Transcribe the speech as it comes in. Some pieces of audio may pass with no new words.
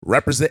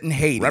representing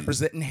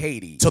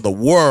Haiti to the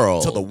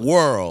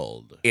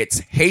world. It's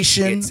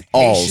Haitian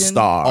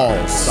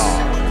All-Stars.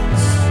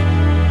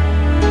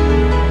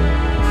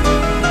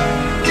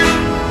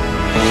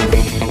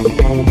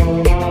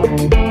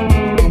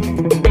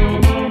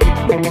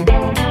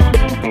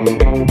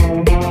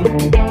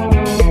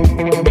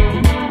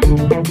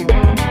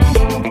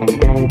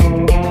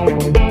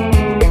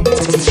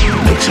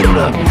 Mixing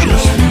up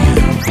just for you.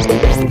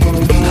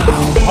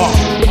 Now,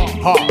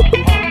 Hard.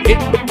 Hit,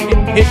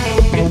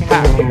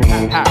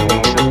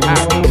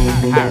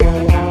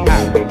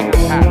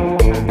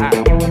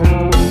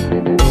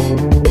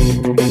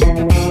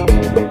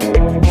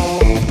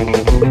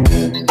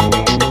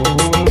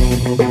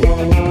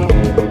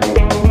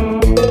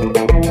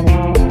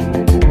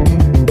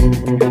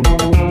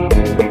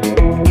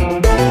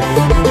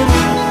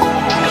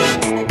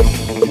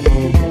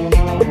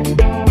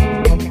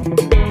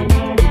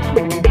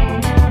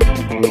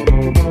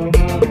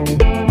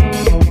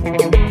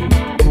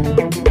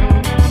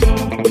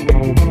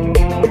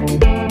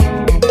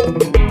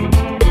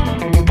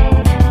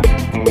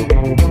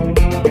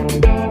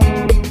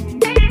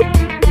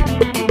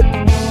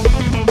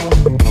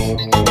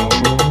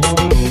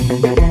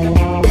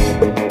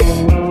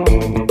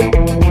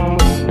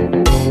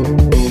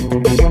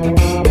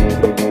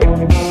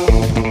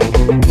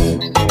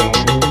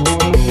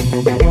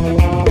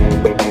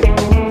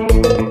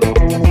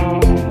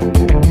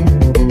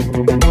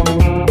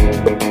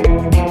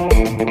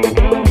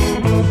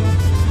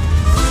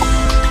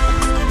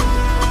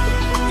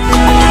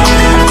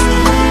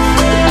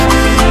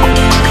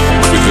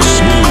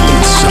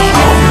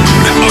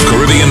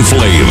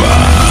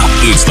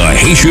 It's the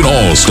Haitian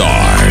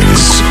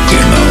All-Stars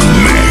in the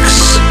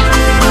mix.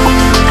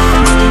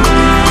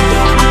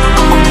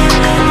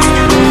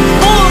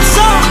 Bon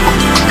sang,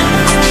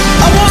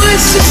 avant de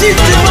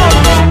ressusciter mon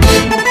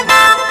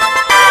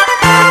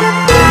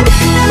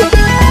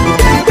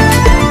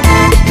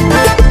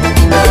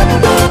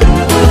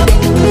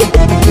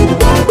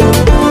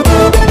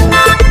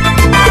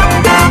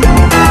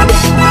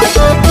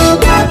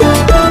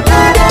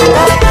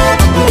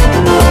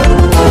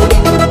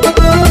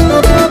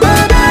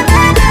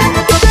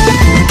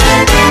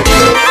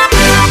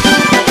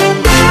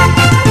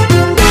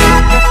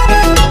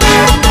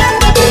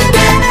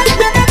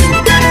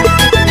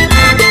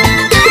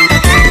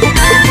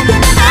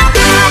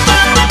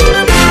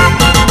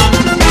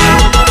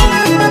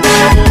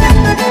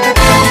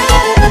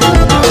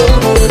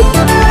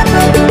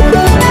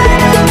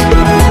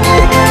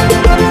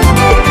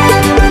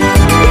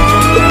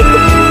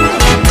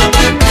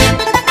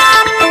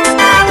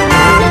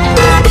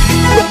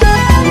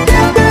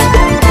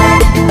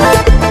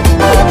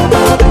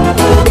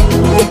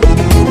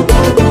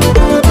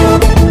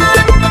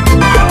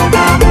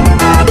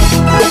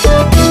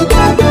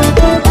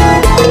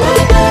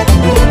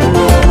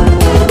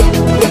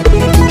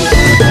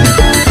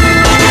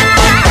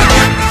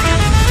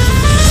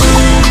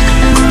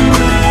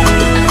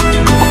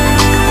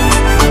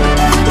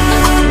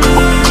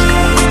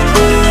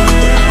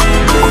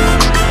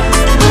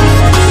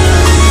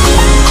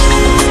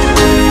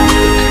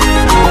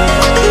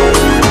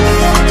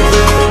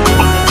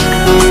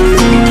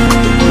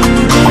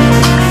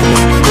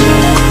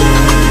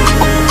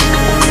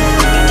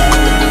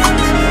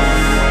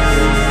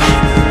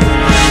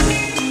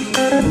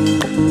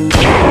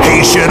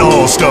Haitian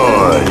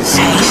All-Stars.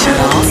 Haitian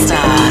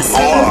All-Stars.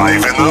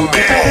 Live in the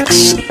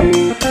mix.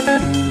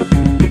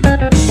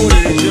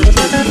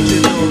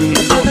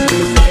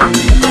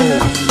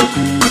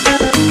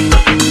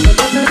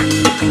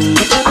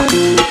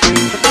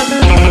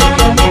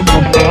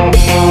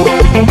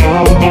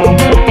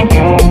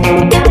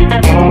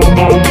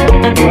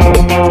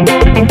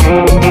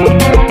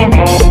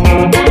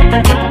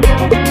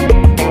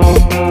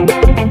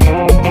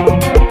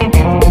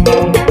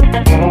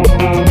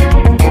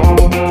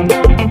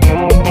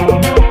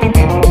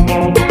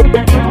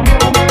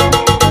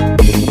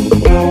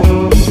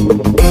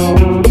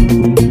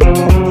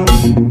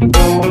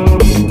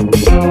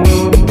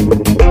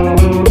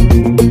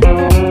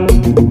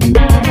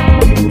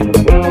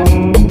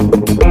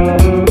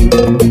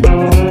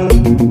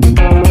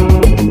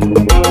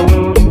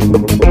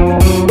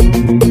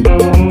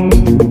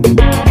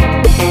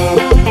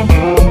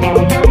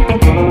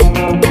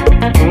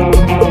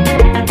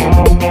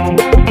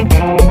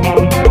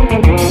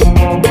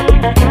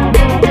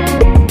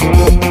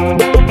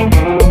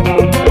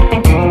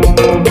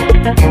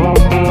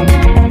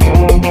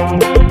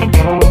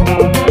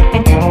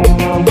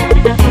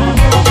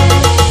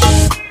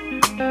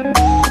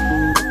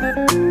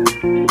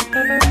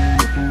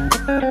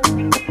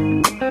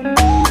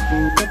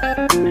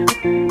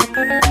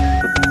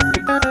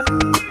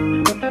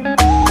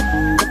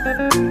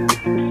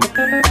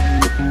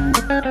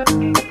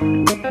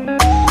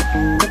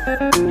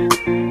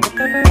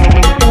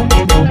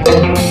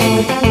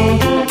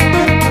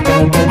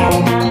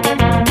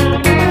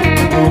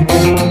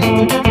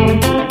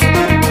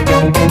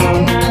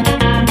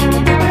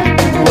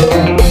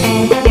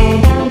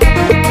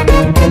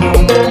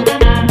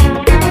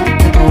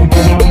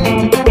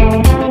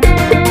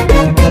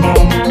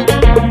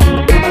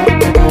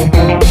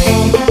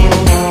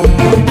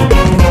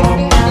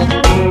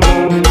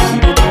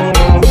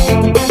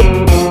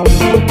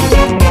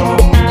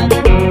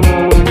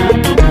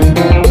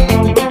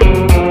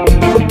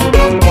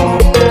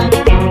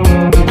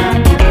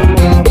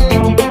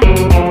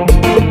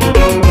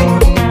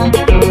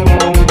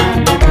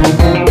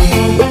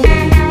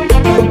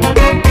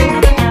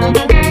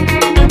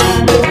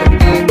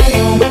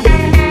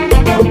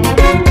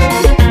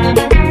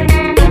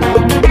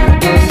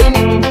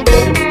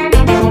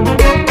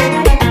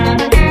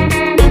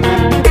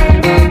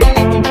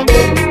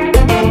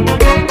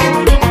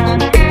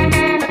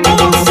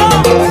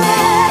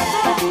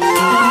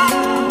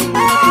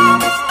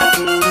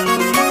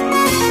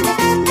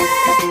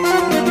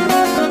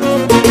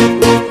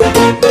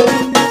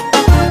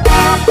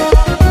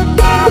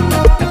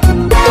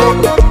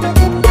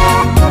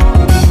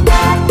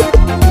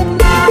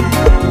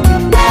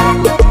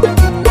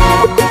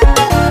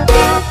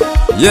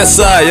 Yes,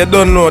 sir, you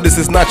don't know, this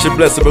is Nachi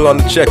Blessable on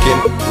the check-in.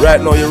 Right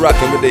now you're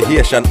rocking with the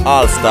Haitian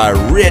All-Star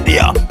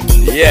Radio.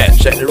 Yeah,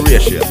 check the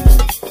ratio.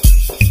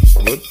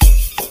 Good.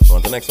 On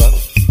to the next one.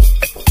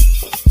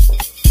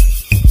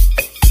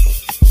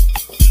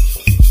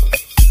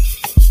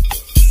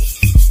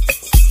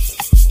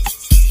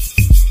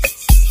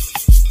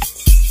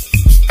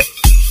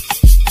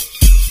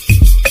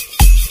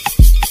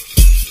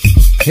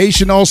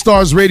 Haitian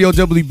All-Stars Radio,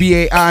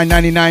 WBAI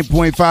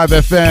 99.5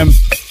 FM.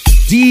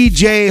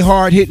 DJ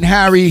Hard Hitting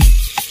Harry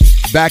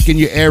back in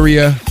your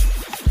area.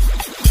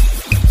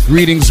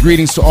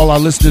 Greetings to all our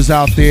listeners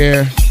out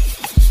there.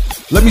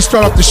 Let me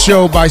start off the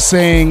show by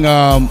saying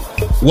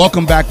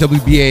welcome back,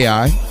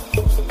 WBAI.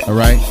 All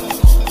right.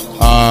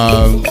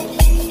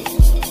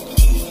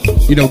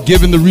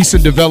 Given the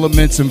recent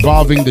developments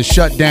involving the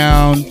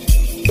shutdown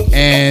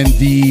and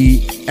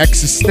the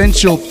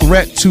existential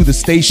threat to the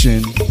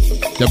station,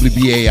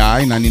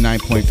 WBAI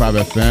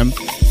 99.5 FM.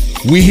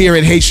 We here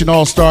at Haitian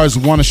All-Stars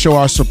want to show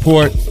our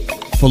support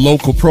for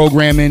local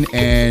programming,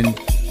 and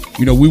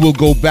we will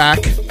go back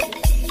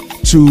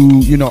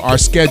to our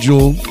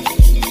schedule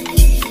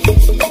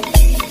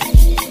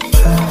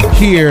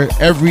here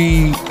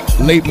every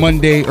late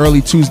Monday,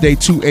 early Tuesday,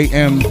 2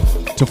 a.m.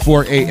 to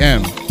 4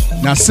 a.m.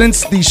 Now,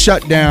 since the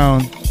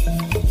shutdown,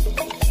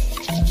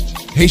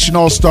 Haitian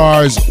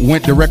All-Stars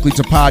went directly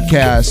to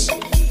podcasts,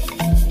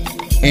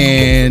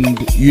 and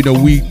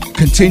we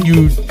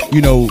continued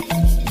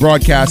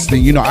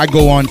broadcasting. I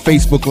go on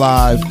Facebook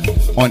Live,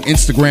 on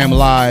Instagram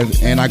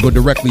Live, and I go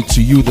directly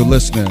to you, the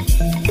listener.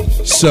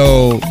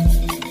 So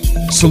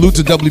salute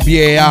to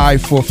WBAI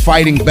for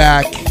fighting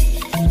back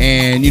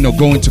and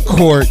going to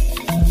court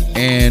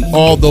and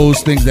all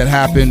those things that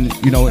happened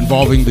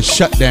involving the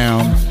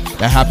shutdown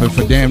that happened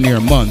for damn near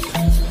a month.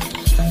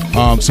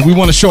 So we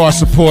want to show our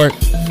support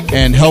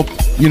and help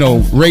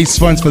raise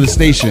funds for the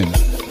station.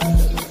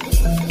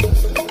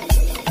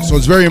 So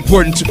it's very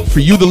important for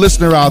you, the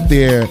listener out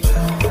there,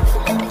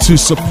 to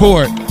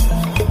support.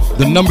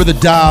 The number to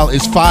dial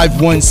is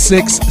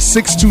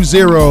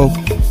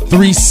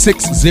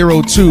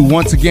 516-620-3602.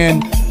 Once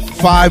again,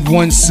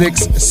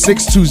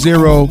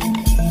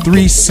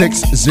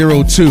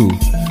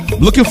 516-620-3602.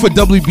 Looking for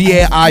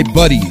WBAI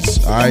buddies.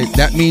 All right,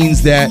 that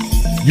means that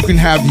you can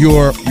have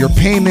your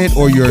payment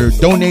or your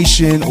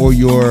donation or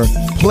your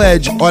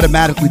pledge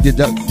automatically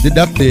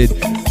deducted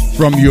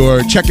from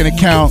your checking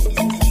account,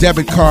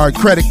 debit card,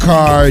 credit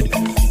card.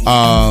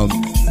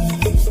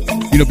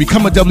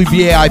 Become a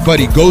WBAI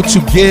buddy. Go to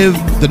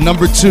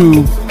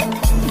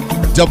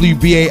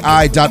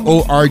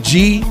give2WBAI.org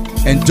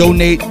and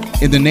donate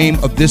in the name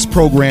of this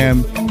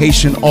program,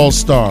 Haitian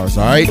All-Stars.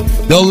 All right,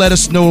 they'll let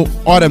us know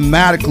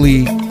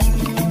automatically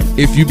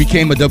if you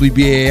became a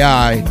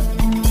WBAI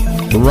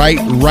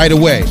right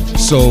away.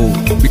 So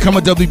become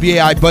a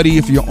WBAI buddy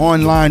if you're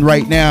online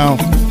right now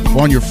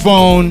or on your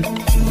phone.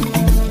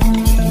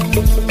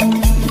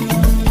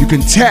 You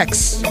can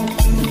text.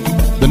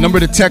 The number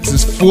to text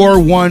is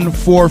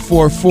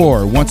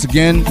 41444. Once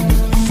again,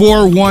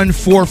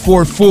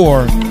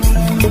 41444.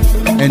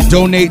 And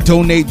donate.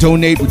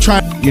 We're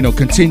trying,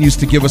 continues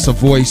to give us a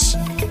voice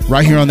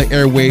right here on the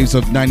airwaves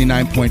of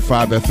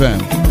 99.5 FM.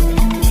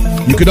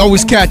 You can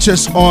always catch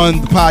us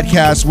on the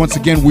podcast. Once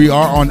again, we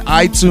are on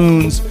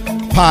iTunes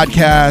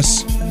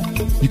podcasts.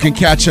 You can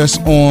catch us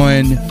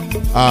on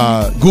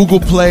Google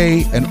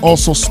Play and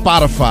also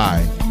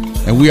Spotify.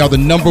 And we are the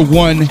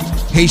 #1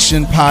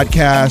 Haitian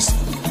podcast.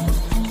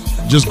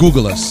 Just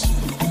Google us,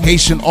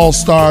 Haitian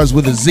All-Stars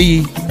with a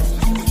Z,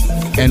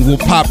 and we'll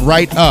pop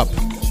right up.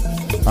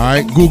 All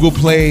right, Google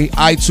Play,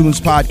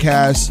 iTunes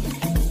Podcast,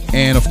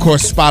 and of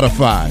course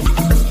Spotify.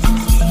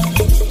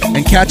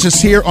 And catch us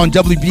here on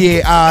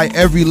WBAI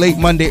every late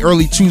Monday,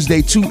 early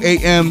Tuesday, 2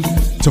 a.m.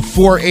 to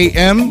 4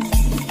 a.m.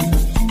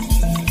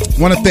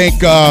 Want to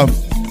thank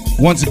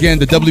once again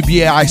the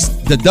WBAI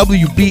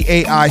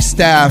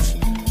staff.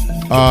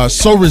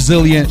 So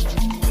resilient.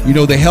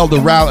 They held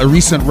a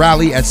recent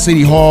rally at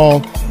City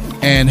Hall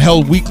and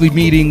held weekly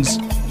meetings,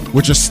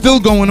 which are still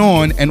going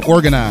on and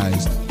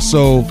organized.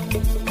 So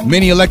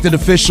many elected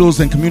officials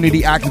and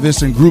community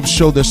activists and groups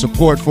showed their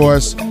support for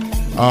us.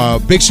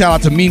 Big shout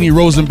out to Mimi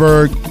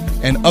Rosenberg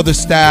and other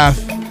staff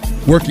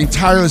working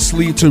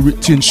tirelessly to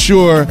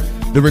ensure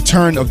the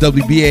return of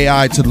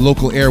WBAI to the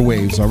local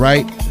airwaves, all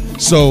right?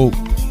 So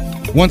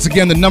once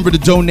again, the number to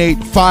donate,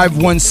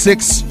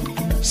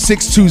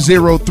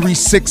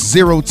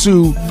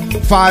 516-620-3602,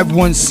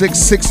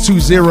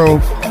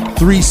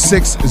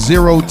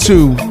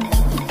 516-620-3602.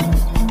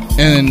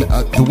 And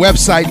the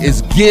website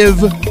is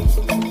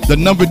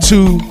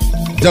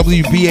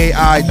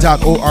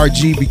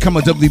give2WBAI.org. Become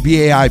a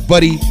WBAI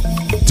buddy.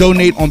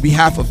 Donate on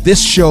behalf of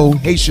this show,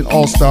 Haitian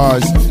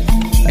All-Stars.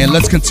 And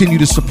let's continue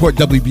to support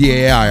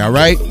WBAI, all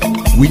right?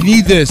 We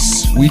need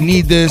this.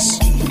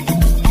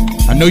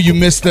 I know you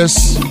missed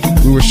us.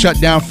 We were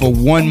shut down for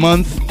 1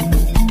 month.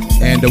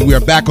 And we are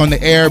back on the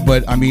air,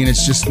 but I mean,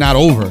 it's just not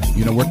over.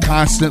 We're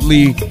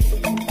constantly,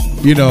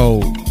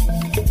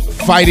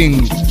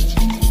 fighting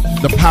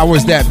the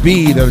powers that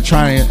be that are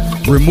trying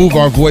to remove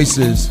our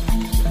voices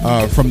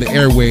from the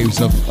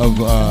airwaves of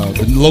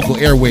the local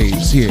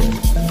airwaves here.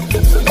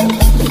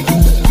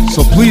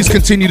 So please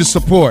continue to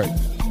support.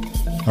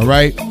 All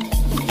right.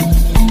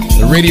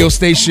 The radio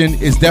station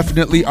is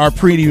definitely our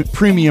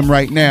premium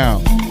right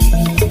now.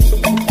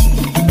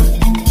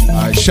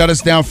 Shut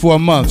us down for a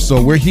month,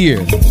 so we're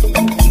here.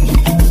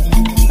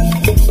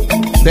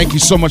 Thank you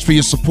so much for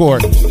your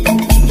support.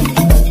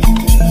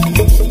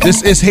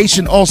 This is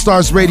Haitian All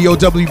Stars Radio,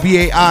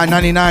 WBAI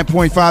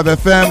 99.5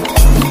 FM.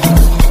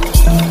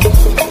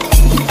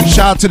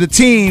 Shout out to the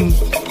team.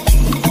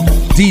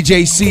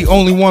 DJ C,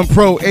 Only One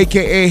Pro,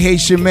 aka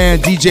Haitian Man,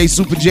 DJ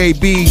Super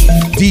JB,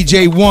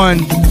 DJ One,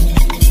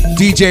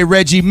 DJ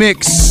Reggie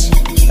Mix,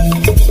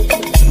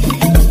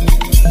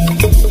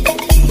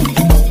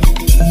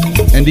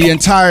 and the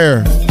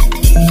entire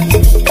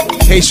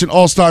Haitian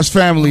All Stars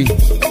family.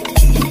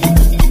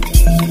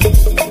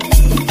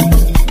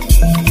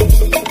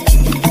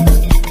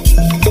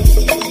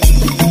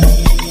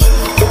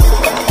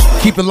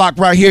 Keep it locked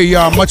right here,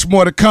 y'all. Much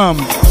more to come.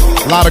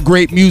 A lot of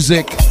great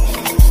music.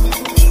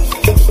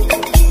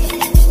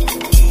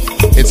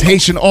 It's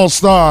Haitian All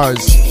Stars.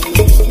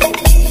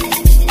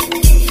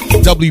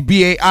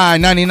 WBAI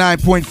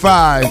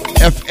 99.5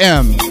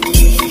 FM.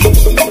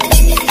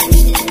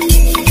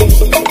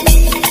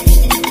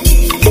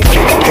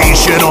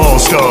 Haitian All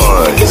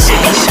Stars.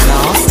 Haitian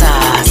All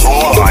Stars.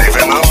 Live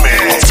in the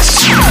mix.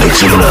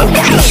 Mix it up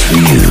just for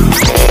you.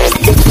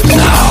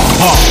 Now.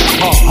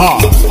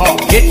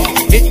 Hit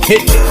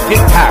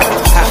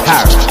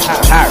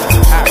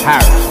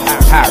Harry.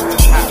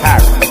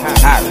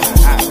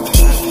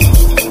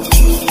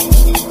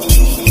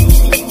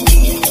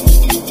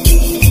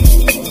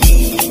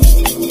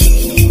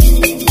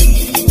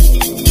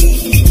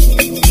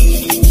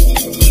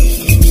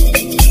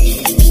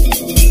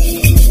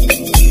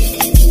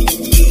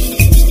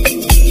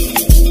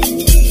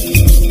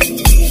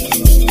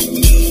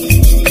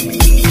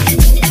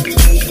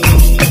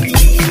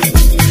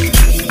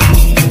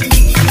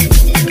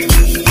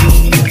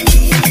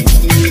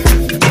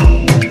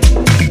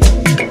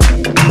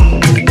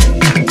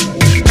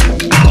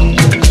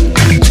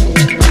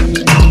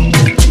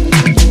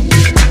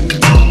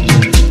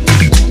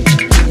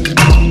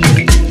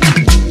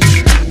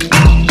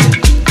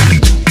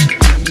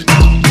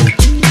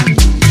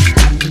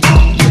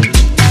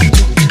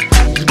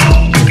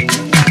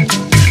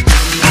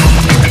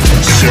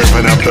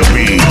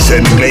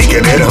 And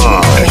making it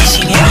hard.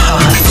 Making it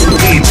hard.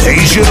 It's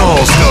Haitian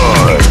All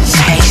Stars.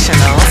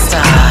 Haitian All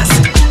Stars.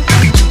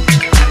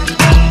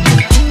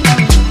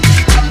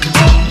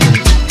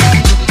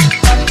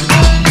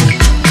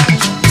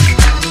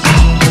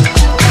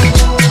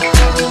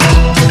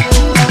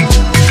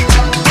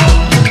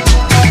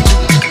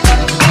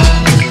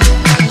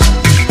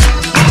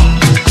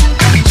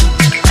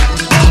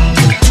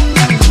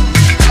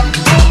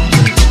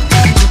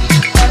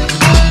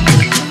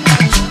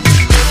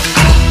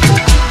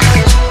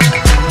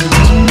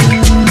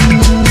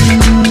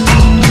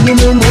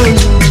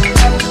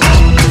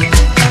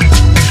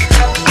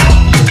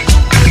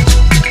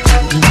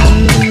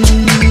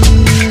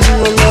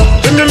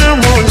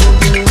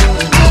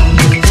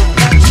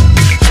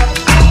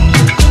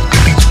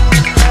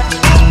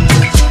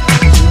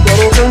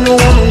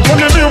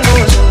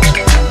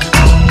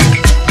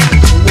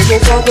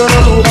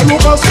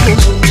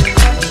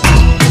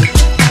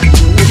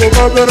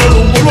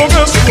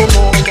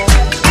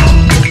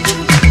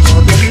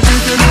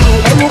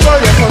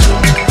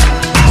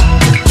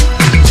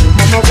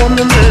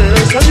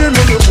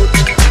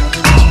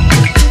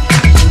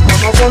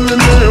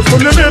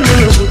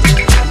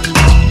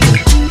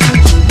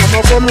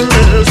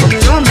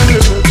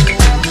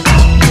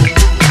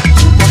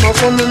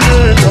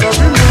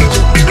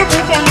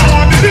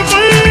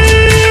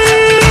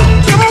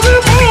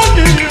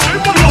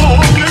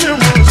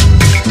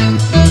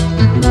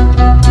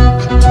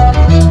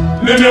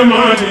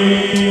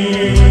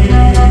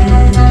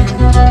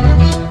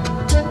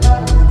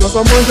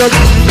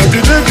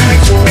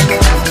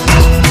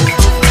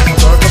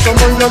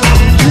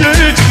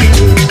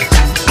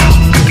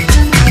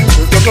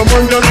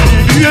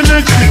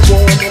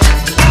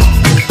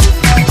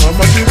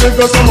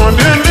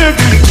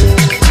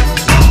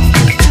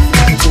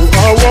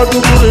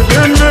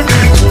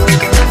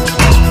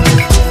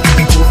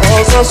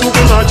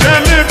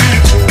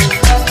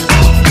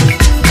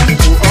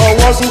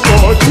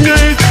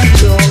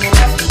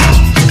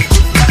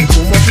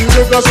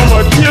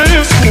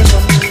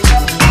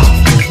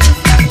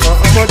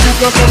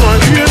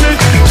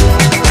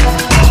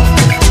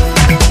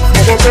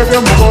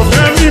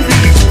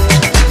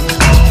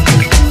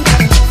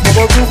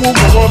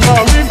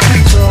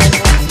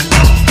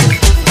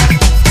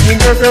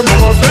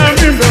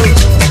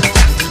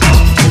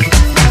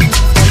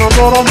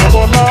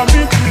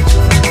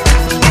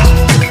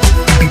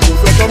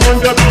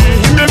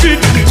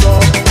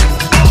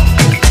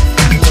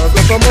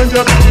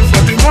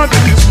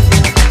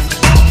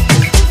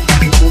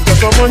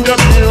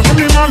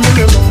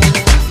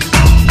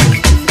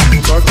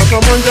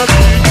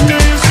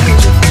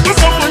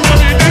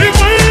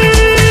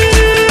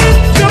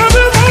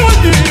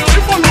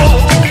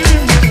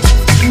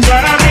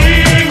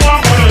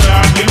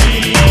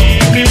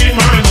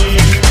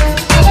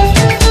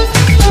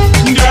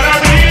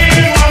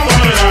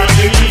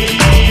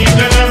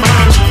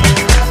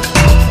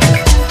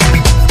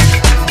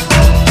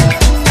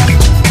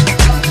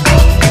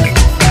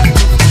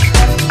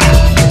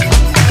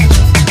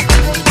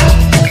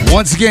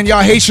 Once again,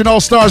 y'all, Haitian All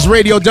Stars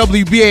Radio,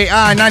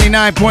 WBAI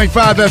 99.5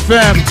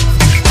 FM.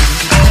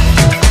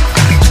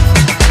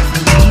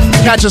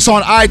 Catch us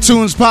on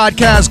iTunes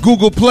Podcast,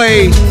 Google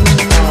Play,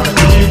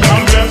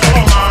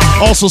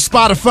 also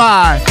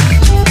Spotify.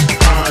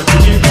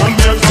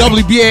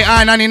 WBAI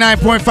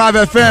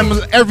 99.5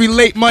 FM every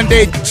late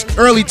Monday,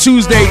 early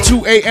Tuesday,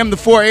 2 a.m. to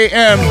 4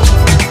 a.m.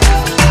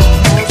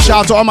 Shout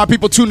out to all my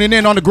people tuning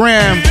in on the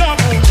gram.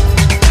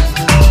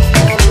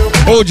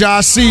 Oja,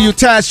 I see you.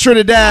 Taz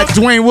Trinidad,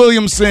 Dwayne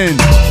Williamson.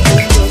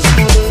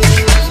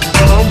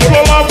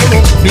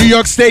 New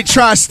York State,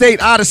 Tri-State,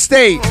 out of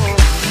state.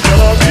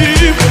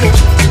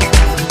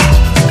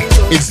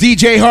 It's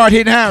DJ Hard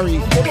Hit Harry.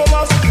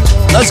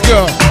 Let's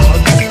go.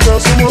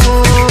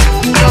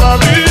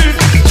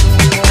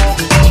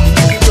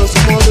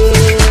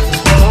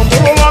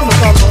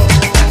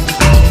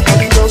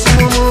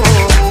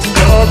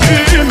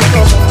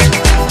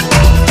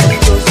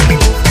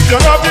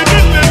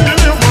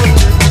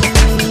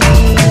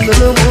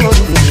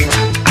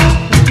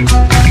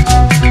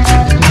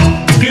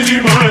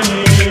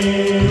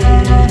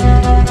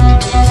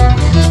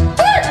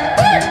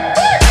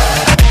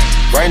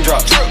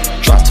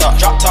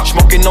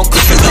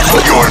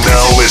 You're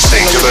now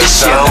listening to the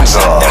sounds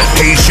of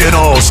Haitian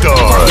All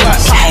Stars.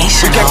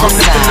 Haitian All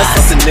Stars.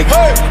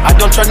 I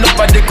don't try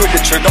nobody, grip the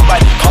trigger.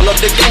 Right, call up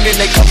the gang and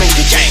they come and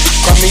get gang.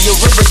 Cry me a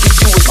river, get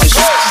you with my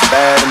shit.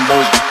 Bad and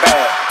bullshit,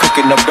 bad.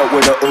 Cooking up dope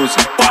with a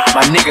Uzi.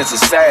 My niggas are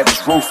savage,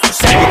 ruthless.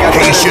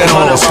 Haitian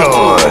All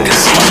Stars.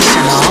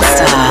 Haitian All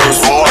Stars.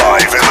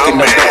 Live in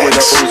the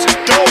mix.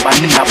 My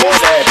niggas are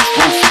savage,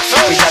 ruthless.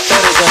 We got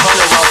 30s and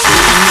 100 rounds.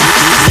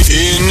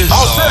 In the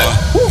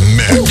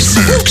mix.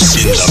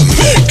 In the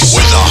mix.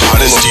 With the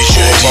hottest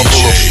DJ.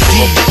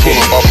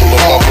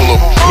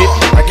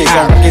 Rackets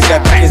got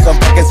packets,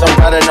 I'm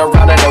riding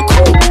around in a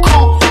coupe.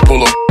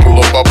 Pull up.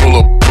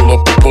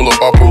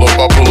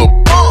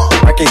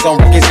 Rackets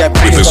got With a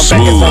packets, I'm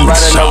smooth riding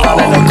sound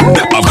around in a coupe.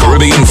 of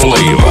Caribbean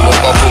flavor.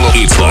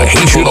 It's the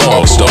Haitian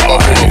All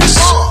Stars.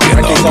 In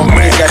the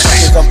mix.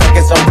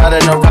 I'm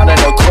riding around in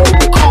a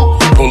coupe.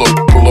 Pull up.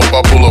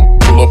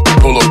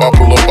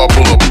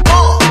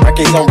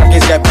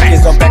 Rackets got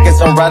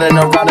packets, I'm riding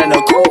around in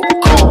a coupe.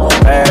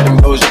 Bad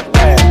and bullshit,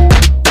 bad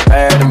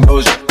and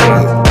bullshit,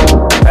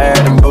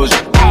 bad and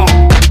bullshit,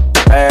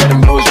 bad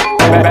and bullshit,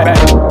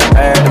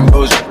 bad and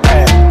bullshit,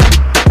 bad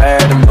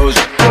and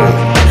bullshit,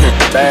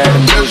 bad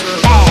and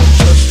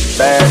bullshit,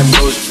 bad and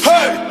bullshit.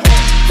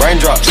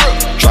 Raindrops,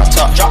 drop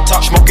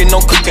top, smoking, no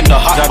cooking, the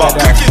hot pot.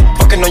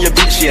 Fucking on your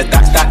bitch, yeah,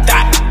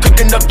 that.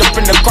 Cooking up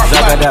in the crock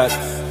pot.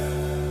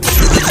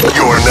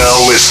 You're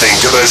now listening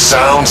to the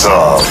sounds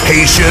of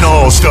Haitian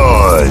All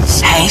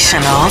Stars.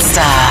 Haitian All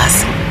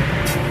Stars.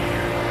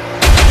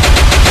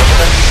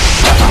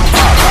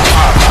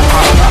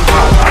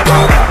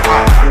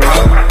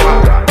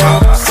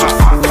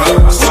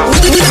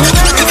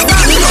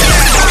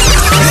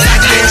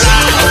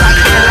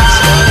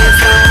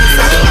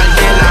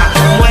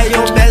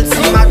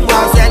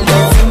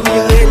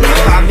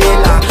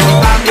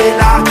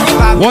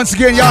 Once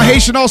again, y'all,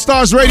 Haitian All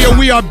Stars Radio,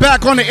 we are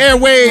back on the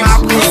airwaves.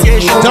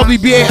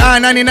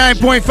 WBAI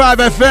 99.5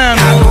 FM.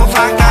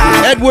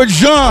 Edward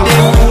Jean.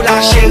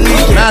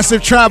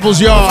 Massive Travels,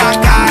 y'all.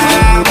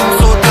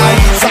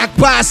 Sac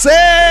passe.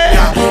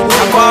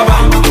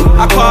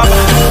 Aquaba,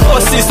 oh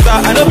sister,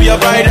 I know be a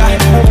rider.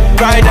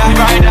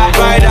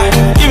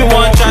 Give me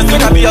one chance,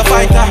 make I be a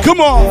fighter. Come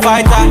on.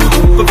 Fighter,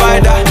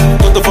 provider.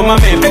 Toto for my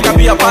man, make I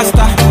be a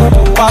pasta.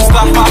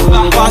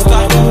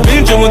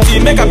 Bring Jumuti,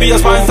 make I be a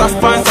sponsor.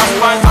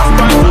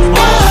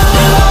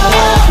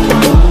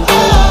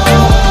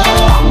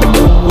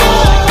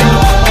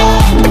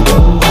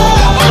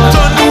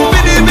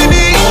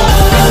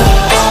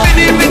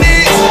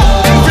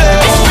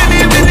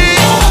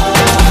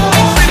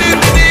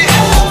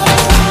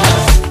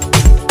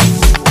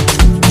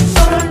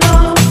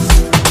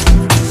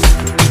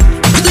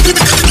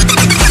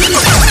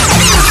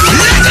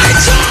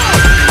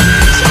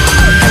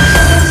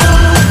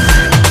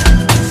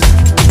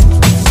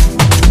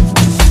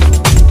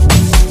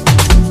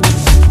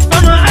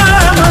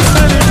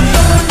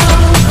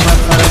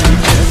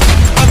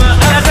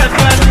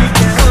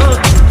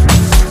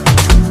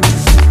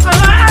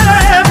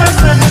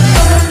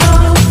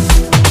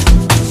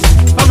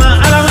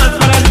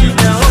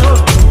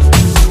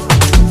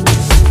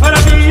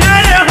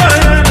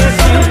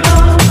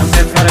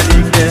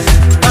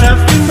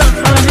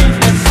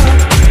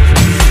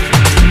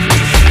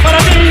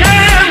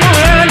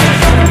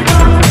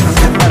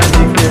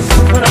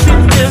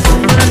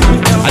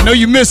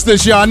 Missed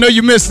this, y'all. I know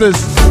you missed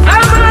this.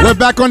 We're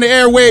back on the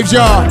airwaves,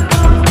 y'all.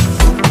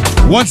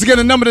 Once again,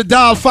 the number to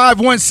dial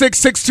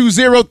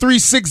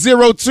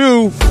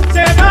 516-620-3602.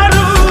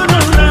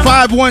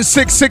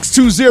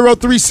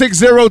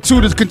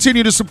 516-620-3602 to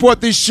continue to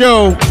support this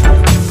show.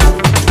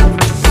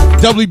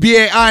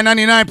 WBAI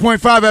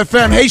 99.5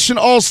 FM, Haitian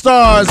All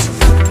Stars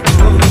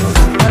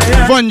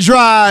Fun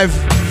Drive.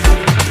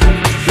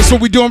 This is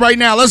what we're doing right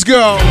now. Let's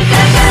go.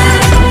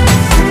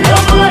 No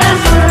more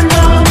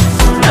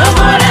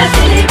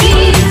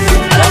Philippines.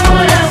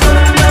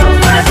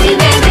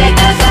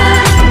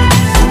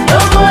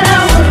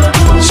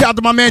 Shout out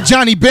to my man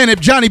Johnny Bennett.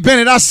 Johnny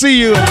Bennett, I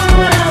see you.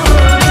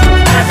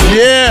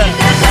 Yeah.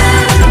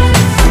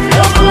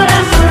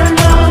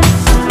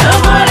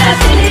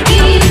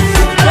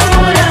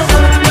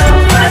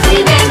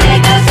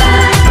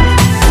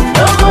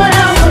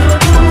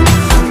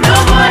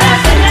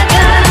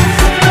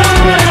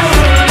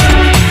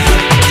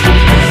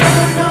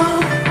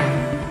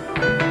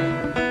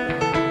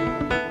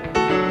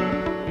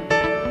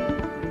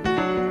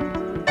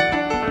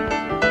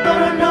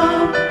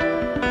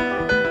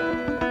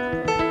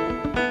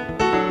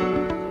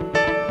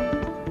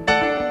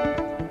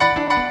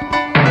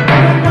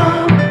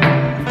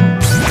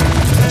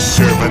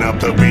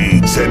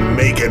 And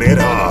making it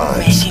hard.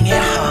 Making it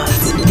hard.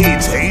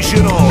 It's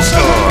Haitian All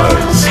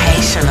Stars.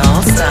 Haitian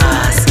All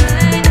Stars.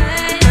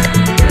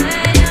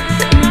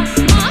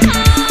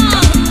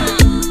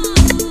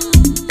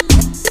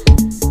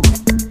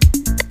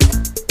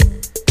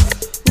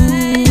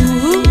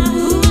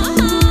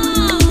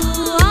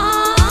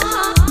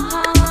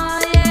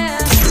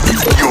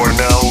 You're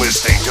now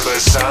listening to the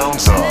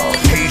sounds of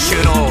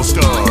Haitian All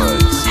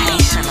Stars.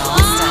 Haitian All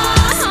Stars.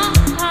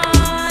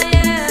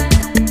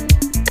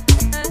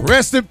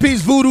 Rest in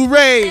peace, Voodoo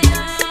Ray.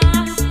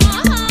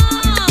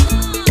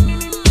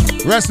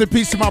 Rest in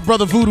peace to my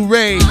brother Voodoo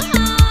Ray.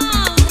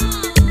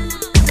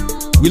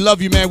 We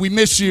love you, man. We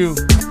miss you.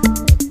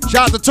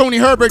 Shout out to Tony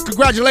Herbert.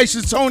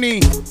 Congratulations,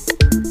 Tony,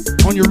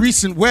 on your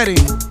recent wedding.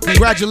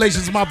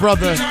 Congratulations, my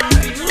brother.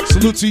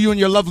 Salute to you and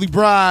your lovely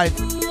bride.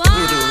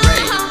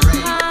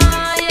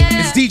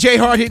 It's DJ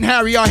Hard Hitting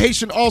Harry, our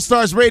Haitian All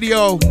Stars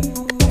Radio.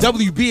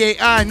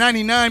 WBAI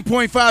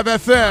 99.5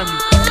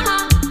 FM.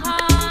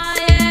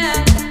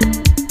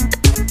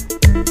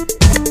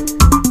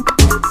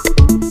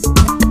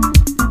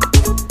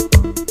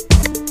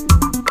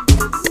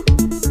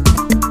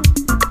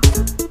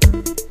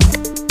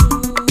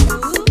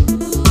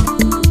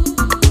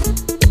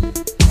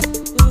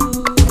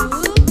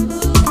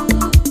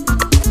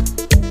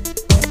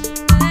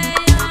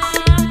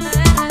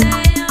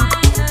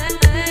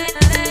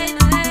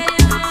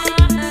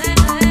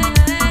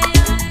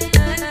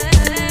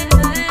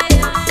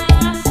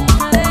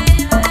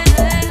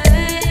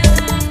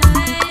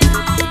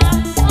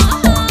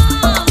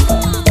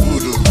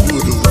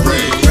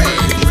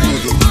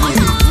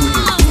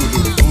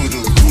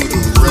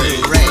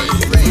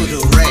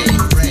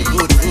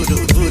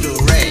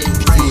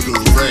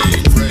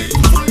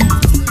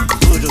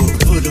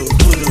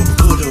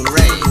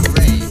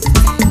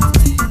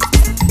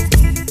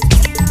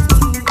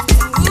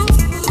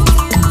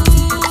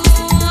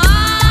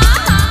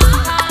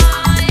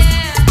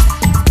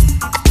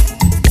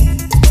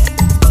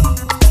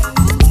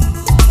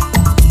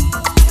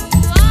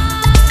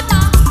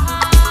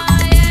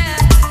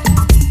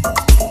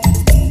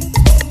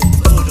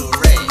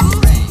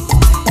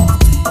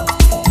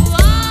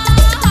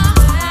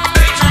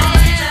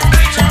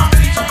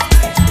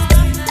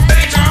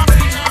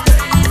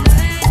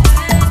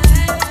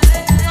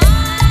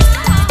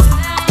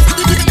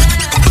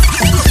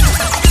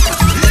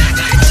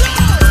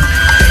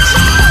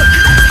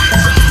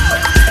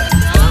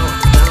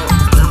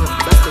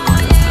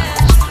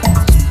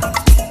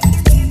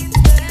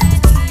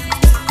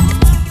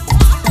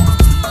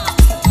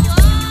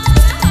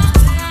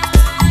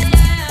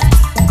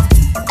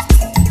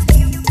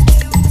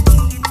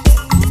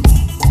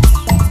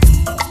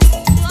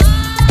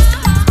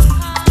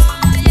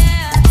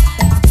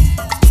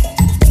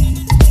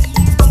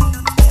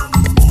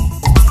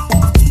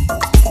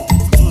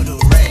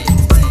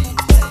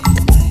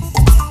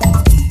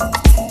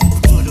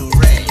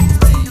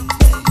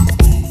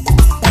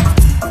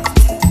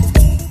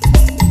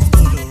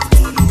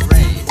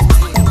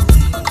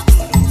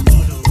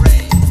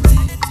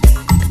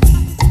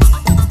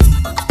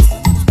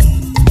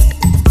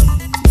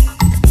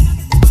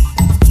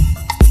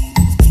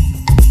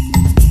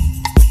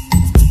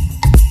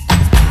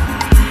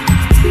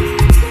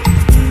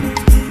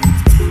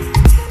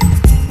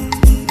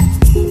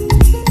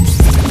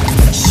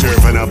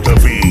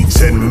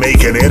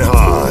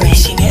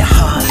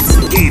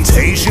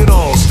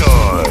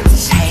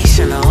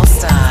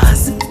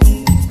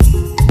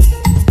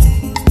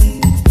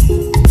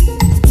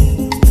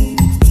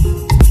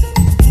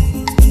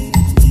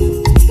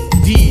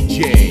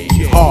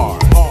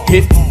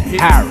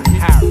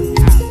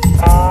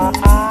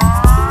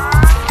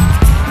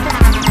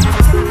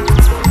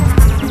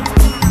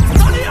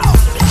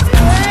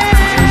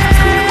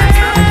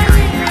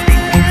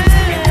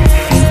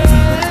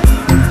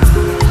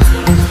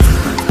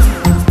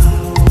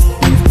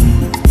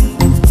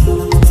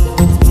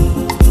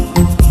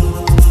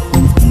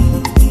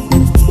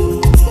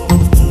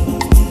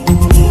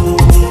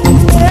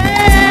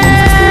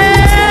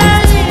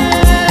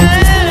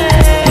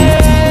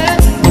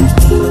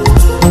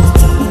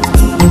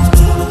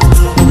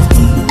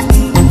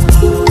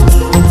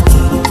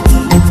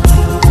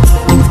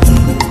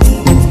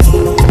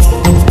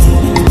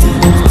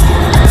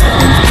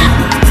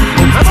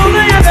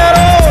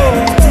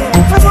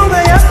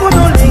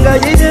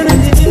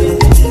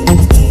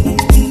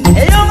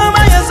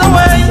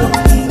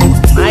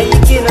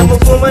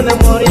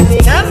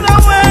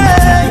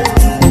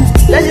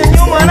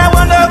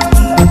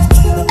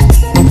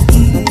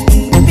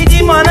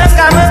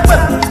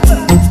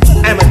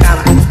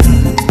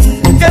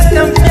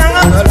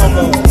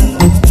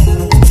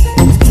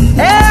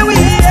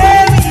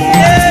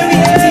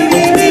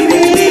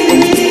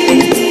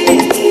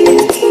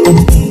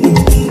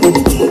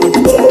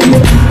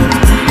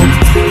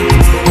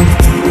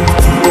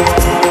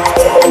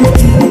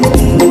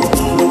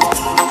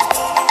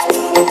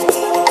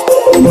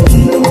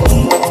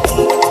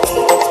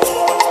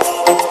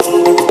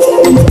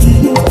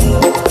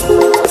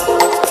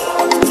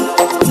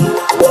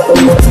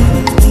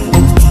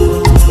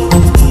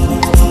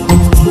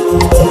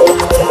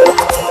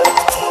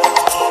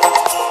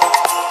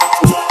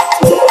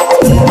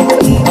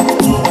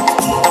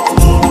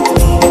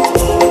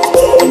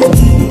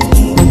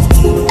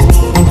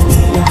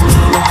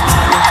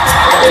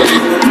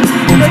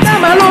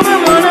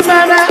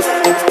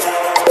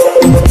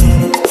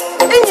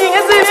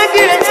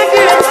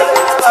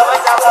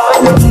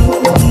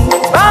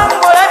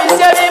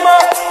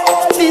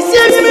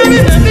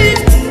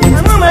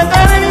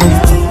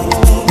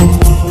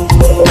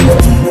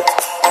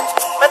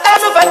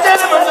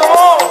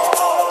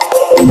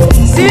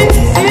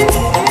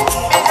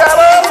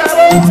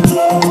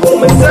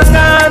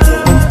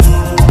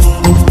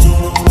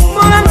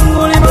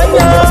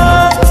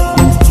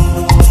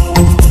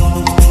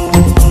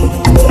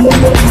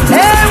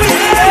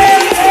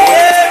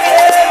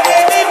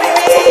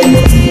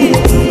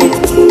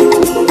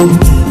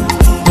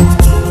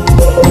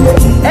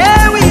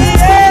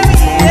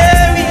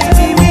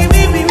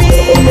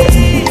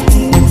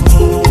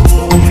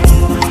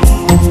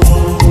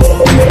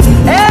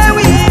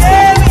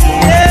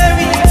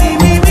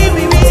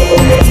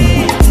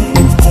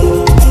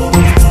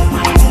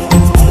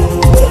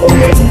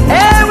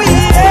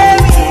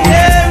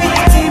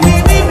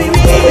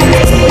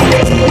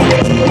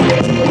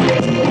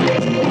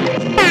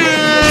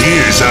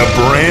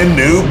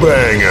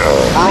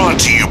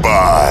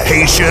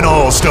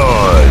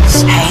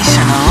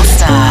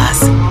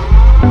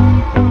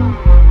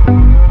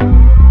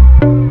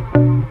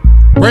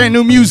 Brand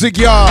new music,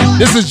 y'all.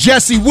 This is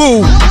Jesse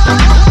Wu.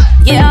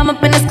 Yeah, I'm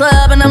up in this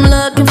club and I'm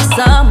looking for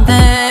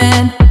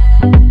something.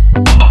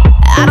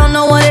 I don't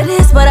know what it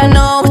is, but I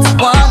know it's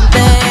one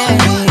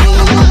thing.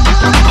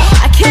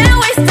 I can't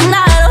waste the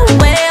night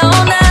away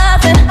on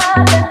nothing.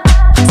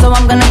 So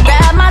I'm gonna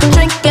grab my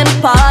drink and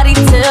party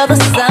till the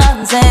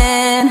sun's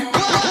in.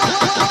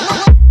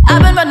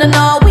 I've been running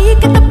all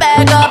week, get the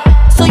bag up.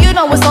 So you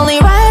know it's only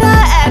right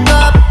I act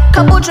up.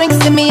 Couple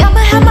drinks in me, I'ma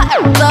have my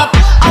act up.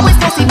 Always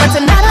messy, but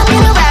tonight I'm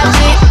in a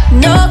ratchet.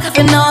 No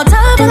coffee, no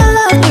time for the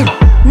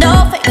love.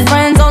 No fake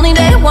friends, only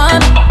day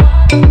one.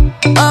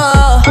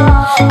 Oh,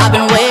 I've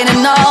been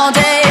waiting all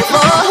day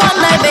for a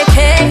one-night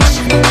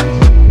vacation.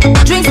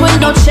 Drinks with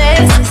no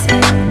chases.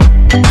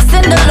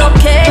 Send the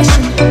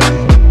location.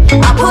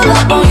 I pull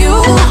up on you.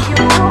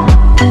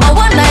 A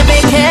one-night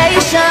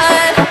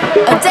vacation.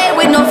 A day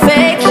with no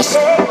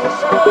vacation.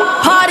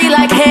 Party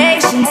like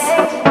Haitians.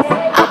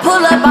 I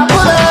pull up, I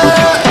pull up.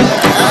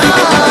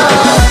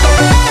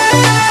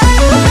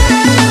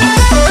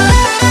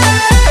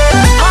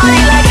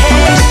 Party like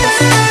Haitians.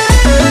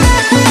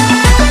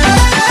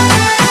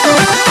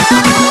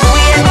 Ooh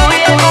yeah, ooh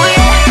yeah, ooh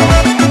yeah.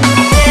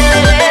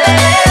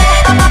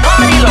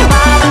 Party like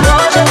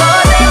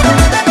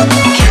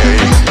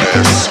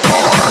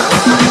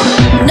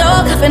no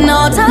coffee, no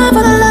time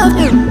for the love.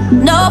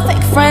 No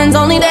fake friends,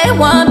 only day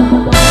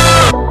one.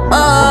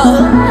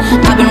 Oh,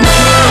 I've been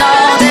waiting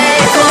all day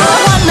for a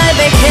one-night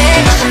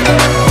vacation.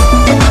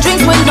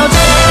 Drinks with no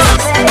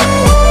chases.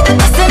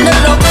 Send the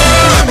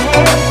location.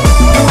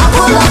 I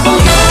pull up on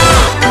you.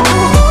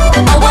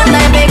 A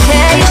one-night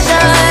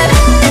vacation.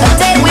 A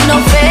day with no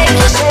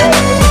vacation.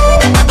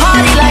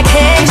 Party like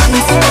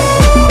Haitians.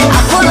 I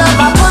pull up,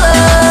 I pull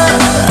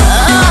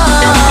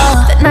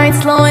up. The night's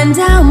slowing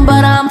down,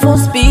 but I'm full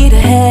speed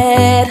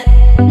ahead.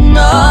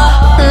 No,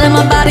 let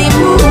my body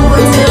move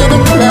until the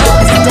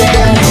club is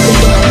dead.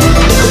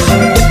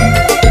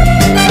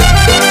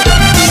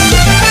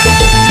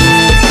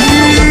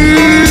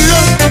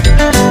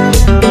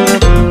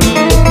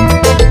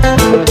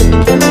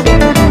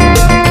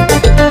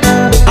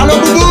 Allo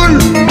Bouboule.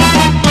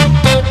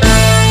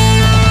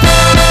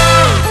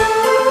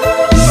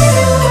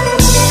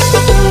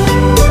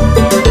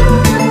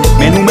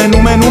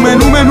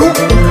 Menou.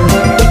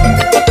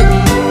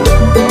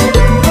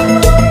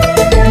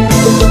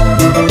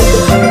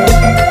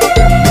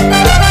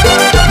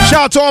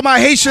 Shout out to all my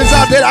Haitians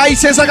out there.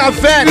 Haitians, I got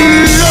fat.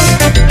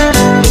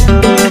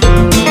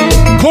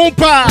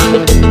 Compa.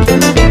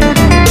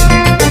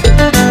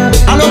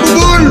 Allo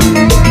Bouboule.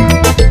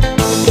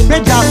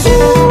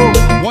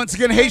 Mediaso. Once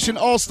again, Haitian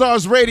All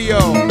Stars Radio.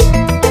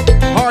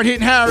 Hard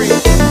hitting Harry.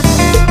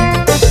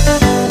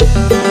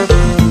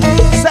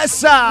 C'est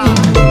ça.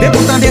 Dès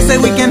pourtant de ce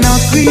week-end en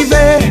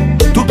privé,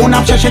 tout le monde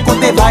a cherché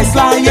côté vice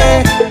là,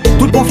 yeah.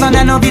 Tout le monde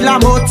flanait dans ville à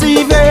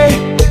motiver.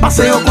 Parce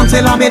au compte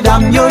c'est la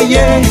mesdames yo,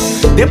 yeah.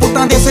 Dès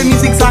pourtant de ce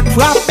musique ça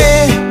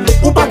frappé,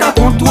 ou pas qu'à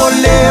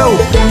contrôler, oh.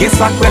 Y'a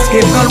ça presque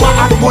prend loi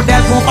avec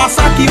modèle qu'on passe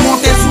à qui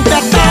monte sous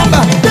ta table.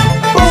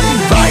 Bon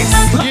vice,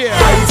 Yeah.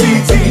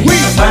 ITT, oui,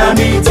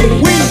 Miami T,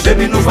 oui.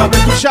 Baby nous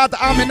fabrique tout Shout out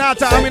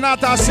to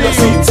Aminata, I see you.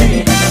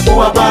 City,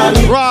 ou à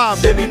Paris. Rob,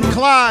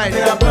 Clyde.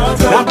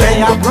 La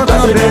paix à prendre en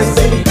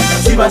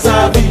si va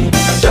sa vie,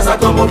 já sa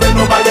comme on veut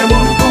nous pas des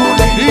monde pour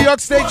lui. New York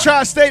State,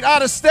 Tri-State,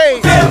 out of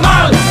state. C'est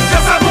mal, já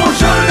sa mon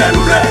jeune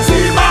nous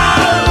si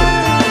mal.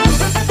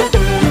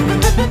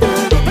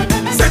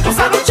 C'est comme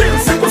ça nous chill,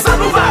 c'est comme ça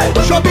nous vibe.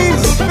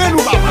 Showbiz, mais nous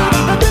va pas.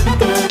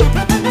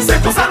 C'est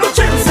comme ça nous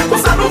chill, c'est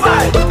comme ça nous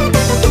vibe.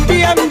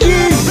 BMG.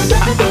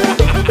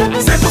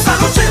 C'est comme ça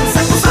nous chill,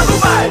 c'est comme ça nous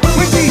vibe.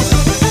 Wiki.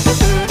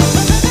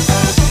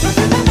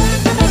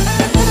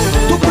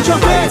 Tout pour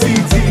chanter.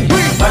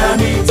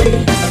 Miami T,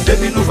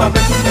 baby nous va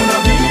mettre tout le monde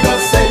en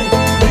Beyoncé.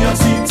 New York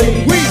City,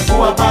 oui,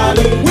 ou à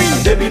Paris, oui,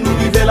 baby nous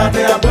vivons la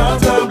terre à plein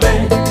trembler.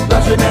 La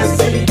jeunesse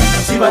dit,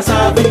 si va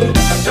sa vie,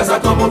 já sa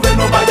comme on veut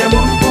nous pas des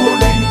monde pour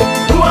lui.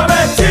 Nous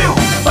avec you,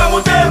 pas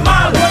monter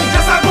mal,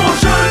 já sa qu'on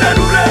jeune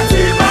nous le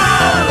dit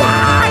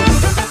mal.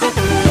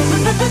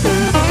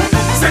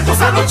 C'est comme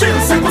ça nous chill,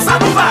 c'est comme ça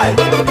nous vibe.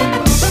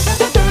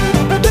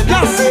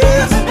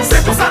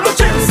 C'est comme ça nous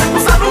chill, c'est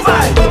comme ça nous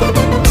vibe.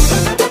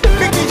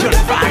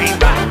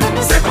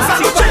 C'est comme ça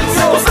nous chill,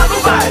 c'est comme ça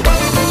nous vibe.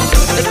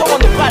 C'est comme on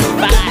nous parle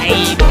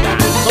vibe.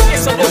 Donc ils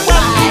sont de vibe.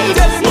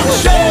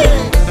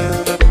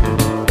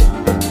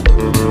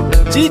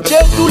 DJ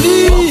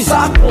Douli.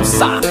 Ça pour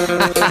ça.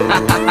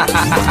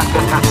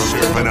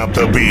 Serving up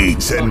the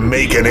beats and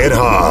making it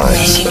hot.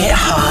 Making it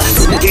hot.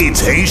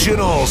 It's Haitian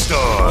All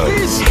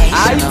Stars.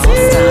 Haitian All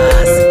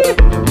Stars.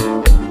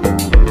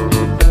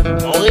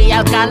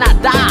 Montréal,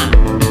 Canada.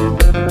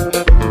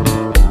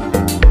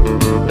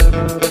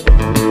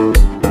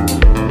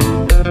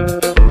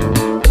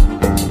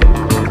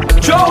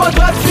 Joe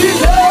doit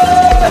filer.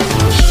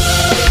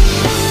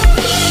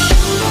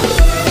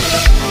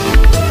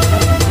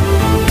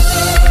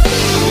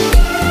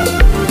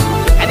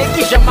 Elle est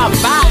qui j'aime ma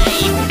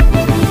vibe.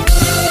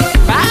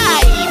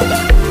 Vibe.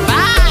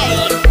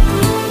 Vibe.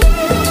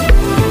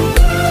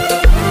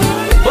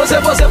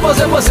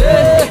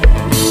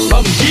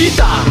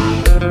 Bambita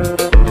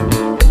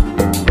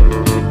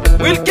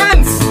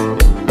Wilkins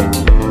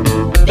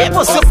é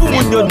você pro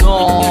mundo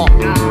não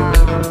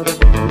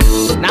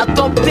na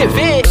Top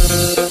TV.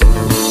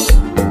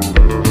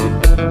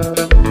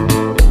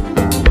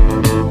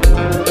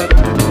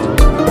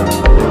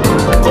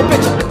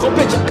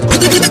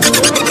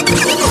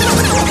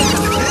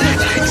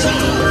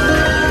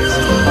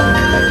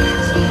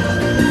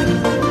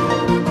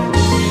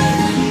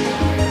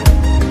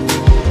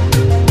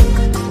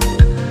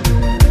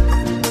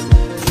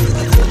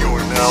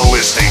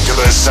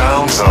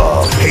 Sounds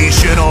of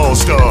Haitian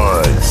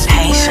All-Stars.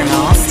 Haitian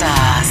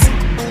All-Stars.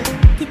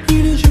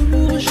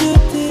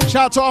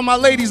 Shout out to all my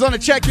ladies on the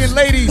check-in,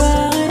 ladies.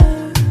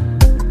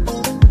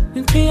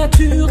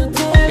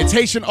 It's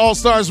Haitian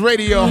All-Stars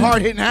Radio,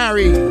 Hard Hitting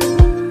Harry.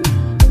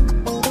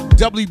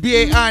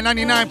 WBAI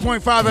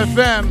 99.5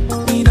 FM.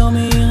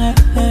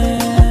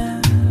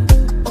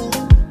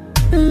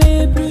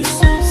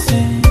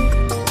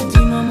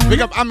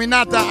 Big up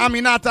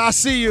Aminata, I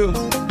see you.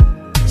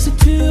 Si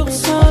tu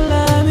ressens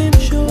la même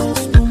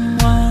chose pour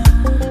moi,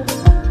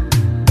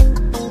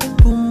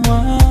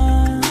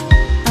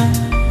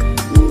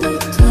 de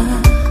toi,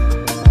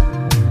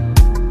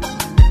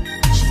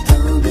 j'ai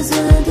tant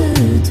besoin de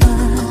toi,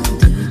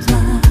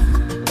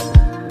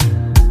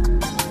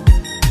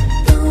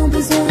 tant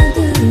besoin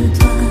de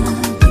toi,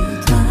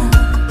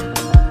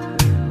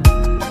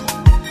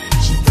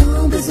 j'ai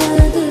tant besoin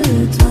de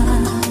toi.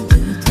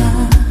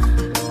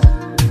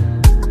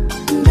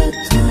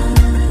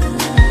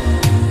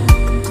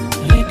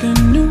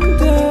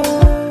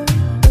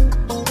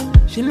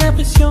 J'ai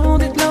l'impression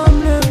d'être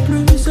l'homme le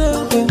plus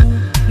heureux,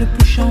 le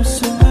plus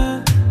chanceux.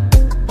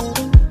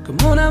 Que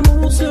mon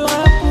amour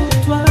sera pour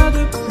toi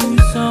de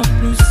plus en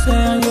plus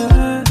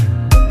sérieux.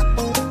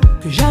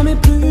 Que jamais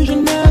plus je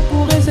ne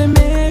pourrai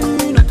aimer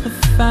une autre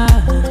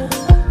femme.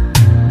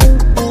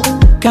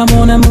 Car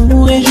mon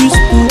amour est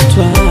juste pour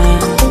toi.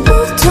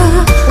 Pour toi.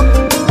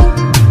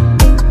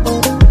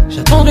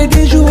 J'attendrai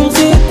des jours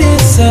et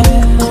des heures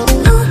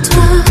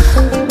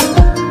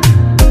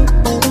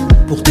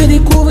pour te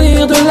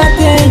découvrir de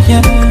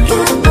l'intérieur.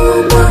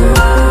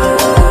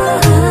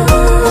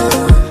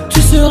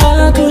 Tu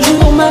seras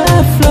toujours ma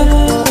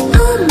fleur.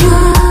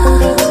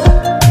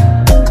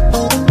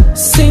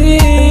 C'est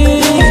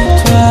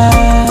toi.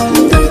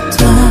 De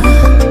toi.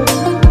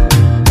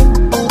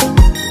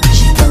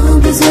 J'ai tant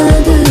besoin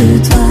de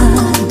toi,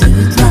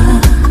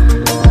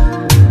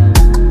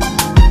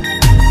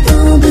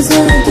 tant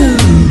besoin de toi.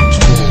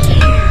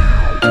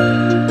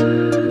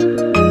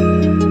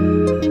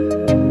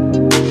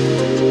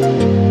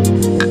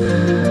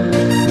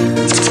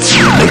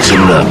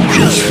 Up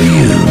just for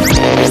you.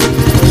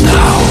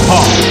 Now,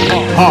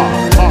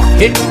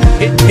 hit,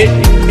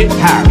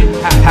 Harry.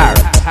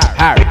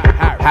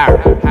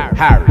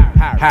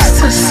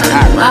 Ce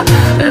sera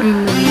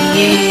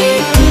familier.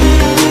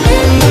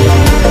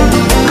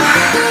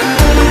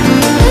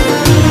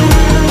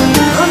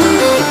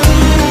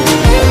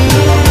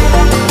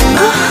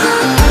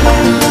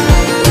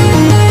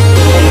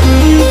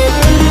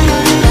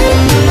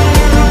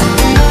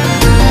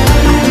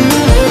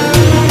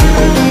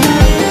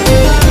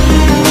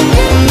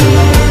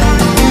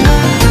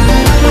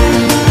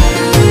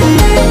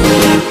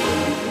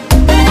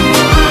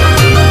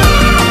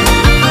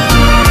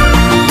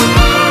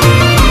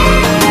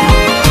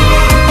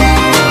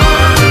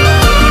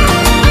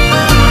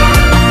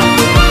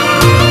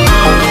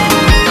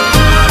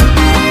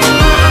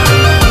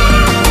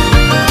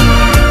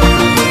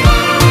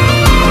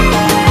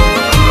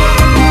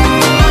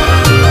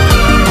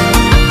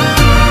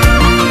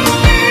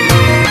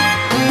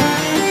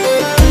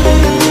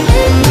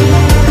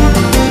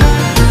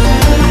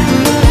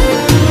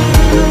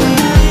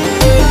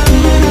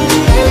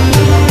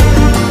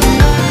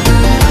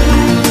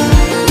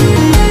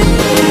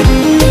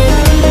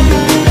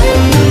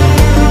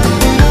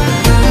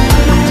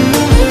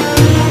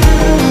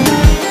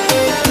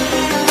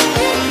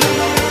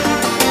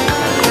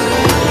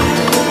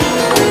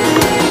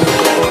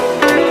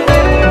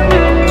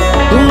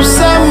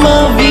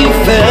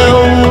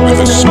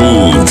 The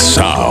smooth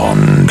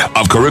sound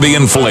of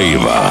Caribbean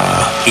flavor.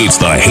 It's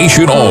the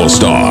Haitian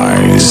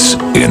All-Stars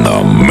in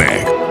the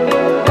mix.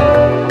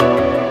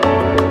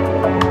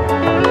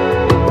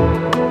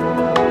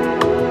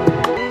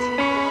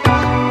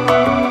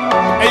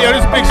 Hey yo,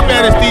 this Big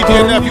Spanish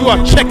DJ Neff. You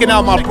are checking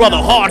out my brother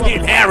Hard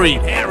Hitting Harry.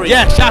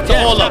 Yeah, shout to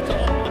all of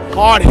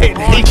Hard Hitting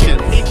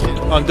Haitians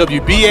on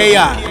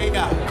WBAI.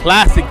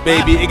 Classic,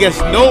 baby. It gets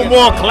no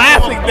more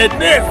classic than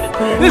this.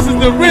 This is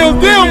the real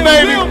deal,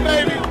 baby.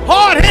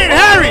 Hard Hitting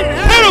Harry.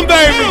 Hit him,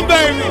 baby.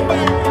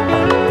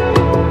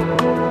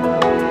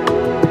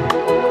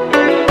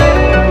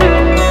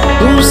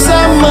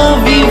 Usa ma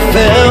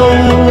viveu,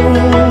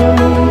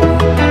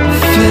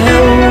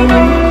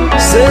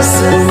 c'est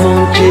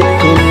seulement que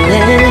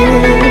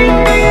connais.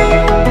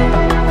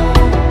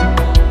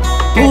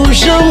 Pour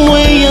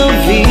jamais en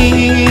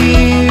vie,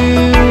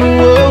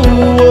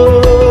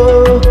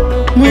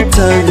 moi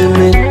t'as de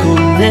me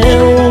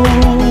connaître.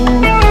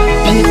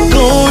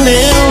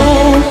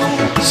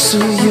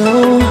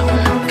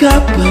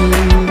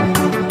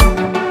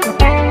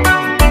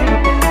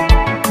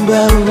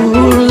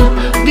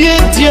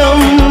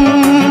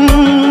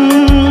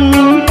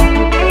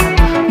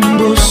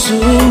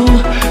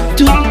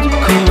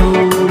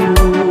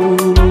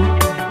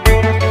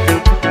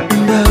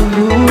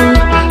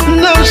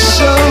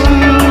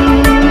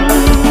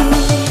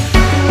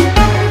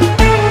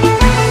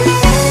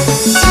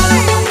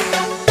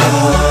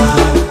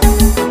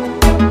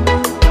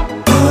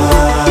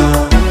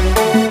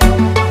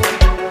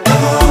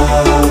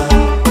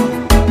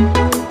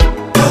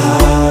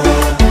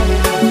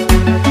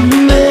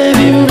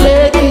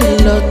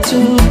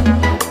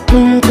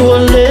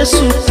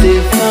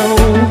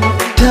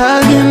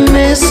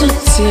 kole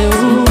soutien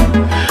ou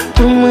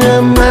pou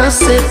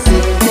m'ramase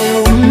tete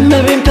ou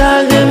Baby m'ta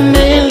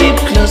reme lip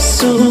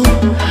gloss ou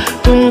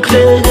pou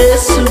m'klere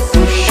sou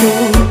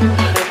bouchou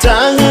Ta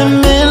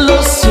reme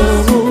l'osso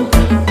ou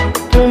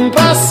pou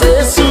m'passe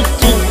sou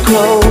tout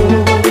corps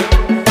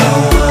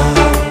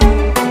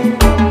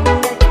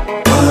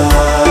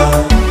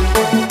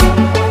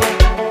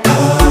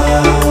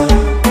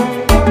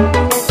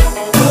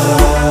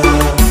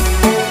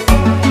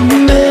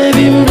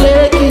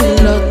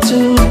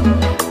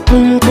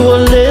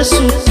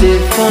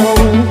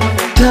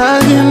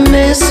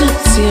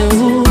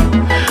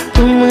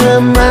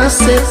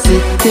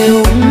C'était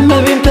où,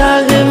 baby, t'as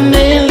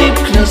remis les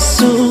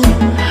glaçons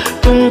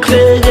pour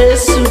m'éclairer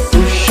sous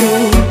bouchon.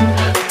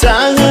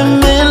 T'as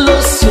remis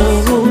l'osso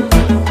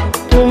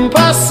pour me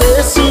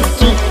passer sous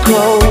tout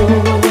corps.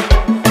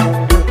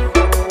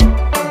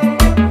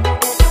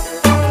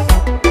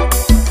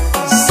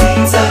 Si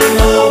t'as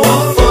le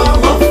wafo,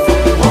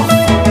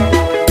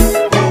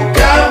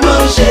 qu'à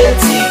manger,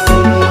 t'y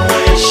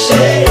moins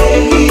chéri.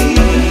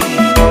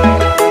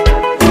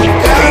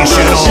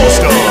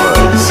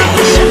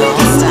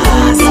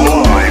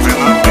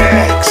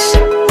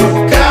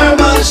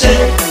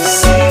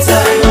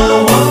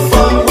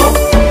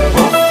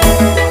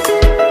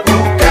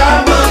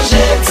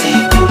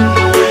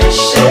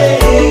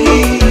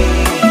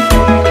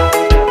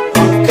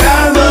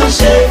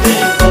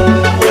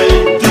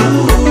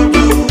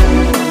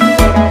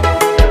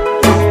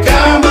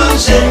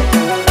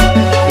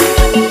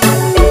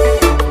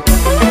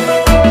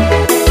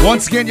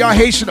 Once again, y'all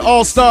Haitian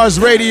All Stars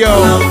Radio,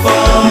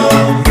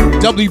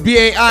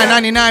 WBAI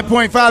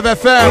 99.5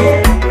 FM,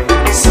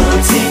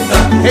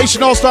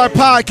 Haitian All Star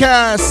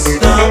Podcast,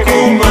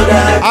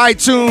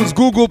 iTunes,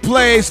 Google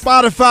Play,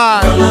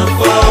 Spotify,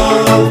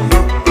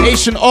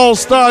 Haitian All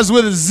Stars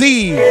with a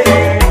Z.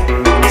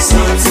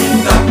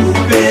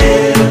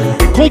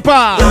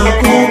 Compa,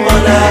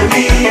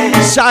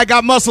 Shy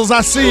got muscles,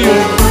 I see you.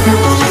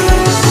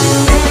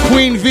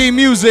 Queen V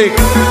Music.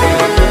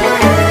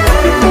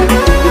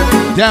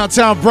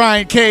 Downtown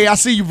Brian K. I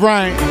see you,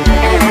 Brian.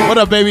 What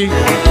up, baby?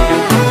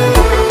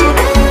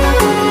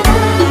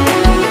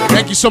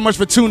 Thank you so much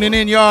for tuning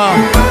in, y'all.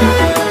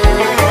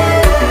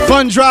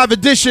 Fun Drive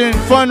Edition,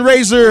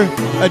 Fundraiser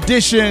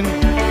Edition.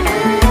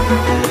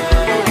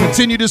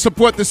 Continue to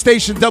support the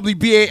station,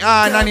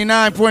 WBAI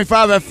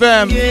 99.5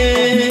 FM.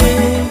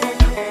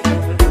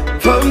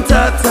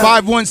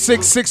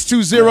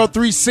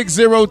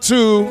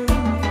 516-620-3602.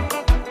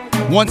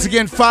 Once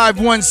again,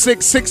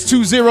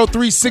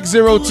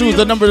 516-620-3602 is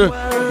the number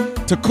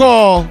to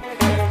call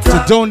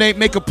to donate,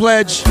 make a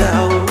pledge,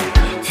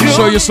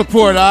 show your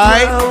support, all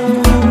right?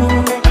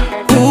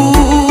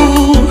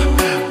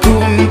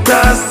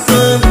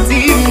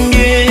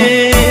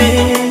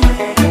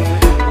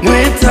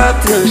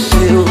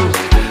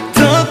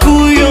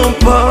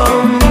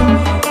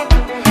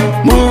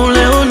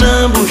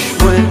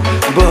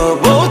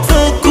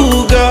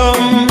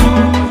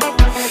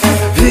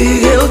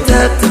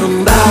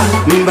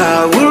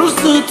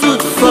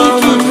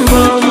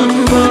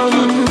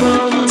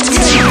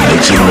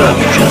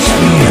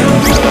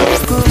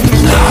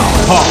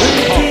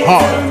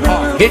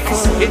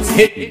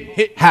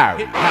 Hit,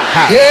 Harry.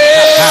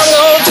 Yeah, I'm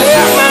gonna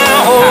take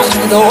my horse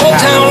to the old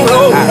town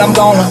road. I'm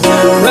gonna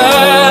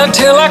ride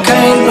till I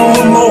can't no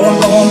more. I'm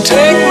gonna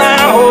take my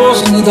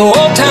horse to the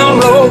old town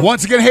road.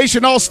 Once again,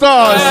 Haitian All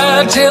Stars.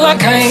 Ride till I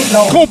can't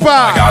no more.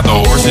 Compa. I got the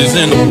horses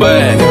in the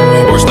bag.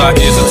 Horse stock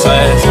is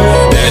attached.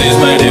 Daddy's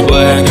made it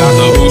black. Got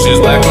the bushes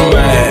black to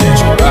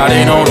match.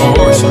 Riding on a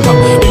horse. You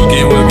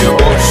can whip your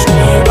horse.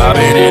 I've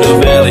been in the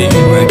valley.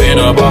 You ain't been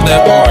up off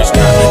that porch.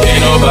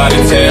 Ain't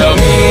nobody tell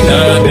me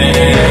nothing.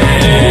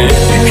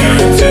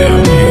 Tell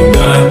me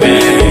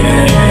nothing.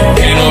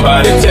 Ain't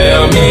nobody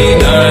tell me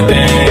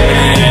nothing.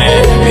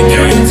 You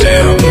can't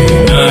tell me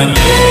nothing.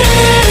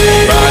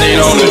 Riding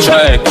on the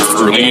track,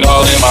 lean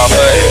all in my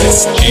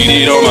face.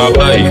 Cheated on my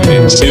plate.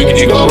 You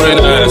can go and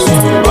ask.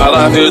 My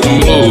life is a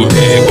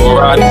movie. Go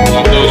riding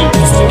from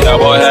blues.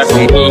 Cowboy hat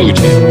from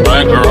Gucci.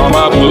 Ranker on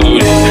my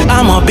booty.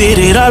 I'ma beat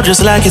it up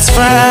just like it's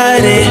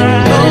Friday.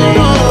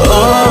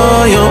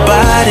 Oh, your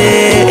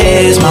body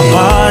is my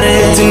party.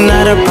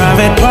 Tonight a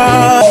private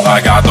party.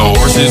 I got the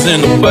horses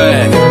in the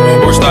bag.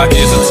 Horse stock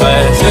is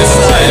attached.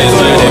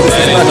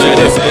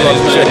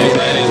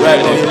 Right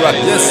now you're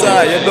rocking. Yes,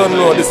 sir. You don't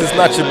know this is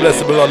Nachi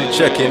Blessable on the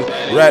check-in.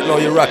 Right now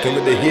you're rocking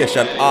with the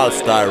Haitian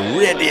All-Star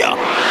Radio.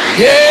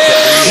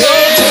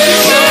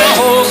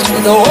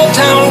 The old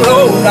town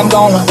road, I'm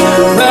gonna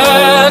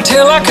ride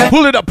till I can.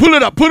 Pull it up.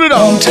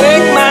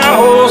 Take my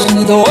horse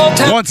to the old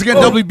town. Once again,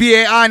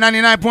 WBAI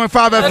 99.5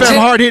 FM,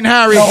 Hard Hitting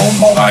Harry.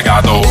 I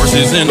got the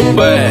horses in the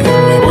bag.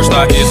 Horse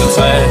stock is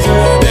attached.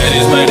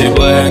 Daddy's made it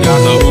black.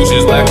 Got the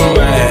bushes black to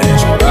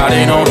match.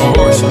 Riding on a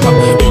horse. You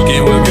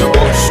can whip your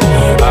horse.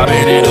 I've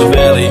been in the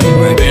valley.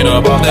 You ain't been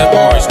up off that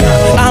porch.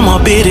 I'ma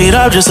beat it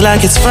up just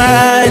like it's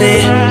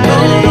Friday.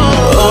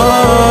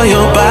 Oh,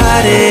 your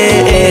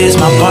body is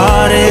my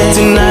party.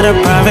 Tonight a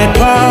private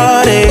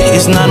party.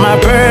 It's not my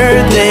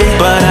birthday,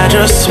 but I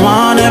just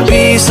want a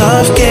piece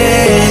of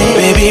cake.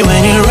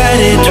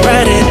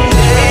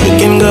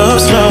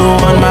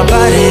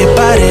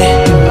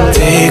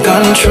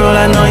 control,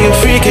 I know you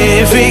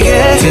freaky, freaky.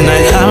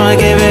 Tonight I'ma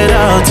give it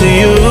all to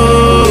you,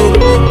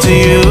 to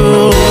you.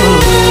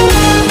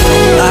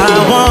 I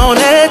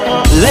want it,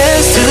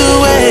 let's do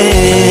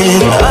it.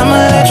 I'ma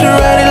let you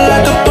ride it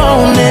like a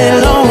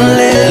pony,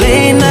 lonely.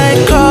 Late night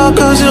call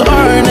cause you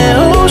earn it.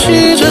 Oh,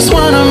 she just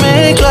wanna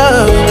make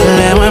love.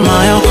 Lève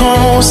maillot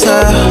comme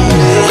ça.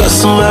 Quand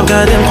son rap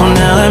garde qu'on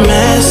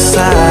aime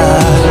ça.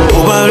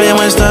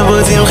 Probablement je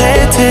t'avoue dire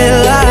rester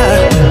là.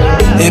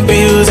 Et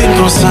puis vous dites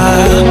comme ça.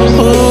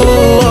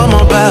 Oh,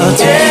 mon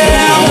parti.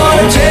 Yeah, I'm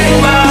gonna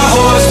take my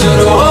horse to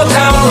the old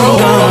town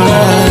road. I'm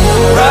gonna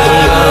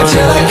ride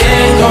till I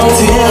can't go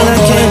more. I'm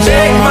gonna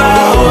take my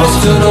horse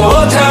to the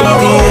old town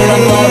road.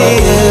 I'm gonna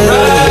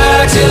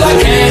ride till I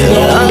can't go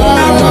more.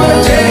 I'm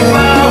gonna take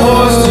my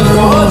horse to the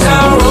old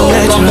town road.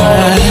 I'm gonna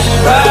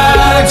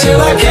ride till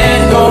I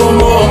can't go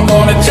more. I'm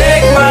gonna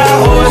take my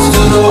horse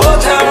to the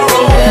old town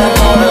road. I'm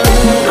gonna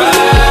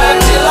ride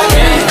till I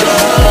can't go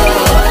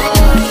more.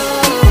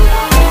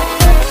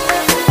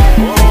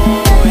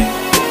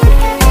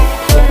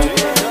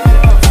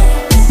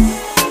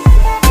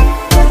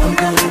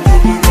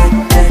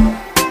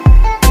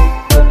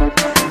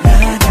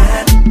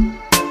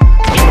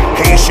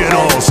 Haitian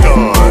All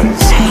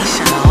Stars.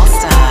 Haitian All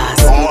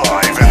Stars.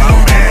 Live in the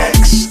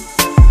mix.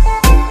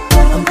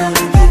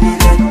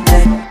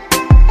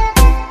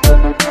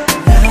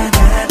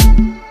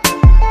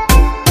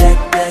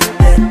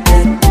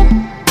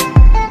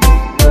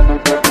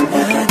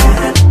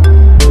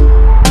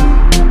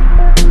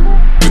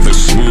 With the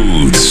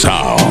smooth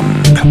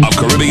sound of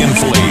Caribbean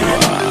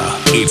flavor,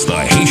 it's the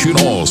Haitian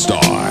All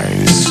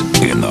Stars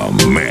in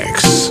the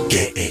mix.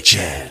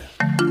 KHL.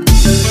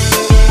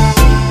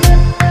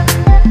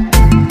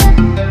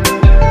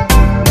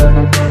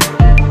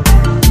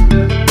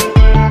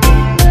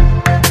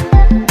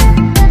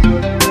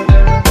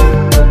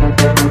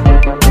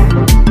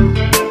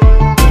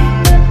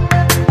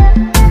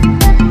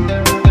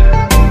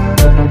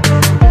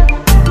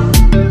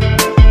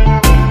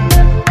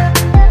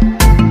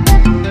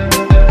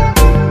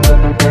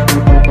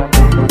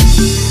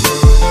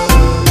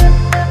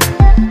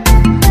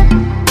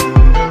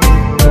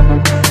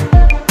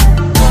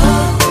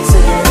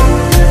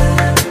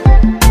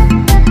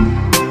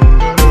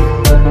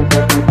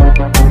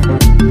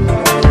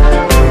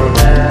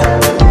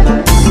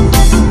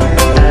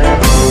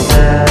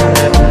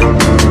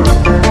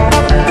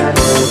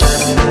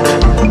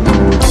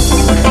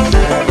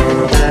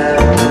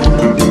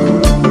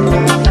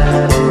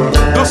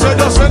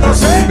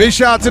 Big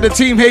shout out to the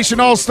team Haitian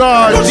All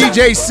Stars,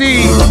 DJ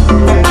C,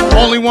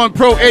 Only One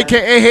Pro,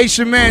 aka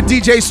Haitian Man,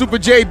 DJ Super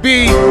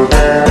JB,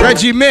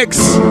 Reggie Mix.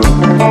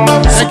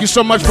 Thank you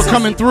so much for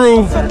coming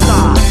through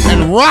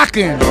and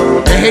rocking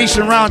the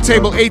Haitian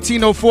Roundtable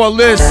 1804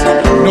 list,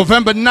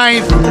 November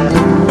 9th.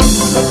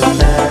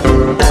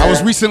 I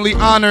was recently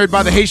honored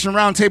by the Haitian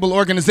Roundtable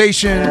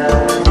organization.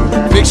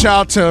 Big shout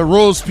out to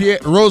Rose Pierre,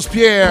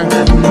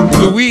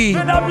 Louis,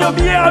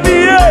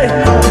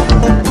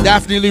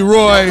 Daphne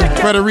Leroy,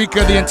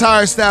 Frederica, the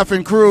entire staff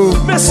and crew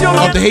of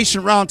the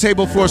Haitian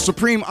Roundtable for a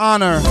supreme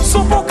honor.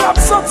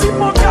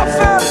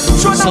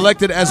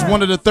 Selected as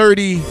one of the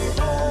 30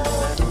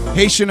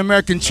 Haitian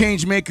American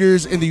change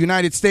makers in the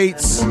United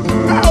States.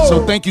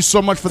 So thank you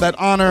so much for that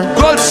honor.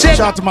 Shout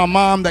out to my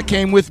mom that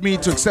came with me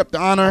to accept the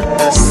honor.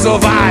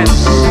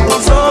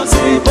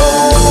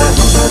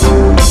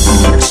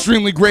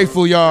 Extremely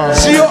grateful, y'all.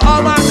 Shout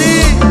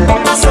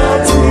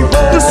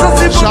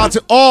out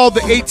to all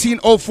the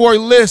 1804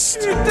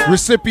 list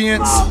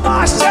recipients,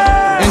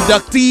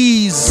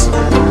 inductees.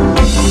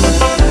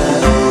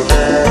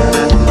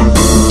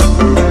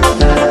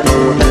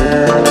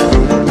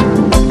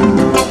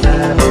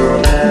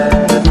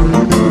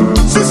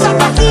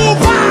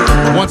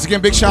 Once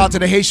again, big shout out to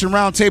the Haitian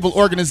Roundtable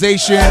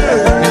organization,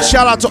 and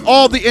shout out to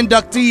all the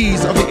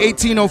inductees of the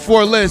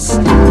 1804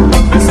 list.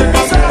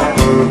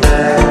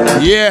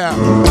 Yeah.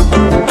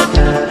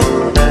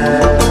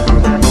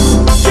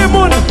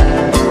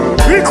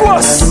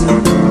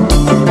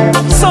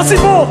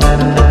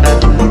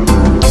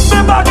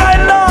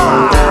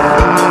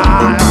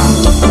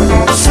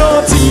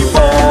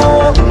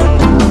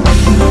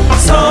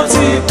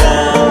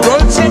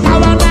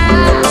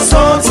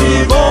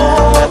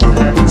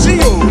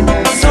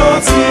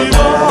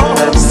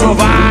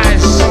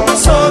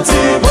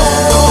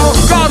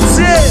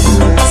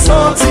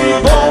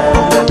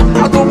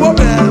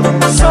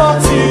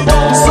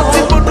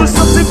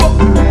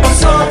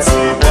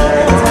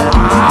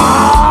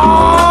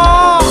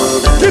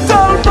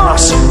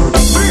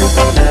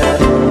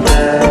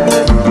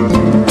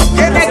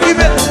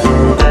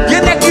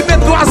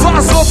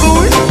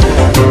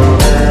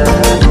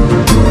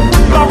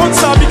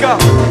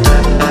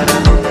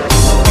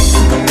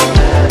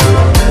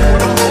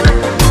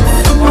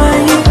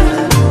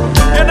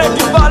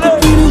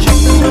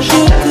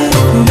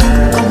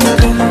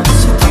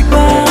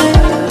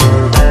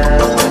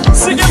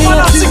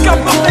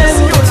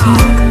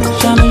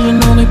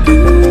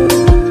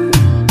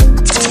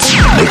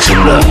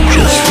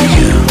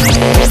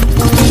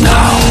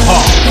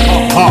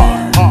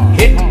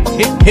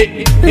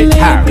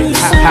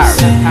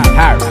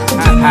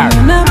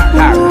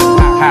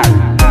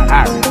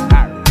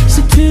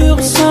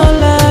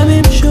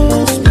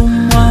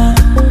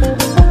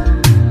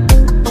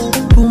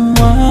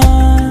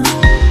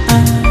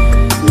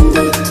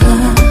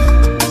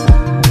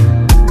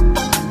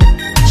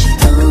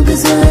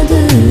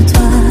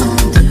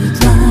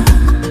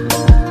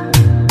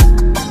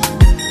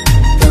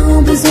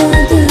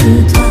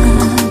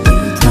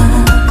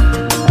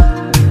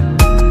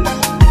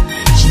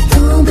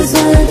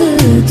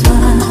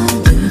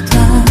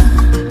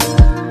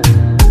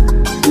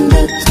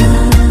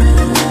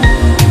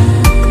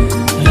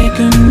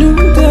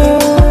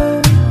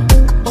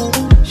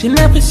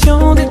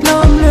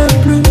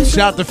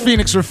 Shout out to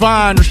Phoenix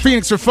Refine.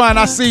 Phoenix Refine,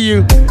 I see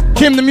you.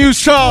 Kim the Muse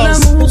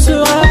Charles.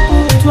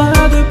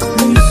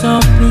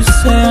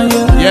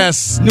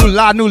 Yes, nous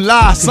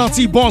là.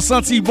 Senti bon.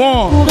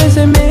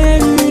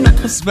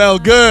 Smell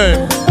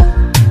good.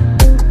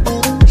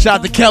 Shout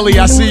out to Kelly,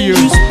 I see you.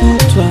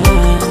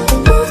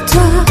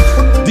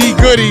 D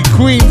Goody,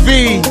 Queen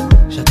V.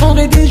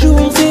 J'attendrai des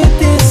jours et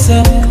des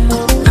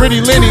heures.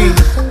 Pretty Lenny.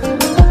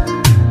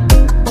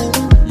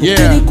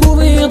 Yeah.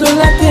 Découvrir de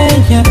la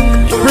terre.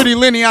 Pretty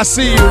Lenny, I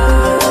see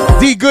you.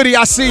 D Goody,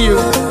 I see you.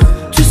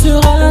 Tu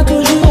seras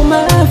toujours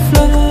ma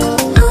fleur.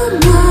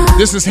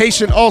 This is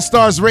Haitian All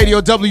Stars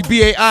Radio,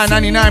 WBAI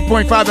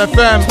 99.5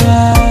 FM.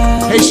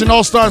 Haitian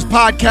All Stars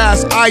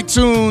Podcast,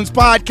 iTunes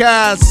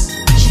Podcasts,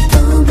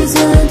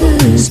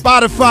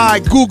 Spotify,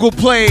 Google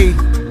Play.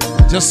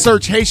 Just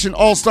search Haitian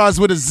All Stars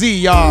with a Z,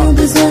 y'all.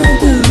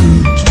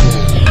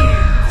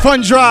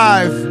 Fun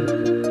Drive.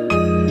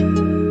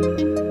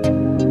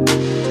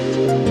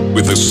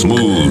 With the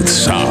smooth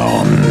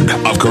sound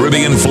of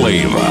Caribbean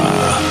flavor,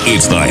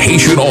 it's the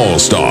Haitian All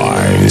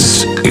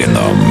Stars in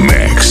the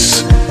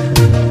mix.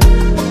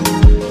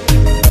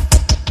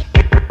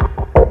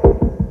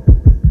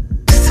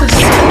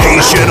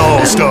 Haitian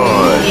All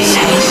Stars.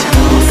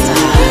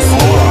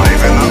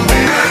 Live in the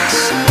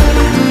mix.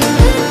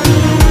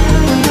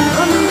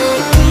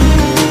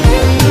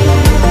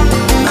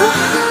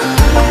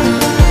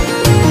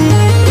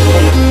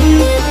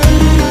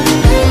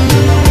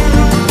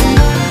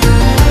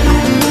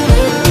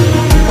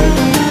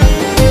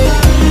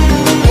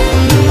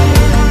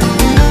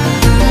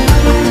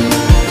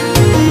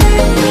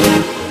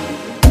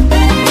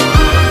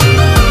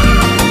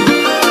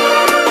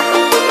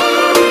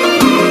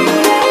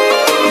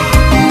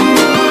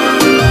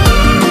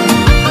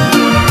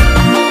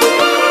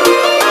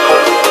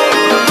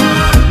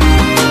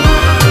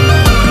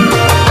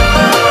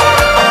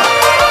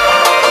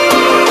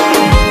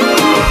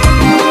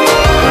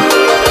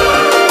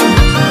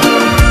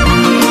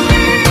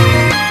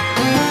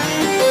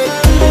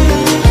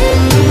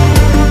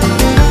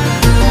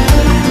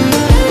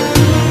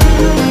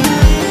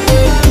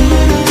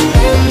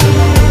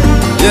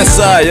 Yes,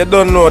 sir, you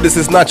don't know, this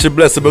is Nachi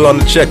Blessable on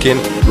the check-in.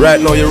 Right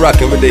now you're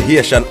rocking with the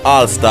Haitian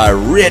All-Star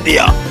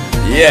Radio.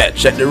 Yeah,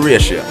 check the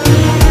ratio.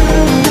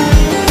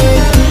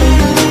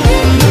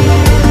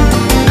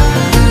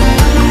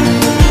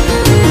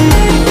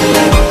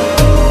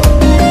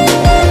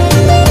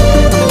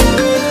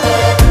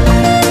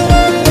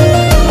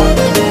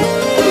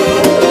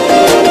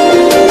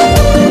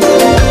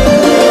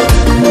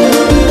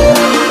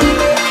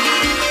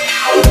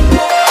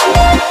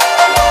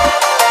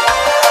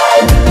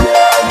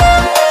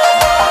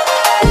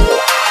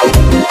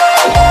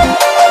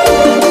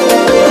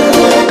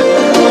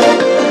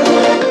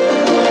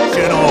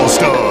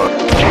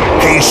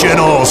 Haitian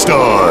All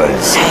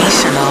Stars.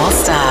 Haitian All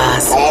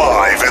Stars.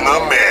 Live in the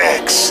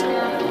mix.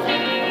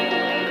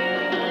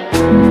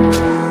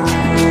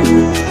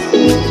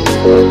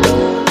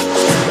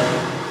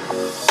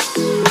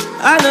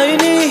 I know you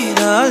need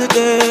a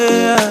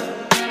holiday.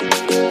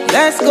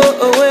 Let's go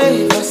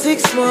away for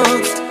 6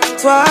 months,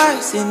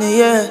 twice in a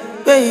year,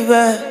 baby.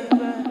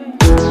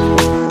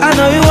 I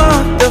know you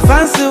want the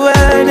fancy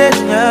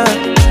wedding, yeah.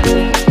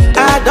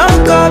 I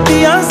don't call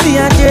Beyonce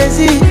and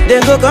Jay-Z.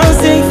 Then go come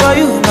sing for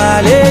you,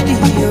 my lady.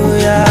 Oh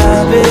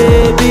yeah,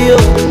 baby, oh.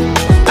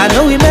 I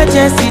know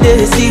emergency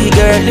they see,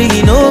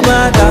 girlie, no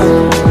matter.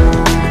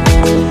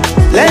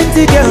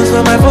 Plenty girls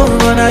for my phone,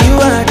 but now you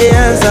are the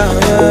answer,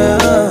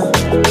 yeah.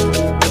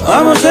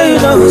 I'ma show you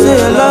know, say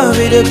your love,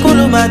 it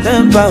cool my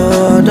temper,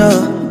 oh,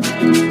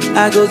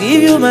 I go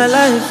give you my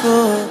life,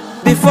 oh,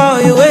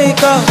 before you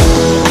wake up.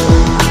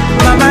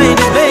 My mind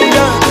is made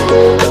up.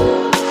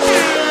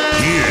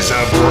 A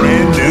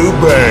brand new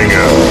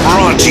banger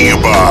brought to you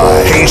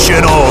by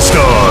Haitian All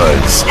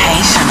Stars.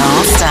 Haitian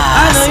All Stars.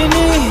 I know you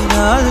need a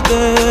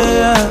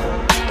holiday.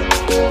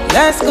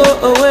 Let's go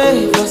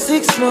away for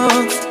 6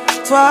 months,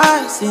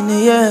 twice in a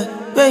year,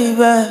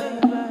 baby.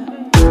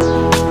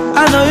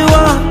 I know you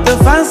want the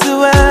fancy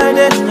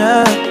wedding,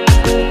 yeah.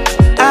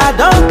 I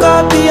don't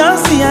call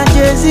Beyonce and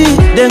Jay-Z.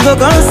 Then go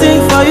come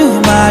sing for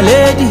you, my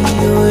lady.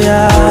 Oh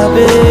yeah,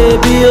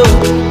 baby,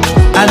 oh.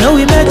 I know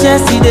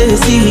emergency they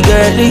see,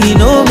 girlie,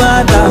 no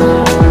matter.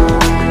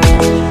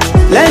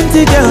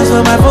 Plenty girls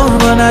for my phone,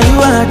 but now you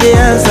are the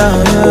answer,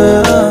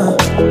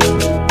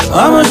 yeah.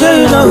 I'ma show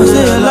you know,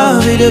 say your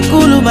love, it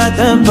cool my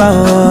temper,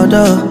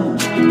 oh,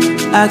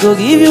 I go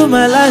give you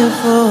my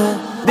life, oh,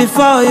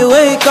 before you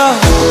wake up.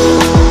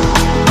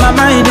 My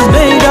mind is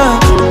made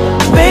up.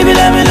 Baby,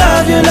 let me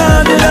love you,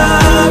 love you,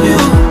 love you.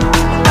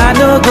 I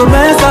know go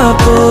mess up,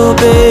 oh,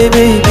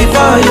 baby,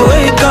 before you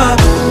wake up.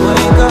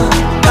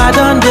 I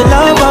done the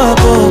love up,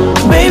 oh.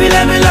 Baby,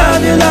 let me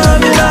love you,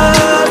 love you,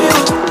 love you.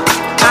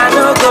 I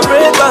know go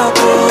break up,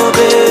 oh,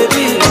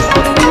 baby.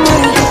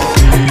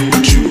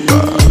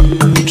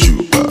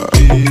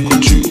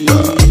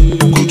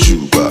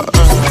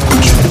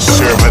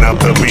 Serving up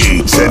the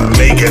beats and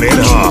making it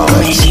hot.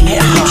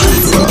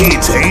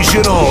 It's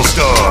Haitian All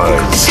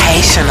Stars.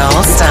 Haitian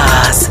All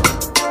Stars.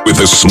 With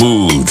the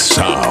smooth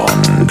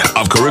sound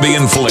of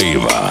Caribbean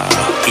flavor,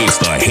 it's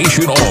the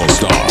Haitian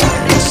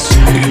All-Stars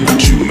in the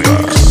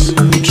mix.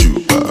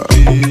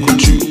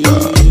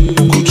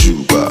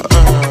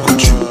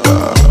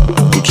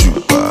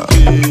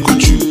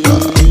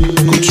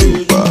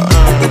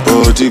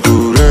 Nobody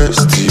go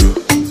rest you.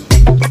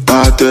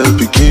 Nobody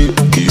begin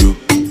you.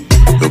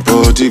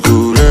 Nobody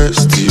go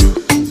rest you.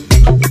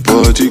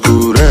 Nobody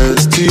go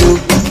rest you.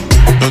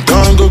 No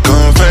tongue go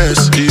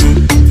confess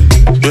you.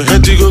 Your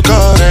head to go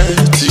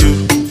correct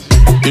you.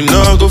 You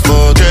know go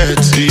forget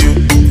you.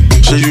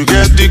 So you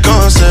get the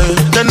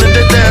concept. Then the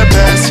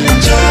passing. You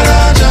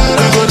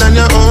go learn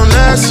your own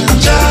lesson.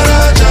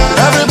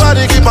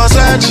 Everybody keep on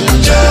searching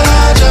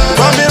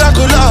for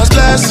miraculous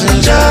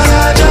blessings. You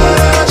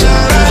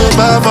go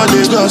buy for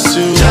the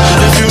gossip.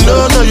 If you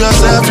know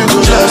yourself, you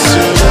go bless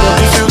you.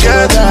 If you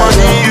get the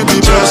money, you be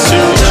blessed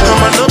you.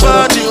 I'm a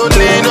nobody,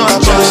 only know I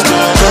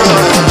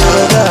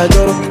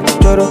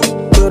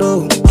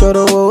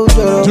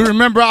Do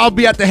remember, I'll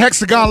be at the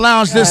Hexagon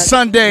Lounge this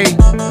Sunday.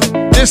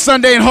 This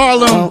Sunday in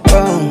Harlem.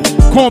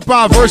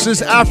 Compa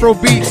versus Afro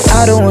Beats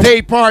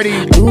Day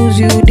Party. Lose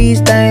you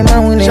this time, I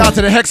win it. Shout out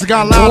to the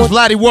Hexagon Lounge.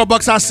 Vladdy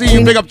Warbucks, I see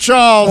you. Big up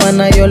Charles.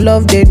 When your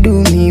love, they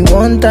do me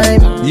one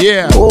time.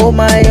 Yeah. Oh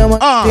my, they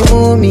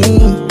move me.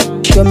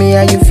 Show me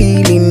how you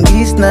feeling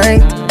this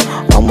night.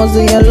 Almost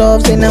in your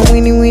love, say now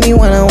winnie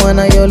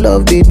wanna your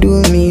love, they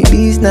do me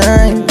this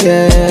night.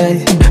 Yeah.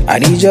 I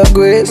need your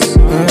grace.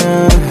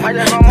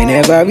 Me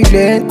never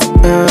relent.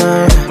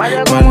 My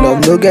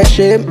love no get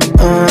shame.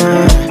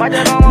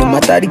 No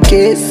matter the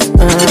case.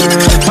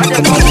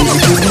 Come on,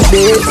 give me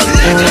this.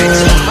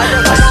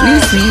 My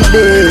sweet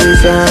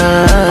days.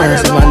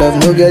 So my love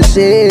no get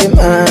shame.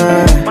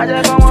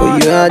 For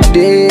you all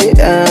day.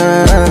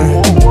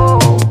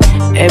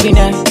 Every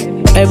night,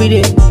 every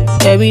day,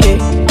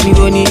 me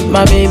gon' need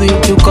my baby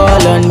to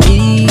call on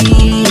me,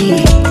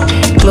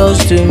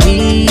 close to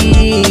me,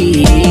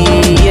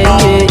 yeah.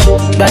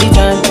 By the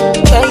time,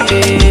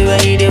 yeah,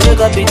 when you dey wake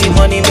up in the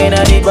morning, man,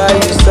 I dey buy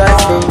you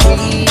side for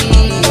me,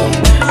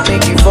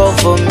 make you fall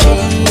for me.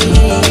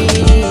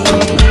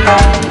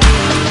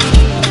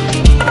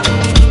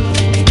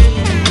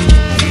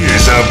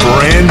 Here's a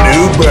brand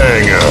new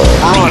banger,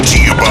 brought to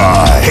you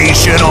by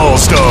Haitian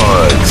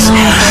All-Stars.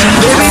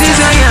 Baby, this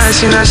a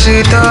yash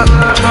shit up.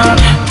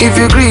 If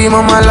you agree,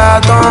 mama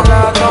laton.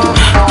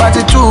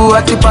 Party 2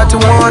 at the party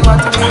 1.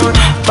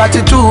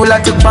 Party 2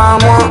 like the palm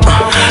 1.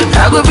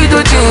 I go be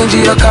to change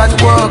your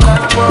catwalk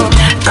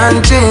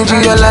and change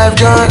your life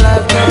joy.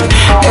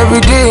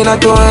 Every day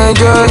not to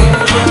enjoy.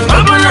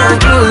 Open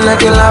and close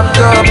like a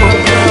laptop.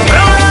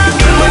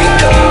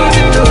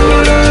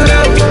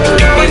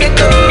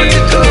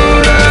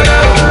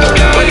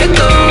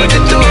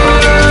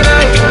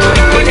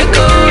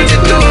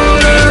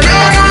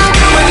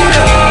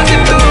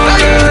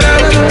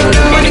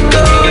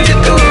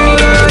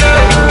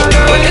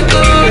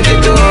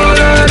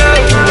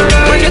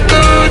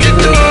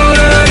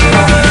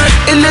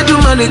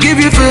 They give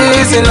you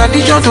face in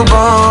addition to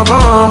bum.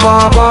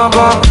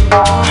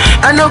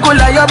 I no go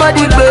lie, your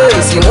body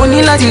crazy.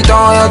 Money like it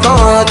on.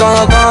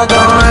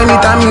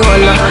 Anytime you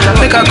holla,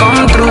 make I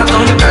come through.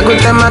 I go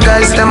tell my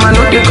guys, them I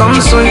know they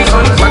come soon.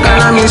 What can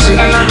I miss it?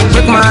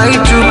 Make my eye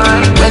too.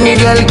 Many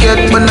girl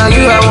get, but now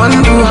you I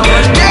want to.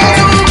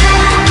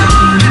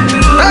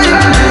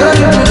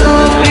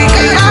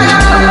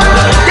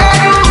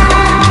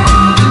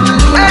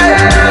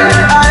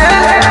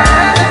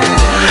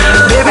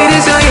 Baby,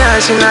 this your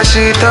yash in a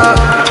shit up.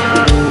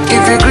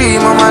 If you agree,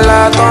 mama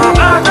laton.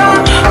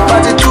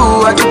 Party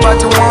 2 at the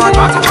party 1.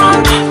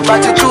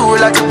 Party 2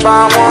 like the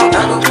palm 1.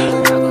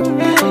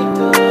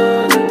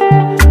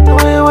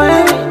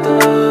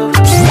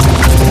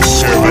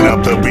 Serving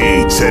up the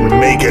beats and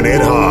making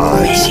it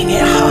hot.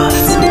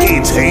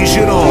 It's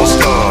Haitian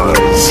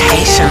All-Stars.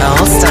 Haitian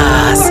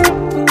All-Stars.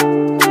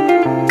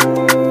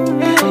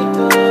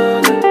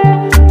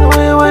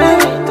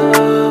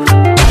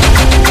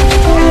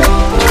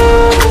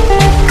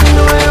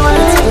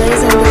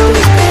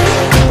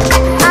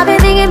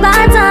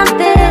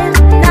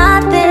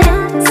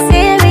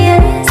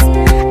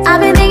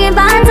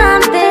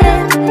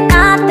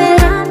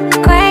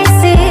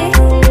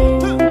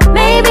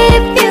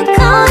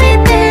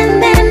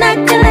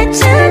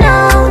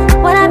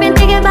 What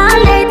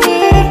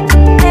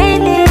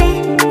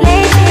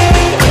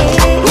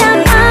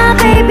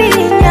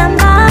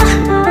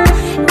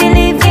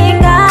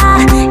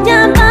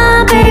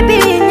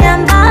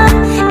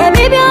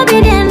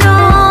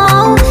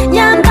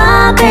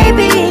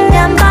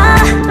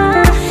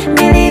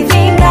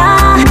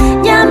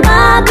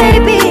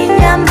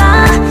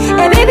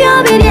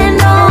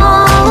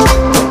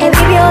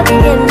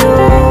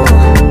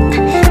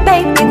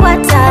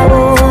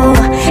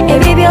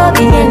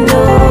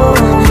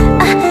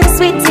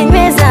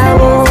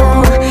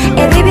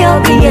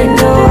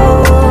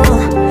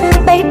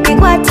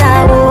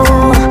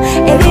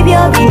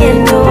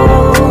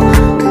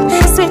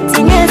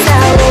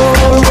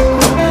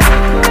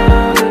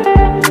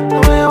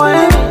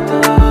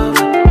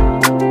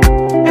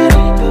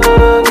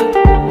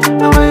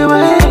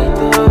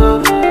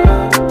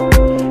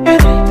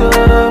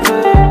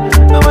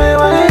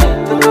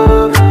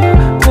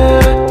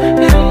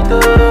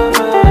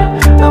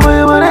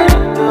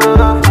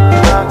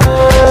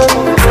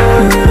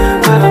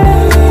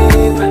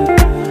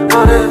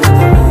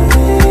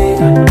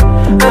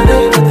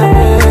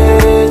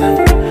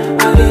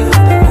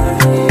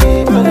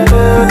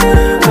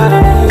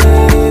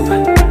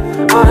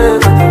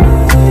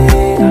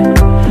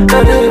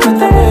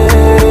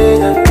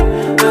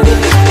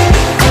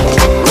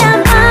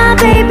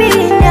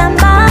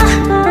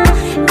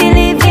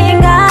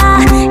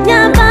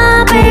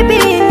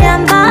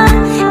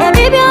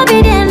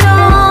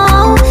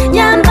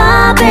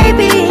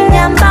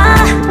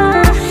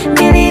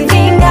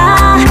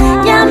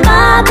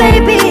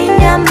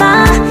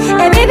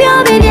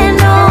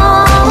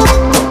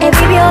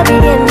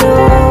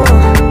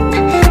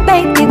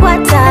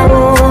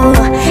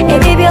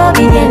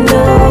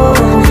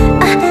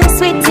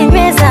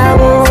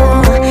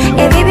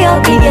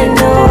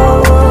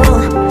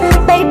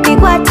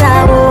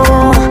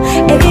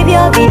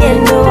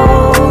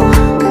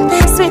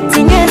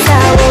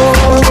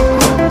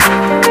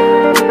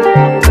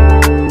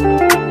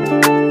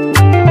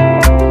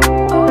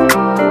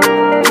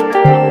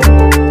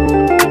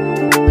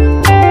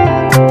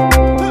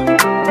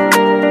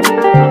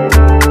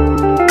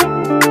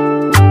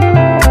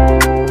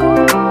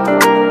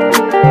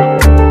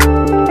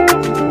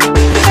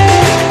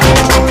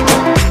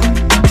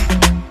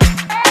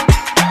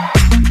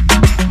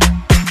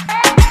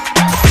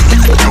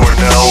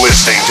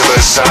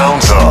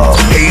sounds of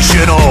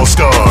Haitian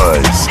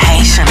All-Stars.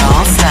 Haitian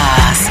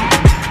All-Stars.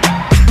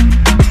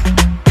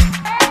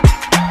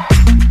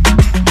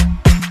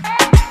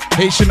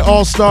 Haitian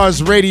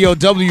All-Stars Radio,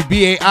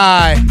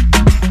 WBAI,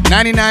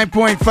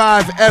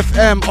 99.5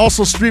 FM,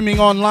 also streaming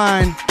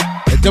online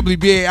at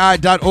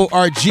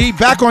WBAI.org.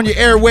 Back on your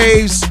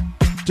airwaves.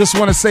 Just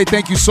want to say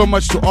thank you so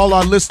much to all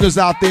our listeners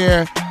out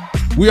there.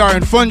 We are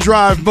in fun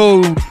drive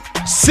mode,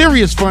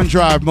 serious fun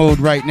drive mode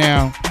right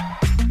now.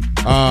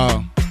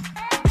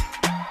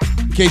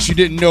 In case you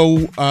didn't know,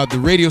 the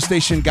radio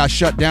station got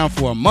shut down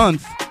for a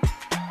month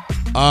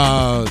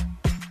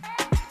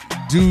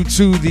due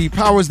to the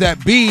powers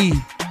that be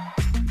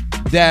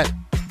that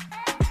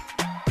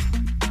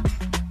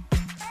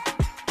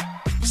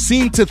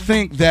seem to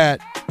think that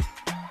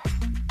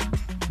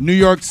New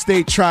York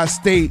State,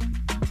 tri-state,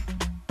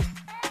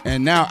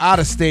 and now out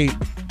of state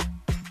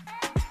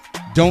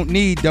don't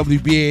need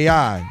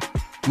WBAI,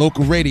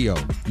 local radio,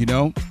 you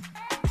know?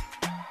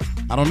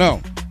 I don't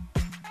know.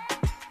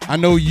 I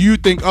know you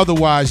think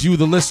otherwise, you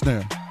the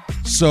listener.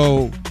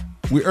 So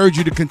we urge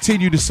you to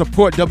continue to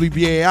support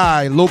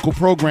WBAI, local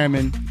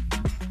programming,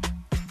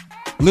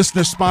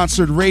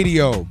 listener-sponsored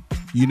radio.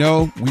 You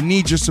know, we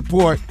need your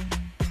support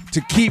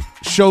to keep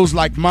shows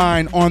like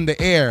mine on the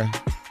air,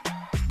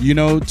 you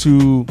know,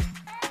 to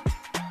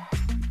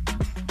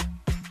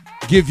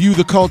give you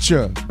the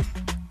culture,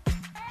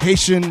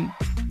 Haitian,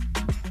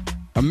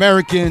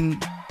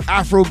 American,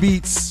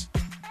 Afrobeats,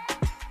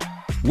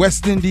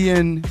 West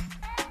Indian,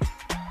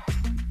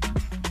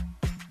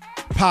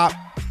 pop,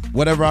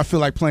 whatever I feel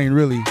like playing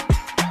really.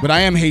 But I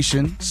am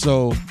Haitian,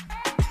 so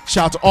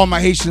shout out to all my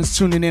Haitians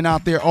tuning in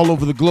out there all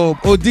over the globe.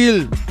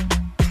 Odile,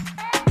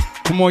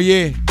 come on,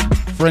 yeah,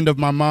 friend of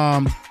my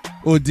mom.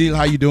 Odile,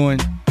 how you doing?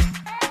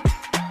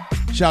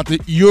 Shout out to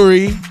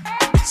Yuri,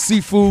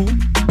 Sifu,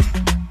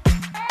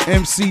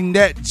 MC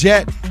Net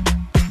Jet.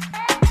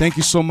 Thank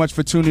you so much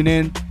for tuning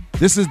in.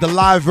 This is the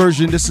live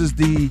version. This is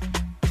the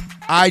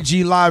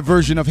IG live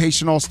version of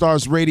Haitian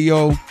All-Stars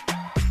Radio.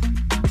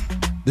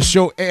 The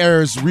show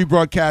airs,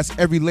 rebroadcast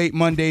every late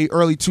Monday,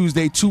 early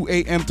Tuesday, 2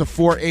 a.m. to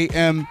 4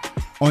 a.m.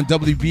 on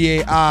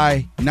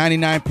WBAI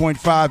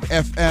 99.5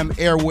 FM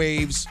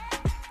airwaves.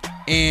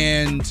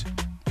 And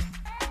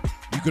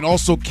you can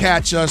also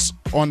catch us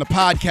on the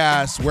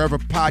podcast, wherever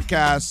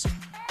podcasts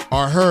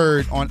are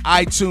heard, on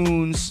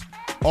iTunes,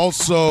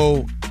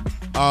 also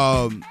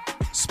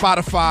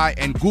Spotify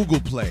and Google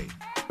Play.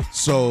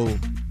 So,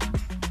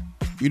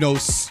 you know,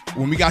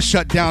 when we got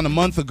shut down a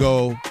month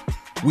ago,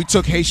 we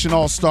took Haitian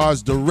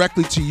All-Stars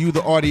directly to you,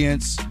 the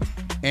audience,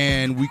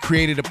 and we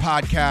created a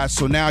podcast.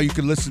 So now you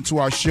can listen to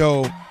our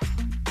show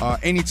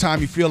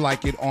anytime you feel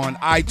like it on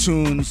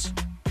iTunes,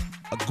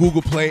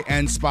 Google Play,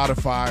 and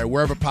Spotify,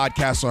 wherever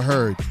podcasts are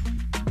heard.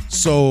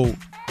 So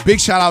big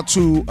shout out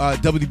to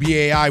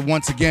WBAI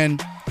once again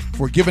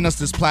for giving us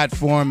this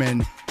platform.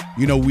 And,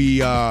 you know, we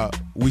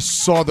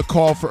saw the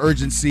call for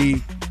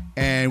urgency,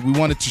 and we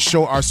wanted to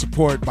show our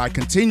support by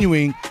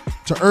continuing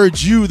to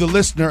urge you, the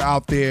listener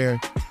out there,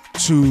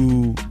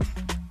 to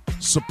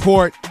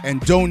support and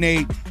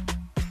donate,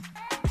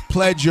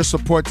 pledge your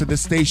support to the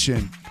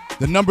station.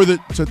 The number to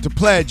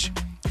pledge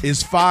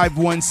is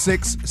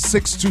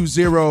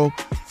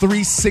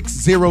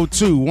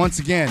 516-620-3602. Once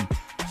again,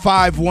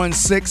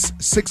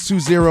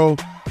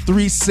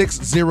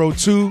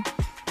 516-620-3602.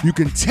 You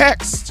can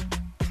text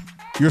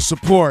your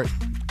support.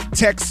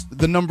 Text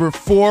the number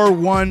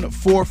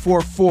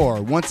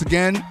 41444. Once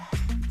again,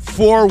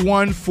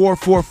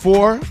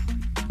 41444.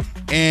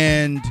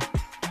 And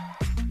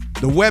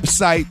the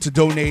website to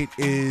donate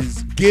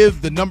is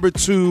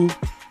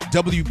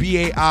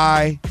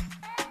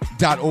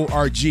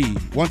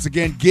give2wbai.org. Once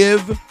again,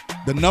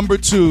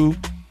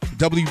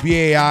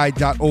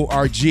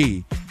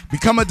 give2wbai.org.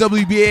 Become a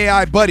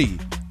WBAI buddy.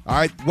 All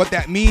right. What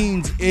that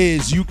means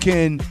is you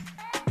can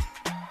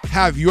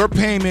have your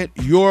payment,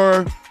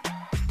 your,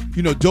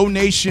 you know,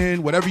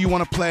 donation, whatever you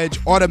want to pledge,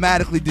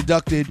 automatically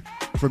deducted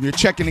from your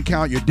checking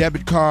account, your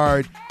debit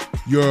card,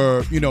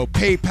 your, you know,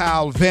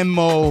 PayPal,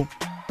 Venmo.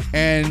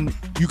 And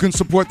you can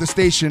support the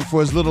station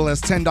for as little as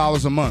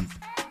 $10 a month.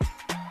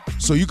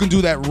 So you can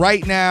do that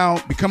right now.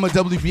 Become a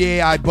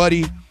WBAI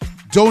buddy.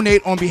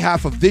 Donate on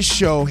behalf of this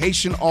show,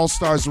 Haitian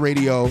All-Stars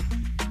Radio,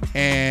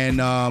 and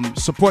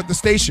support the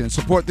station.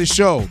 Support this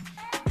show.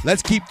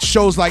 Let's keep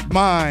shows like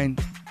mine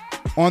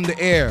on the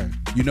air.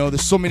 You know,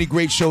 there's so many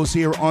great shows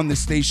here on this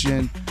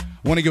station. I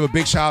want to give a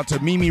big shout out to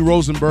Mimi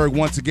Rosenberg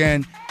once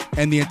again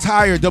and the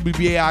entire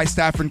WBAI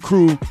staff and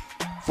crew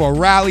for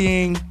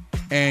rallying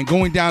and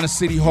going down to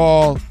City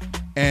Hall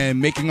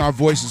and making our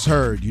voices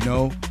heard, you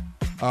know.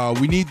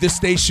 We need this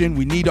station.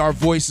 We need our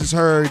voices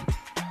heard.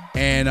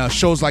 And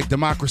shows like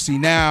Democracy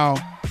Now!,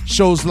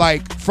 shows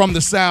like From the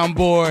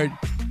Soundboard,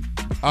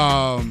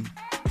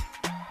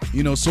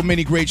 you know, so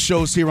many great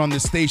shows here on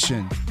this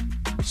station.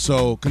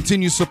 So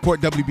continue to support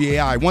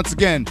WBAI. Once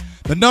again,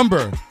 the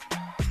number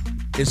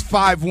is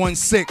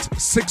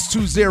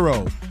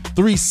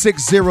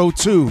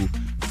 516-620-3602.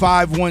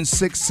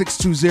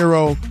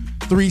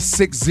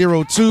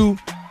 516-620-3602.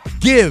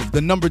 Give,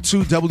 the number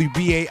 2,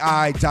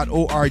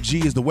 WBAI.org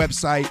is the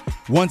website.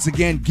 Once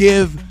again,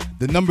 give,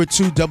 the number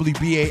 2,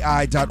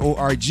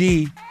 WBAI.org.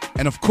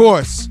 And of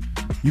course,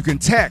 you can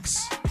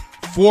text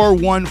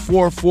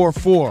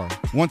 41444.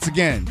 Once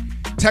again,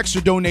 text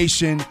your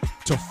donation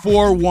to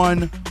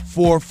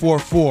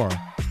 41444.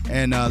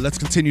 And let's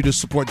continue to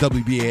support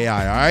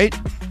WBAI, all right?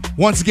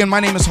 Once again, my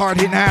name is Hard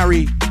Hitting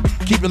Harry.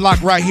 Keep it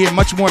locked right here.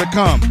 Much more to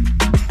come.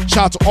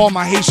 Shout out to all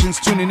my Haitians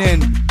tuning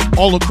in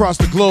all across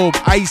the globe.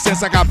 Aïe,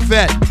 since I got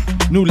fed.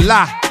 Nous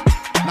là,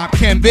 na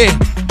Kembe.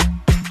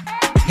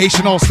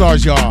 Haitian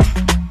All-Stars, y'all.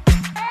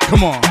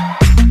 Come on.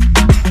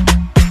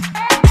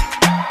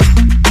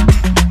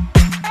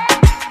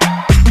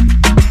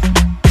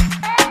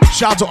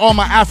 Shout out to all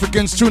my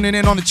Africans tuning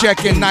in on the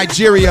check-in.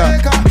 Nigeria,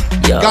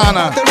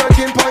 Ghana,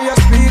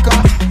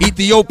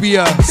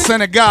 Ethiopia,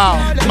 Senegal,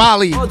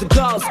 Mali.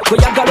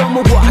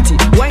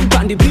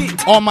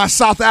 All my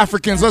South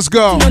Africans, let's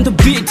go. On the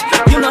beat,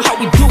 you know how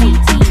we do it.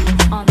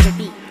 On the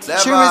beat.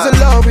 She was in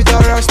love with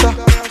her Rasta.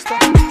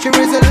 She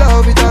was in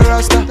love with her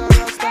Rasta.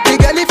 The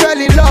girl fell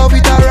in love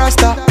with her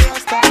Rasta.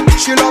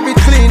 She love it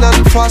clean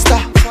and faster.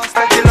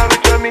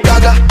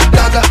 Daga,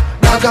 daga,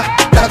 daga,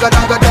 daga, daga,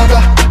 daga,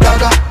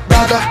 daga,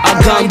 daga.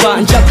 Agamba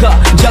njaga,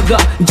 njaga,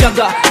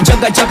 njaga,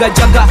 njaga, njaga,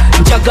 njaga,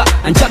 njaga,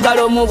 njaga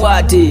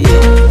lomuwati.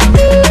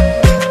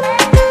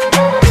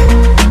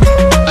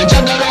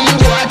 Njaga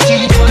lomuwati.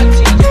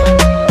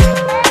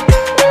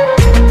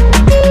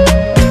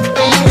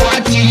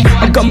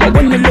 Agamba,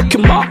 when you look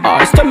in my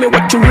eyes, tell me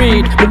what you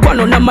read.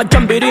 Mukwano na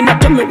majambirina,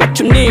 tell me what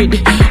you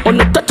need.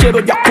 Ono tachero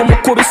yako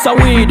mukubisa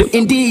weed.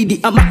 Indeed,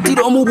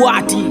 amatiro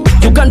muwati.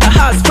 Uganda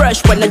has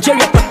fresh, but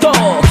Nigeria pato.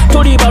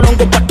 Tori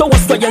barongo pato,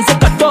 waswa yanze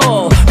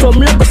kato. From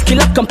Lagos,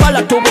 Kila,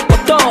 Kampala to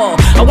Bokoto.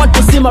 I want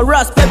to see my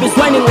rust, babies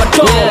whining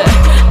wato.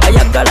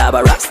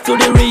 Ayagalaba rocks to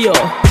the Rio.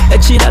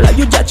 Echirala,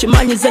 you judge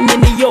mani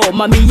zenye yo.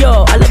 Mami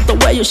yo, I love the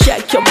way you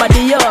shake your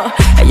body yo.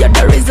 Hey, yo,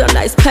 there is a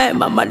nice pen,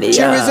 my money yo.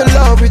 She was in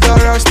love with her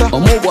Rasta.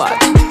 What?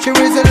 She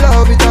was in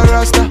love with her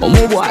Rasta.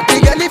 What? The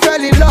girl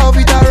fell in love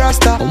with her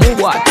Rasta.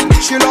 What?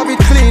 She love it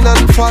clean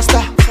and faster.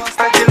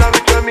 And she love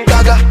it when me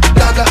daga,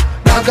 daga,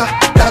 daga,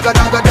 daga,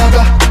 daga,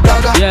 daga,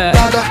 daga. Yeah.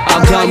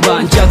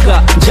 Agamba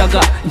njaga,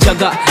 njaga,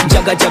 njaga,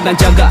 njaga, njaga,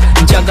 njaga,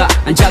 njaga,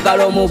 njaga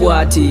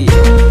lomuwati.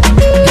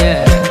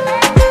 Yeah.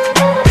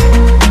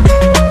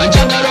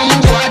 Njaga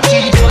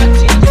lomuwati.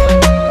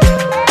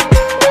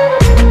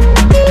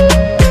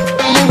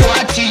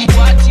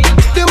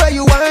 The way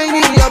you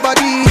whining your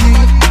body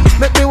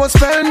make me want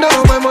spend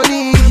all my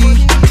money.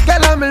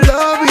 Girl, I'm in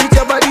love with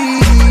your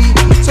body,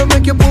 so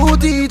make you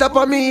put it up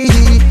on me.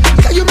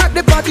 Girl, you make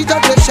the party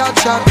just a shot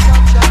shot.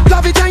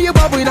 Love it and you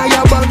bubble in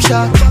your bum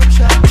shot.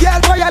 Girl,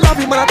 boy, I love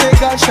you, man, I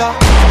take a shot.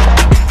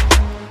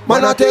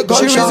 Man, I take a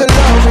shot. She was in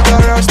love with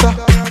her Rasta.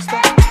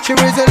 She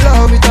was in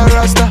love with her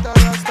Rasta.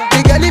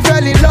 The girl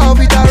fell in love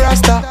with her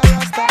Rasta.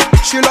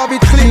 She love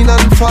it clean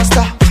and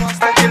faster.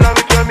 And she love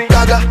it when me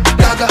daga,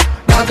 daga,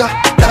 daga,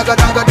 daga,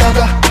 daga,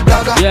 daga,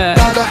 daga,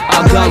 daga.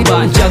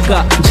 Agamba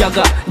njaga,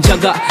 njaga,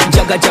 njaga,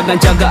 njaga, njaga,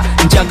 njaga,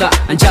 njaga,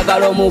 njaga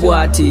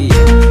lomuwati.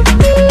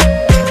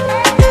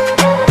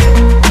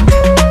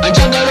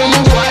 Njaga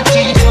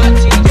lomuwati.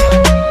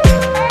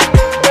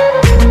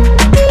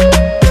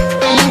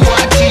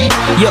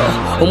 Yo,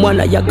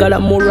 omwana yagala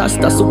mu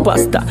rasta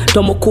superstar.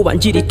 Tomukuba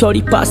njiri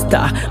tori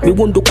pasta.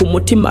 Biwundu ku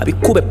mutima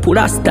bikube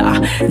pulasta.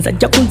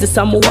 Nzajja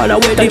kunzisa muwala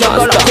we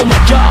ayagala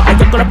kumaja.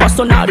 Ayagala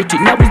personality.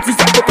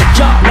 Nabuziza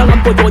kukaja. Nanga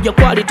mpoyo ya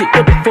quality.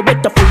 For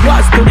better for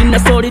worse. Tulina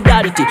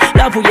solidarity.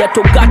 Love ya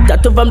tugata.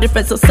 Tuva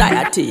different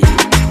society.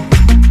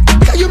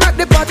 Girl, you make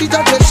the party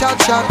just a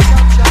shot shot.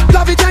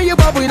 Love it and you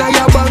bubble in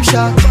your bum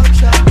shot.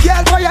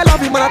 Girl, boy, I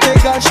love you, man, I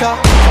take a shot.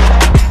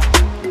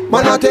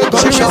 Man, I take a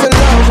shot. She was in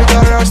love with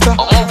her Rasta.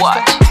 What?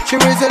 She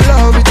was in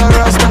love with her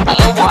Rasta.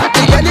 What?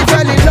 The girl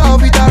fell in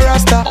love with her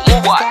Rasta.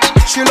 What?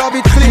 She love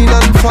it clean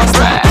and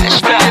faster.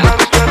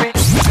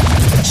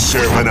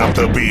 Serving up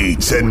the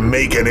beats and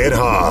making it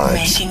hot.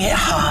 Making it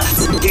hot.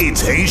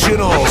 It's Haitian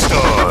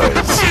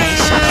All-Stars.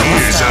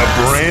 Here's a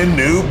brand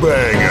new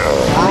banger.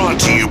 Brought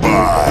to you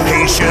by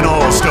Haitian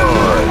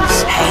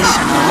All-Stars.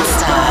 Haitian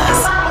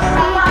All-Stars.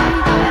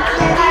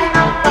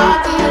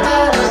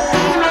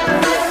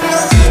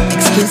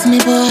 Excuse me,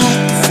 boy,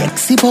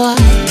 sexy boy,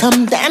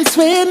 come dance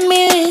with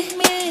me.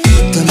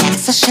 Don't act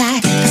so shy,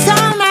 'cause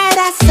all night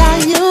I saw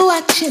you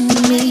watching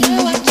me.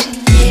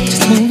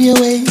 Just move your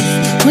waist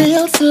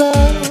real slow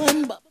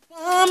and bubble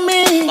for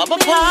me.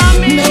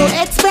 No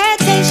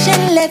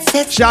expectation, let's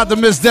set. Shout out to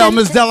Miss Dell.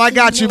 Miss Dell, I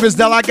got you. Miss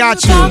Dell, I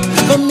got you.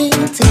 For me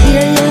to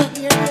hear you.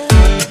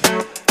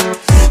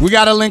 We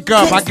gotta link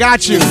up. I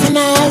got you. And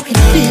I can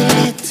feel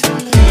it.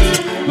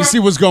 You see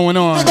what's going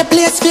on. The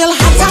place feel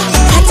hotter,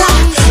 hotter.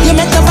 You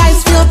make the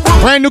vibes feel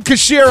proper. Brand new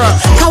Kashira.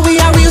 How we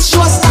are real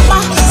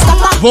showstopper,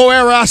 stopper.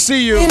 Voera, I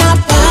see you. In a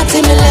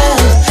party, me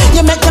love.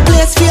 You make the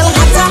place feel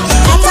hotter,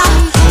 hotter.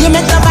 You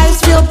make the vibes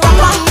feel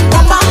proper,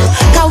 proper.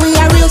 How we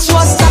are real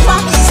showstopper,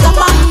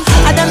 stopper.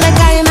 I don't like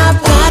in a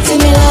party,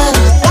 me love.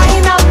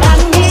 Wind up on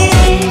me,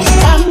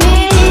 on me,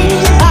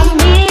 on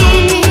me.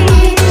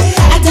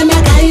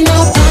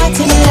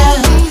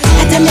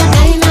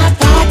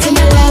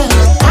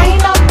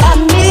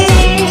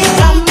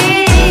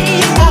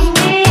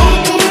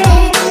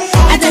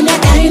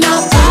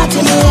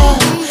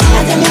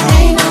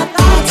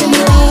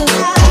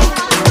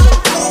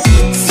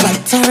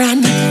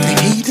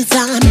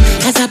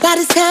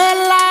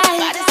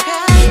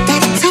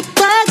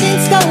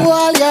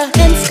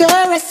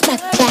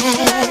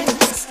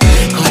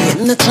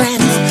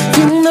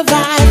 the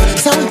vibe,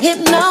 so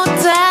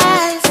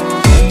hypnotized.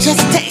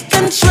 Just take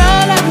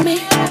control of me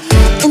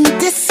in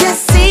this your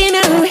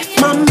scenery.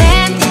 My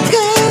man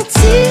could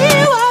see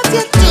what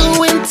you're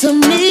doing to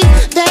me.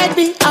 There'd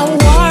be a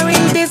war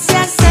in this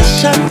your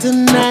session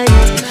tonight.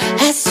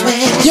 I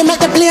swear, you make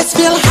the place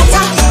feel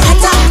hotter,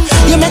 hotter.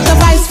 You make the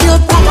vibes feel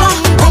proper,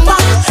 proper.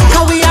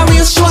 How we are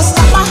real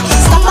showstopper,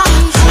 stopper.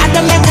 I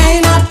don't make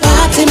kind of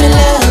party, me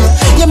love.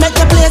 You make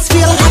the place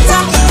feel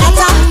hotter,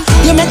 hotter.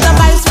 You make the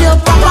vibes feel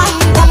proper,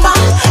 proper.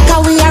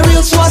 How we are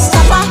real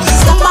showstopper,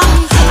 stopper.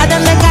 I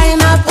don't make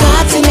kind of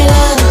party, me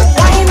love.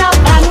 Wind up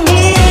on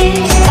me,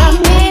 on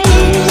me,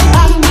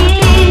 on me.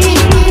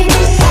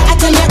 I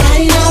don't make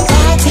kind of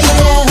party, me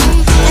love.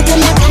 I don't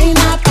make kind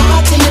of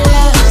party, me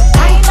love.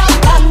 Wind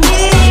up on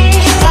me,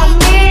 on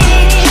me,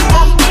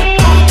 on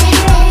me.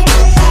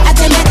 I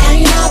don't make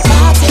kind of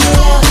party, me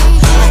love.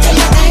 I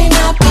don't make kind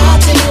of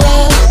party, me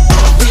love.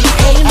 We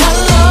came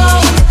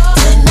alone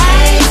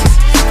tonight.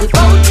 We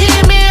both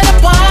came here to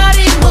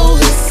party,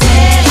 mood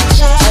set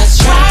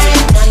just right.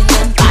 Mind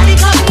and body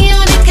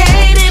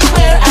communicating,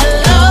 we're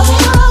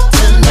alone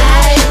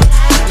tonight.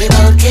 We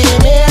both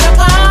came here to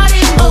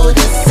party, mood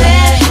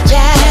set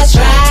just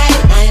right.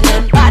 Mind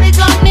and body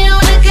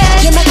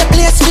communicating. You make the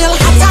place feel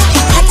hotter,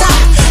 hotter.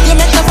 You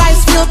make the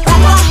vibes feel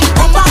proper,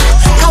 proper.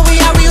 How we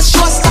are real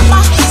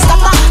showstopper,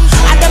 stopper.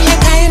 I don't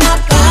make kind of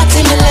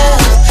party, me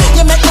love.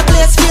 You make the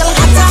place feel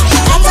hotter,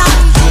 hotter.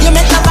 You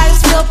make the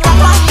vibes feel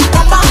proper,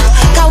 proper.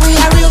 How we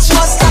are real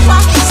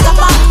showstopper,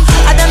 stopper.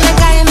 I don't make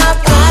kind of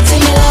party,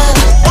 me love.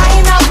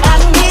 Wind up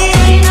on me,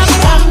 on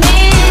me, on me.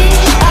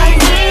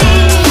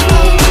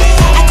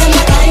 I don't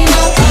make kind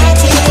of party, me love. I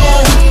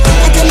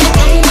don't make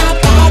kind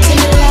of party,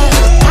 me love.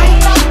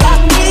 Wind up on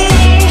me, on me,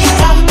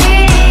 on me,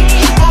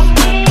 on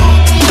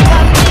me.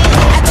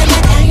 I don't make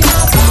kind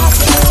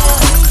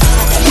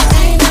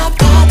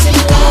of party, me love. I don't make kind of party,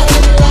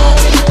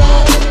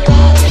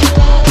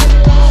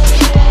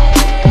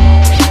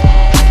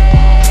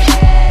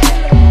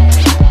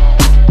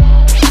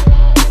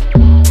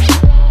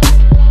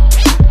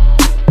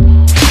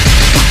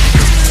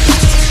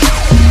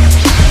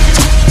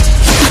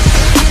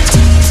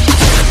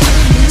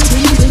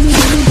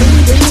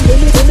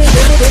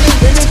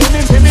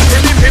 love.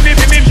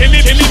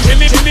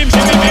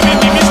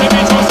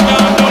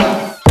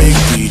 Big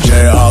DJ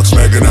Ox,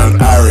 Megan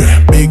and Ari.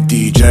 Big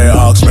DJ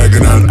Ox,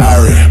 Megan and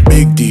Ari.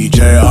 Big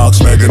DJ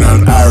Ox, Megan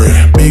and Ari.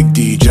 Big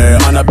DJ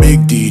on a big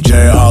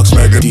DJ Ox,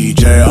 Megan.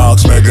 DJ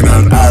Ox, Megan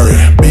and Ari.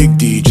 Big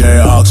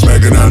DJ Ox,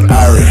 Megan and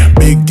Ari.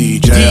 Big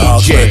DJ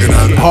Ox, Megan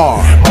and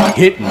Hard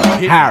hitting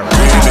Harry.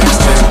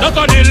 Duck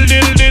a dill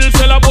dill dill,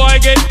 sell a boy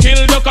get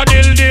killed. Duck a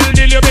dill dill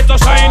dill, you better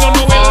shine on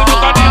the well.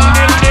 Duck a dill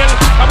dill dill,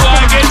 a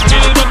boy get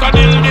killed. Duck a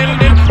dill dill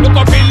dill, look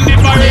up in the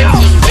barrel.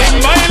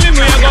 Limb by limb,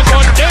 we a go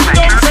cut them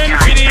down, friend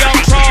for the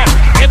youngster.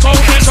 Get out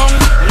the tongue.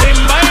 Limb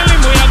by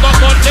limb, we a go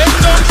cut them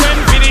down, friend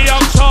for the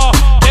youngster.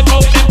 Get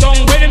out the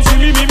tongue. When them see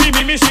me,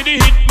 see the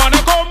hit man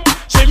a come.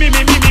 See me,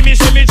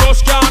 see me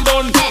just can't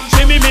done.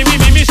 See me, see the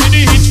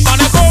hit man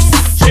a come.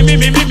 See me,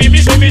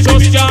 see me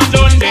just can't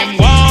done. Them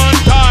one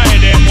time,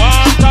 them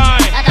one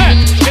time. Hey,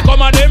 they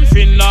come a them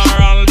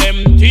funeral,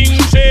 them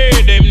things say,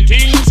 them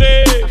things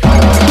say.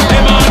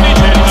 Them are the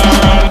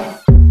general.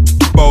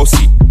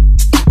 Bossy,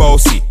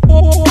 bossy,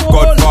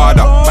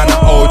 Godfather, man a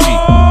OG,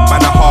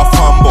 man a half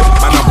humble,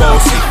 man a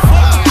bossy.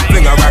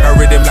 Fling a rag a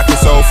rhythm like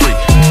it's all free.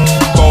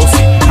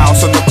 Bossy,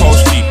 house on the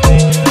coast G.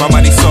 My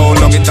money so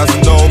long it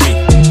doesn't know me.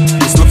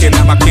 It's looking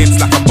at my kids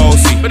like a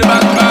bossy. Bang,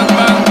 bang,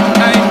 bang,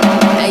 hey.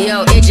 Hey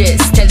yo,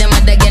 Idris, tell them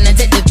what they're gonna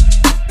take the.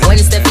 When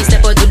step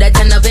out to that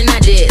turn up in a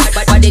this.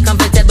 Body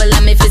comfortable,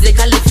 I'm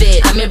physically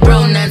fit. I'm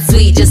brown and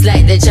sweet, just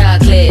like the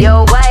chocolate.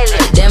 Yo, Wiley,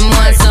 them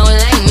ones sound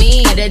like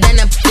me. Other than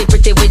a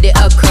pretty with the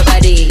upper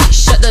body.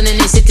 Shut down in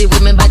the city with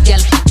me bad girl.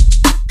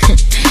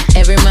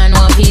 Every man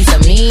want piece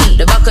of me.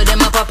 The back of them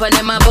a pop and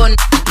them a bun.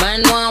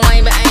 Man want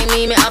wine behind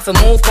me, me have to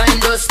move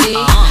kind dusty.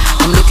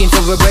 I'm looking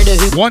for a brother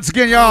who. Once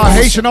again, y'all,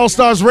 Haitian All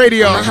Stars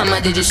Radio.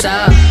 Muhammad, did you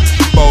stop?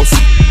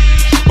 Bossy,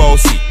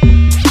 bossy,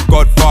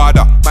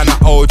 Godfather, man a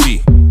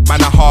OG,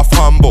 man a half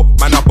humble,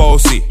 man a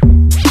bossy.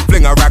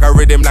 Fling a rag a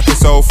rhythm like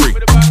it's all free.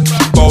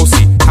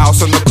 Bossy,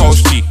 house on the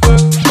coast G.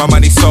 My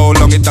money so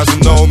long it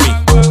doesn't know me.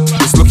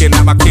 It's looking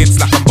at my kids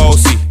like I'm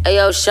bossy. Hey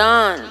yo,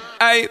 Sean.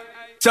 Hey,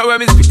 so when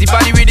me spitty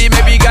body with it,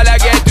 maybe gala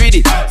get with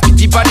it.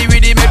 Spitty body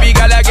with it, maybe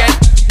gala get.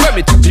 When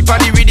me tappy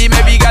body with it,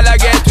 maybe gala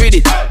get with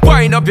it.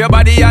 Wind up your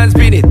body and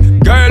spin it.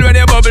 Girl, when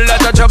you bubble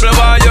out of trouble,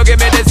 why you give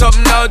me this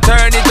something now?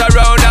 Turn it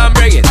around and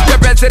bring it. You're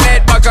pressing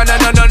it back on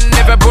and on.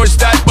 Never push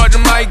that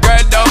button, my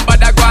girl, down,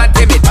 but I can't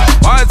tame it.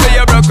 Once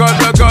you broke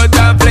out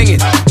and fling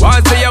it.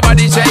 Once your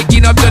body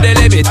shaking up to the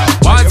limit.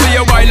 Once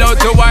you wild out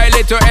to wild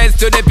it to S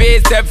to the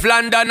base, step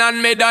London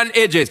and mid on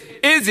edges.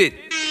 Is it?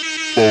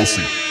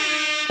 Bossy,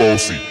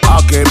 Bossy.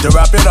 I came to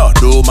rap it up,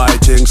 do my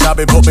thing.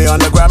 Sabi put me on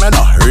the gram and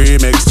a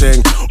remix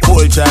thing.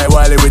 Full time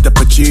Wiley with the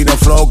Pacino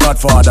flow.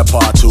 Godfather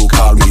part 2,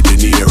 call me De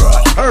Niro.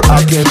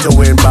 I came to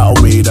win, battle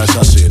me, that's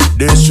a sin.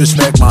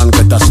 Disrespect, man,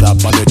 get a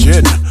slap on the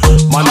chin.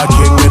 Man a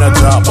king in a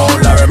top, oh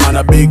Larry, man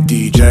a big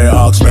DJ,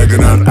 Hawks,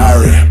 Megan and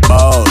Harry.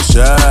 Boss,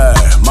 yeah,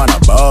 man a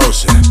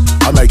boss, yeah.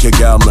 I make your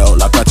girl melt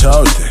like a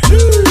toasty.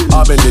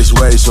 I've been this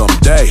way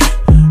someday.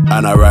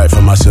 And I write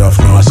for myself,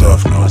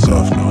 myself.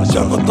 Se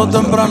acostó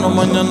temprano,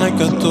 mañana hay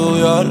que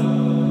estudiar.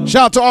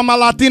 Shout out to all my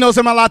Latinos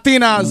and my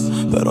Latinas.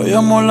 Pero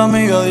llamó a la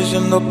amiga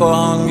diciendo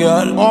pa'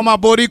 janguear. All my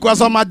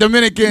Boricuas, all my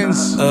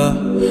Dominicans.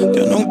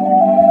 Tiene un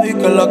y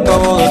que la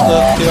acabo de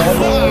testear.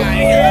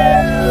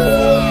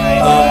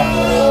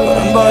 Pero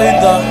en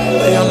bajita,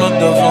 ella no es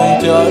de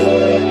frontear.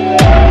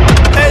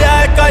 Ella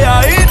es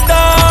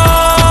calladita,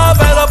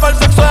 pero para el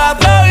sexo es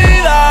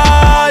atrevida.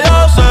 Yo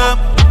sé,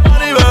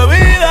 ni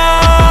bebida,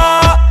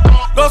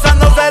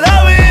 gozándose la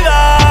vida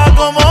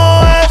como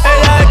es.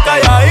 Ella es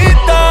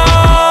calladita,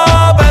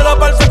 pero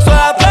para el sexo es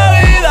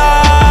atrevida.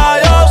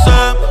 Yo sé,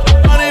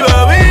 ni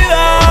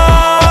bebida,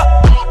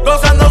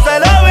 gozándose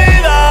la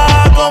vida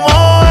como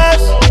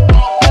es.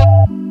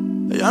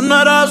 Ella no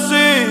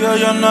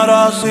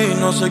era así,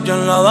 no sé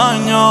quién la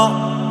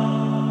dañó.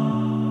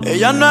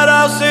 Ella no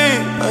era así,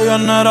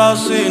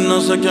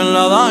 no sé quién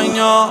la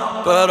dañó.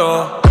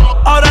 Pero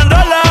ahora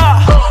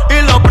enrola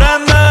y lo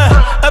prende.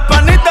 Es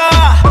panita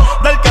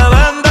del que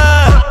vende.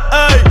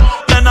 Ey,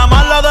 nena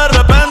mala de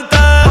repente.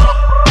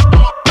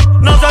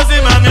 No sé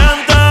si me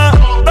miente,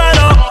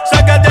 pero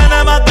sé que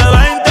tiene más de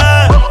 20.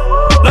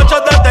 Los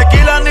shots de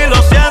tequila ni lo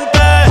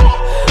siente.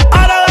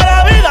 Ahora de la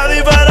vida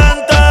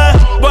diferente.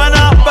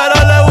 Buena, pero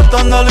le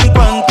gustan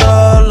delincuentes.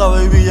 La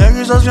baby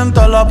llega y se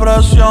siente la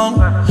presión.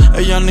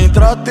 Ella ni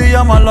trata y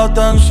llama la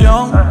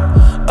atención.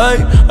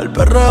 Ey, el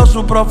perreo es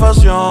su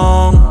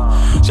profesión.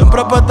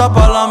 Siempre puesta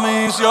para la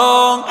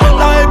misión.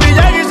 La baby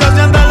llega y se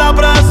siente la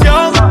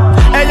presión.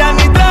 Ella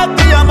ni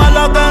trata y llama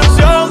la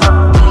atención.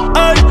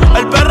 Ey,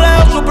 el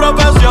perreo es su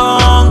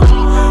profesión.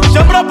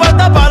 Siempre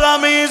puesta para la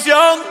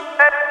misión.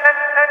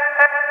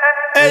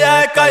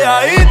 Ella es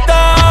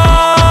calladita,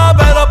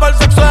 pero para el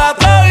sexo es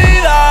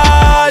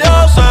atrevida.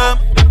 Yo sé,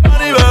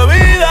 ni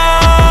bebida,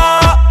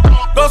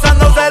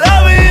 gozándose la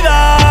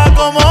vida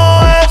como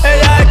es.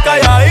 Ella es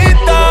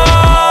calladita,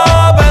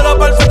 pero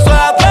para el sexo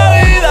es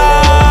atrevida.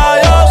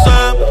 Yo sé,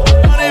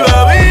 ni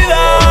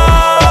bebida,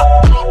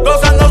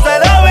 gozándose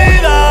la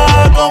vida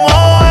como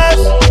es.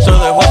 Se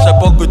dejó hace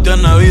poco y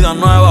tiene vida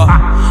nueva.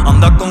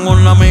 Anda con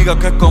una amiga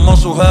que es como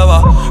su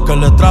jeva, que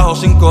le trajo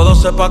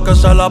 512 pa' que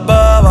se la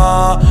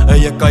beba.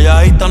 Ella es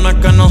calladita, no es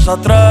que no se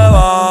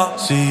atreva.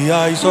 Si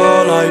hay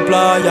sol hay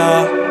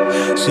playa,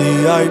 si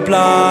hay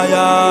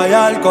playa hay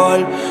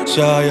alcohol, si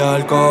hay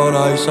alcohol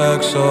hay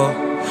sexo,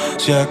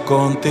 si es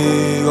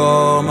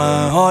contigo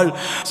mejor.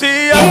 Si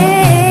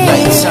hay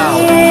lights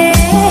out.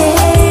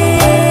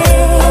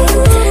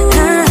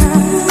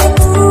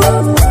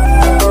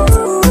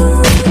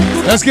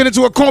 Let's get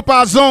into a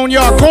compa zone,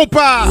 y'all.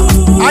 Compa.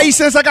 Ahí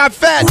says I got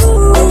fat.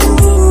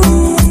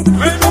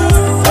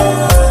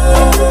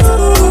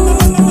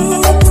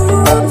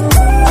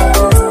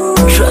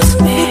 Trust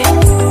me,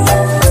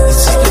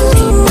 this is the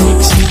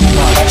remix.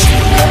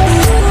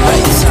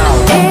 Lights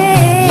out,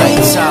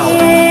 lights out.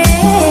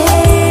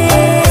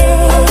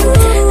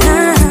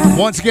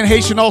 Once again,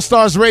 Haitian All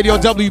Stars Radio,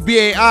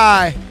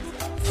 WBAI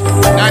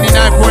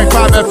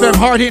 99.5 FM,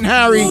 Hard Hitting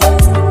Harry.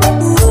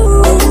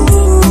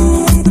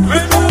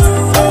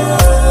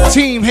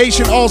 Team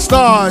Haitian All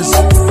Stars.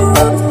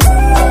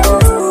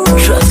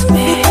 Trust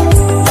me,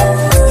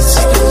 this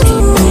is the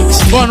remix.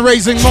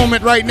 Fundraising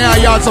moment right now,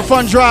 y'all. It's a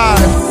fun drive.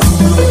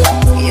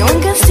 Y un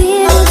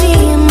castigo de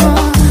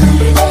amor,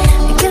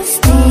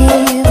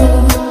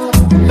 castigo,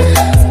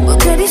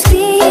 porque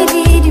despide de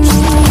mí.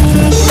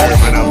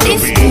 Serving up the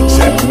beats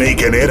and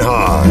making it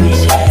hard.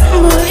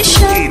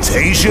 It's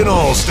Haitian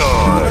All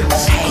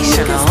Stars.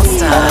 Haitian All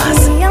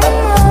Stars.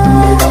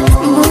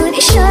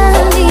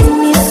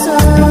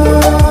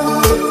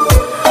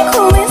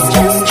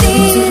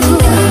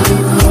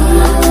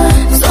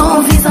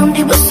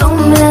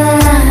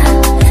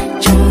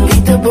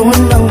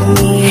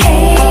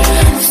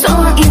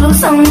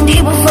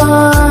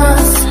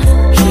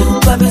 J'ai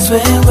pas besoin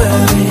de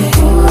worry.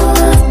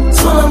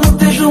 Son amour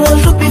te joue un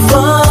jour plus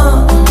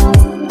fort.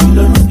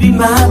 Le loup be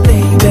my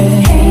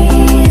baby.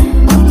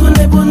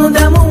 Tourner pour nous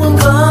d'amour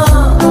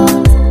encore.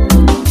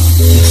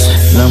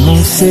 L'amour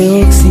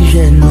c'est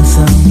oxygène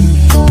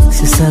ensemble.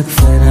 C'est ça que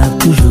fera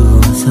toujours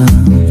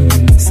ensemble.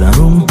 Sans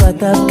room pas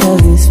t'as qu'à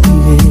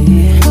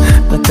respirer,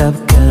 pas t'as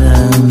qu'à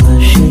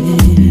marcher.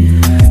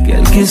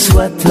 Quel que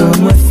soit ton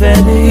me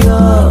fait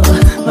dehors,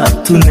 m'a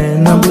tourné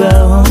dans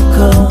bras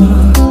encore.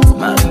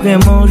 M'a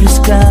vraiment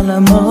jusqu'à la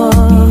mort.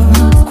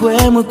 Quoi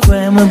moi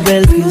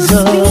belle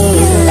trésor.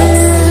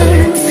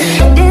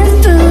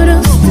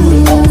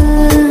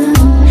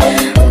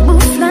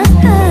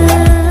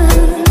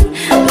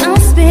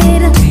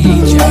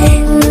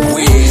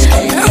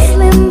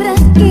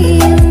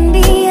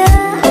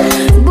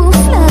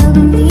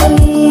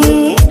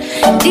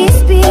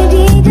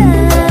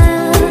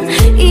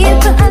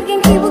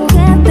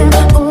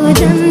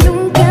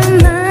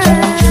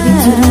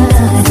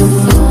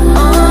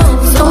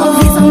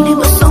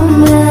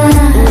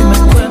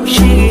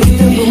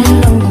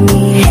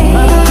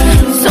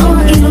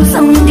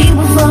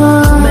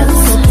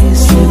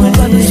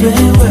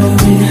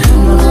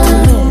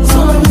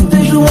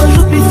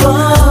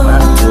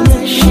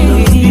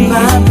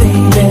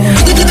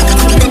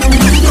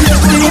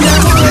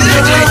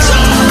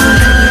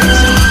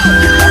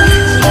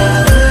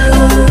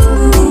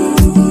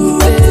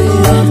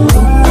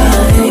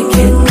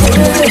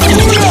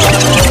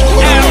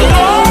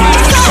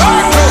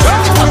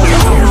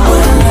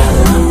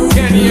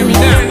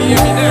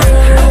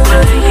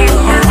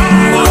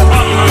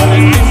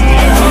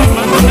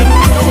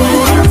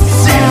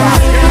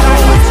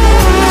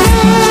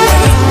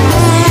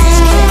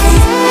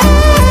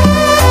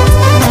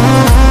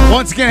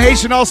 again,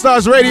 Haitian All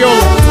Stars Radio,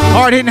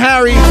 Hard Hitting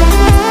Harry.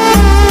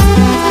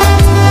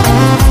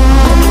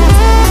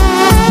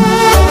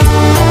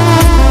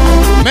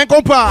 Men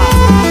compa.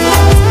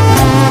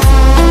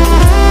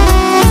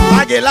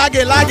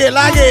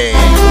 Lage.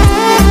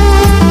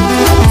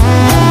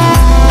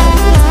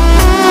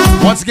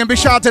 Once again, big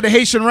shout out to the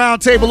Haitian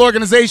Roundtable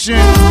Organization.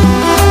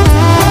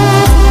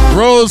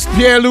 Rose,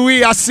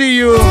 Pierre-Louis, I see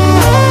you.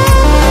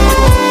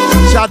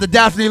 Shout out to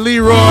Daphne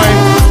Leroy,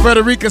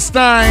 Frederica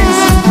Steins,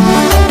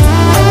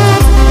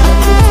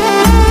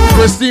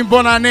 Christine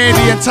Bonané,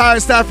 the entire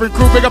Stafford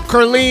crew. Big up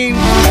Curleen.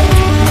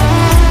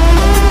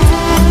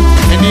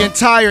 And the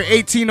entire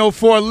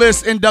 1804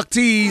 list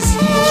inductees.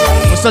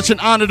 It was such an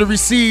honor to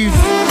receive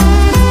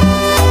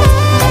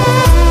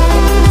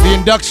the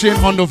induction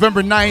on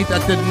November 9th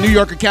at the New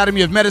York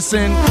Academy of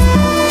Medicine.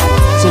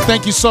 So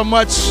thank you so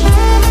much,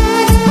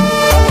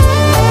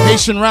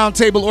 Haitian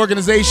Roundtable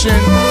Organization,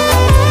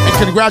 and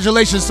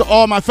congratulations to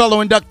all my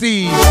fellow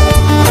inductees.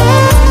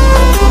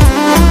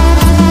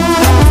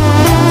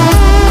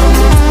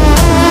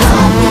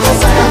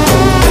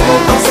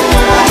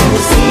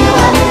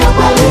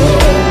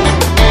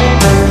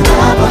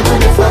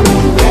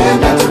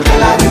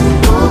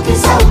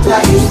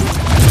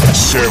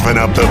 Serving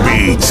up the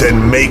beats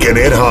and making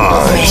it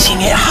hot.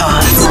 Making it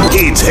hot.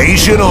 It's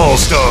Haitian All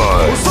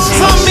Stars.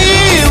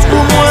 Famille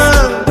pour moi,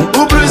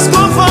 ou plus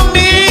qu'une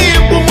famille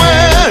pour moi.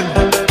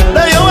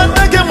 Là yo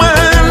attaque moi,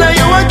 là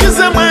yo accuse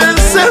moi,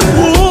 c'est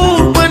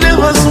pour prenez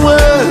besoin.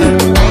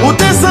 Ou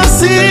t'es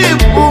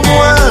sensible pour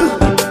moi,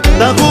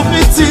 dans vos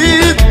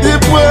petites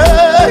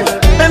débrouilles.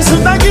 Même si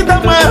t'as quitté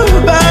moi,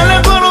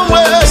 parle pour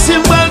moi, si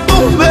moi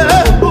tomber,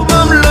 pour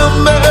me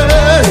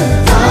l'emmener.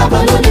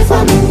 Abandonner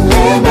famille,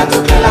 mettre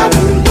toute la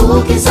vie,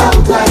 pour qui ça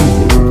vous trahit.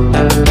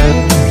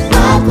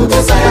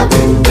 Makuta saya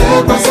pinte,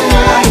 passer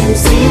à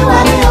MC,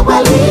 wale ya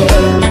bali.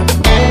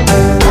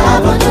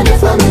 Abandonner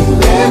famille,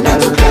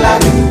 mettre toute la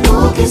vie,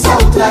 pour qui ça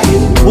vous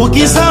trahit. Pour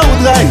qui ça vous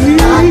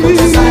trahit.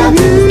 Makuta saya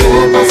pinte,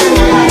 passer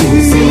à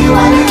MC,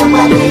 wale ya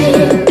bali.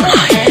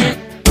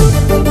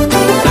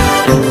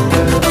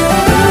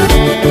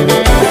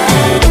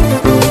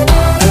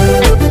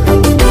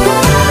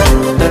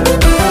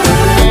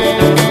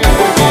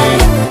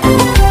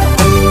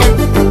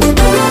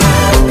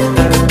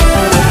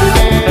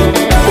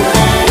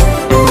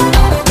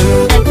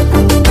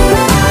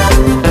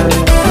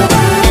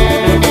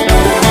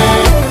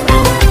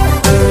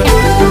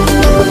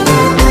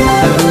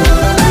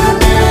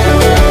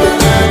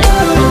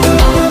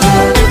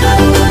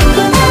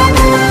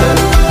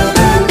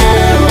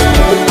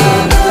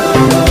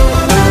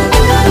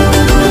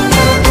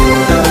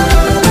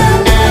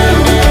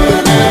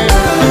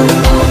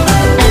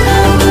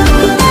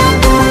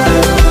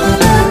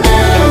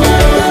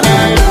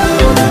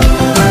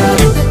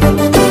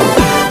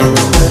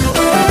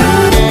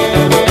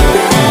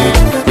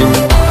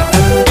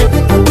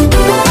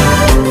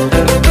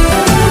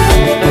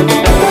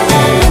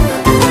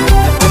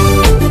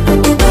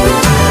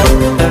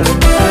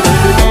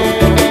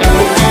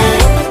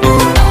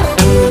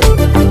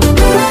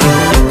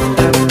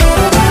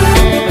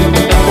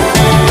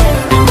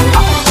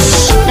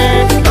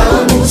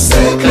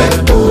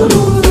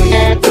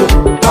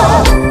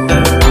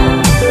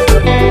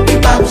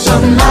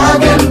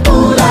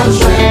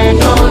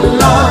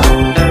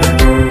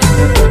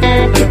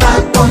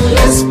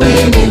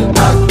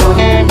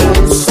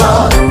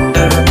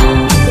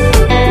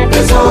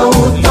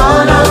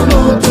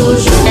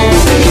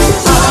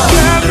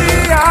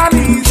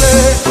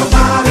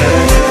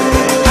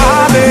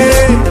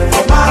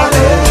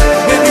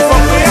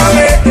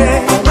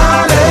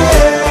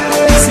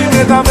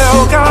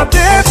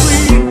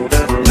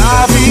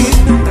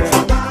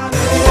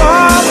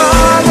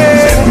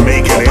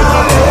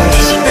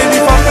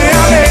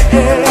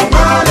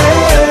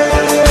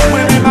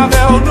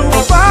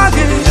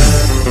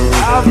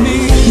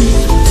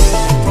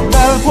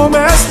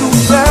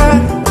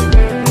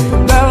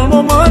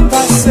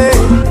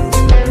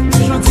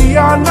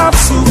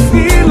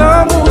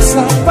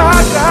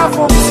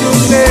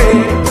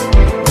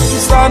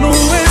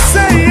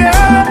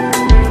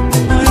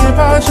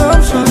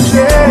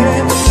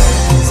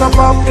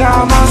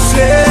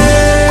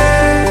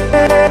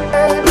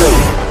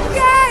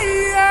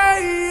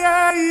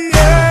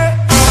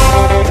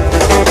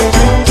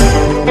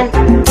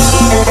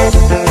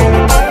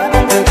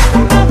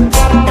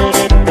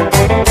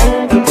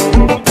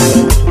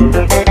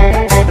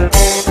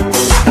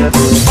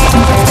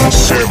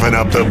 Serving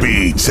up the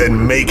beats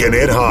and making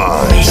it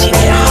hot.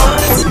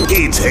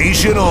 It's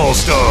Haitian All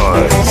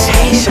Stars.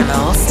 Haitian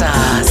All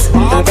Stars.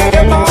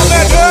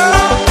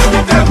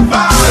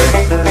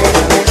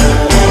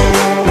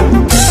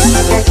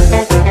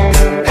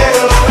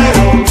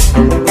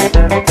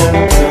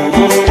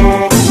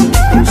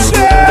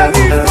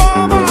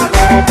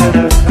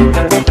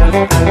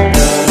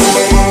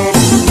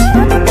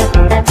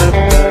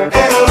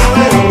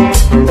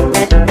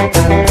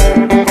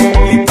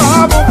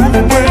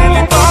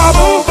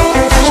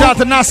 Shout out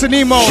to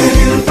Nasanimo.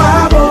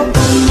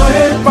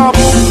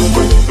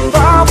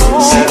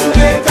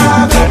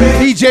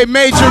 DJ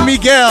Major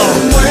Miguel.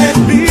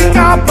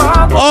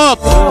 Up.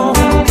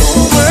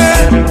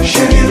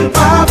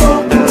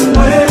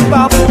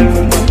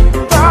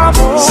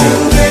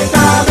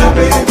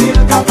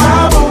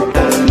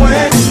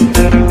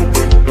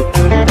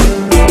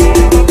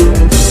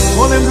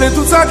 On aime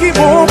tout ça qui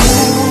bon.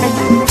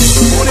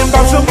 On aime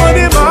pas chemin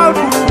des mal.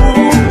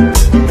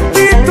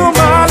 Pito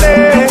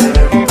malé.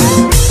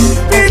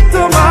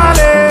 Pito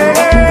malé.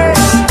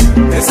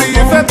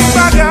 Essayez de faire du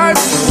bagage.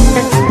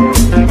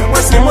 Moi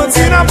c'est mon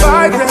petit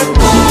travail.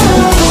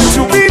 Tu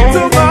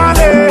pito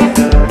malé.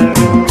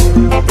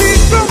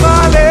 Pito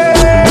malé.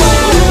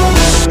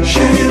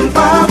 Chérie,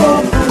 pas bon.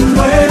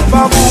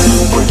 Pas bon.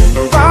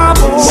 Pas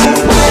bon.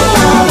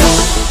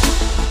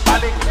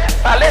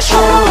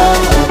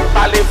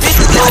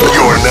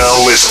 You're now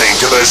listening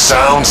to the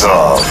sounds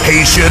of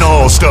Haitian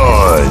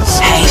All-Stars.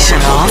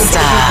 Haitian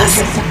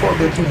All-Stars.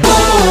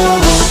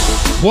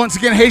 Once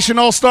again, Haitian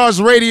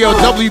All-Stars Radio,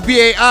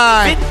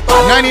 WBAI,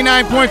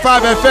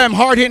 99.5 FM,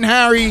 Hard Hitting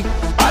Harry.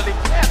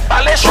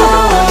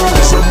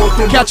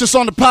 Catch us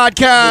on the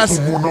podcast,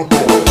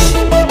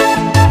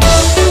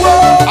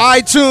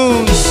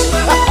 iTunes,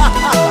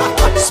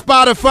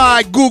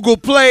 Spotify, Google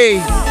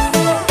Play.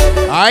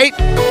 Alright?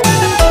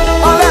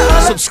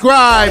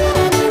 Subscribe.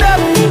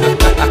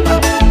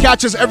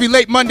 Catch us every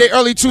late Monday,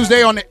 early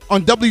Tuesday on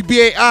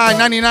WBAI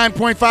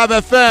 99.5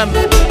 FM.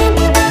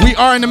 We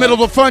are in the middle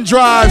of a fund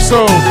drive,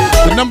 so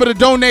the number to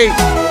donate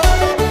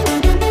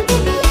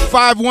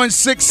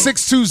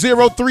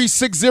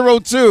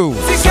 516-620-3602.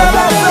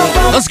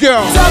 Let's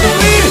go.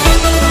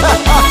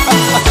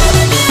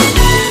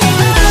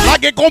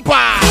 Like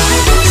compa,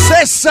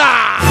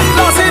 César.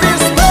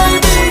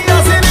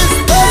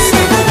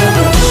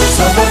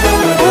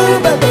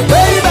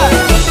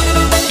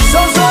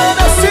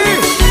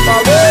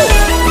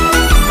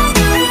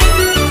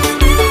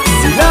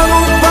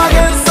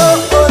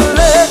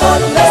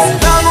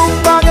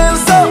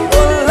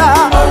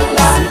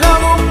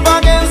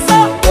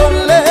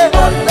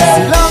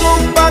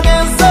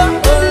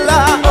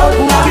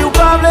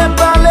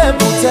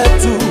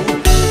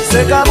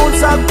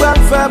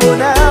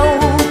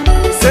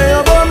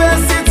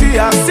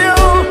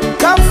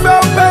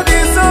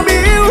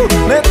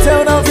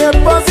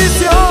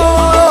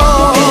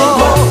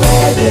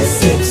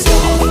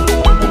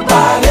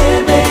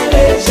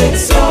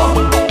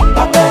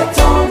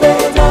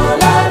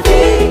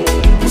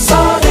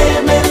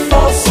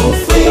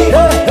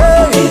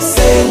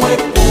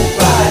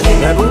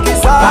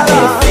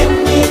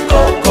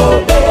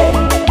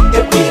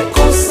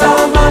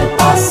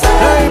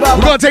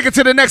 Take it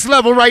to the next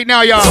level right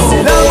now, y'all.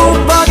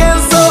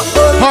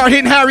 Hard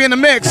Hitting Harry in the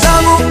mix.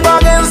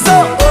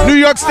 New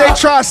York State,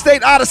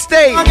 Tri-State, out of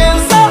state.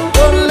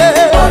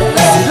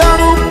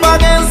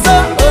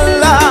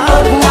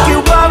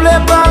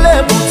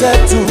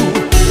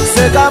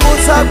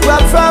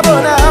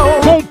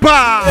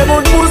 Compa.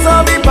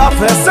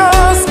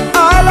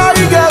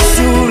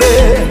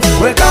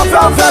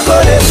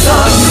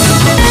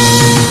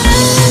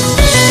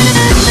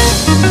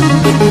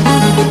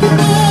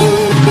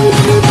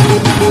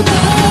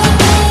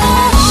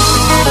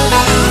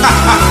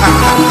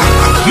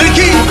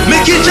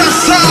 Mickey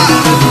Jassa,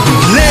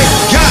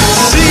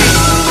 Legacy.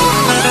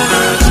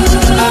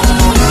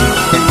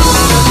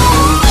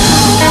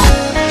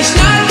 It's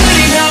not good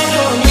enough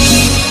for me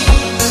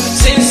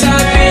since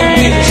I've been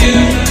with you.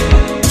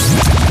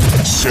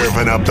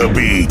 Serving up the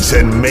beats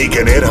and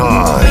making it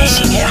hot.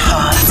 Making it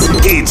hot.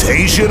 It's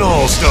Haitian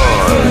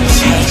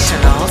All-Stars.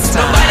 Haitian All-Stars.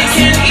 Nobody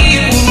can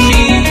equal me.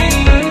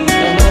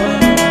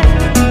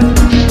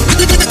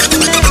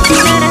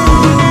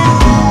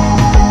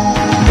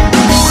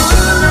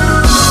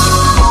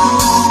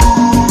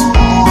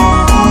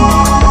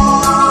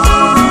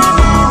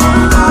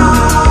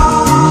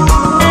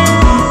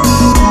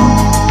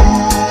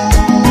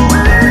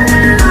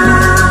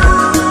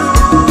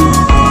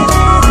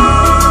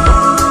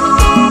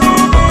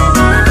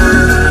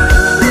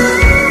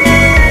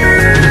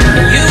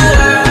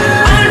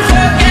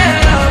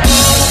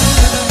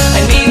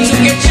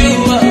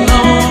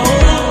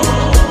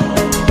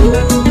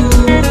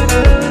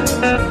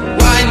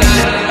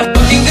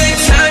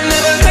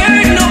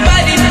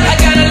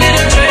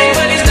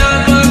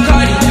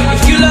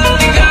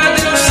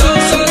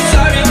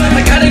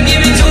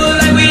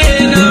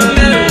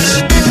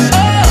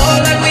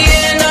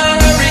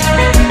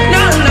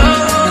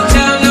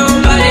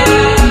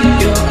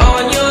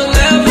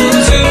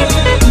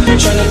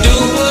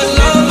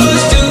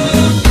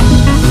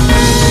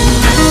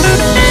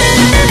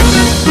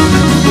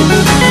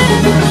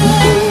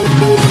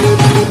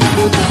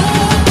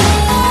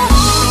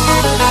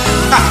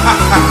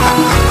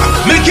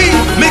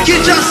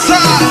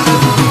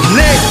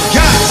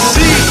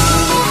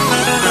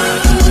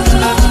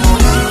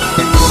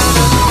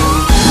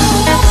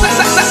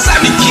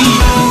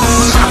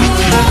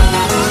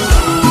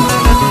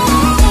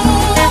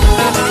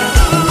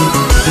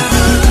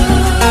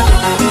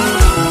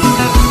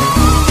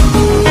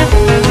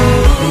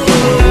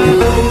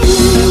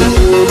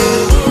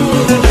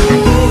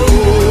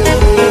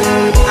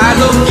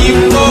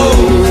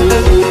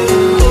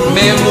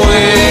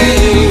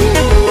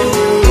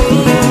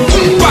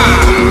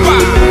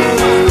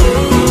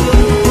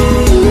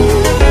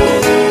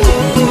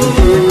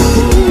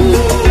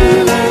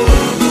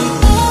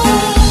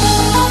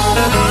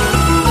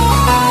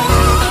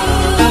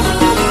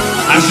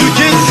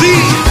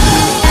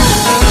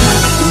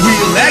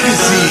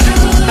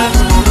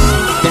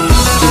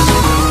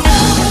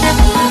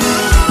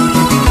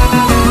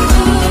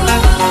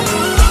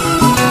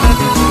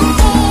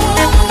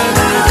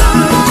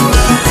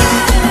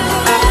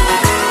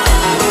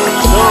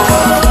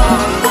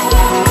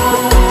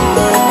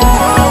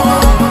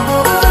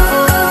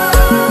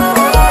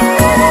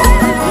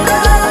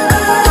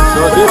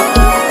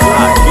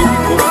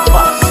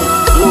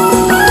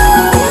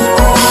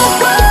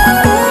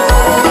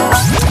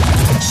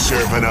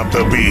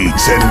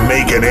 beats and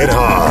making it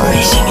hot.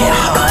 Making it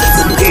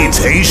hot. It's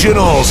Haitian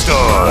All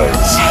Stars.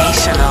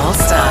 Haitian All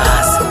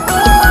Stars.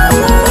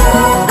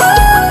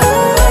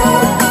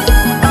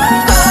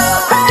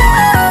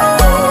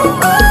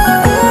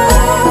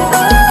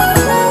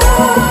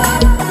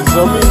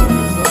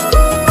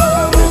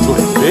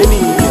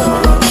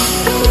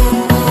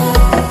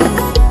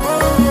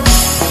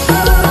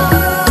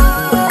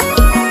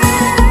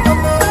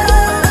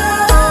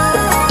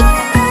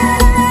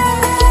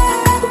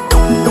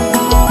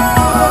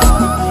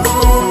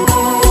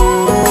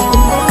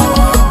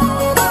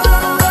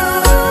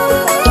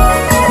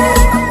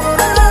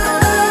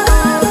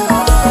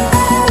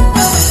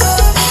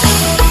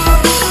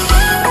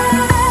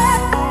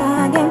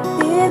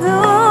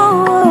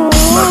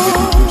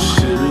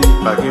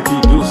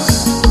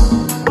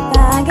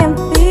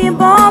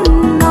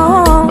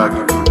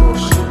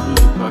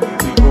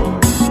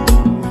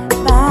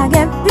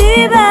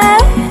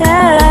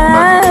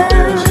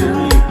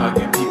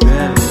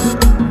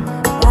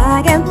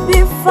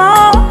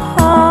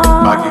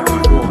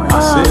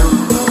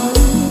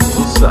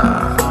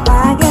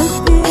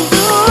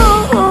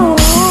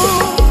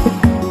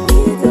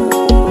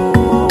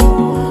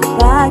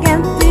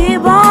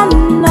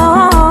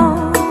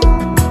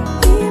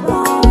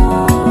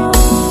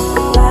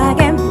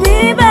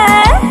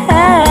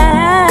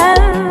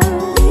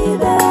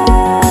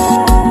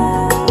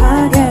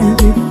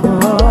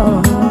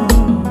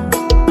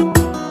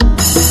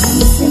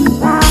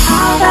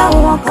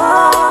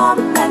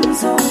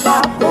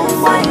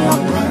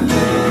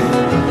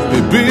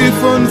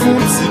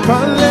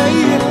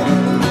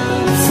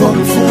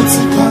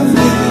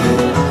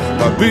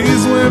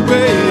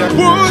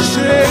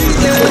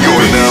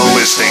 You're now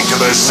listening to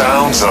the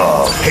sounds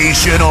of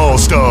Haitian All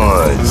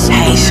Stars.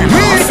 Haitian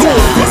All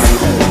Stars.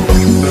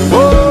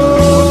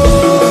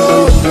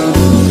 Oh,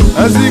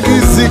 as you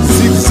can zig,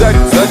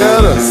 I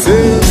gotta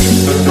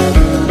say.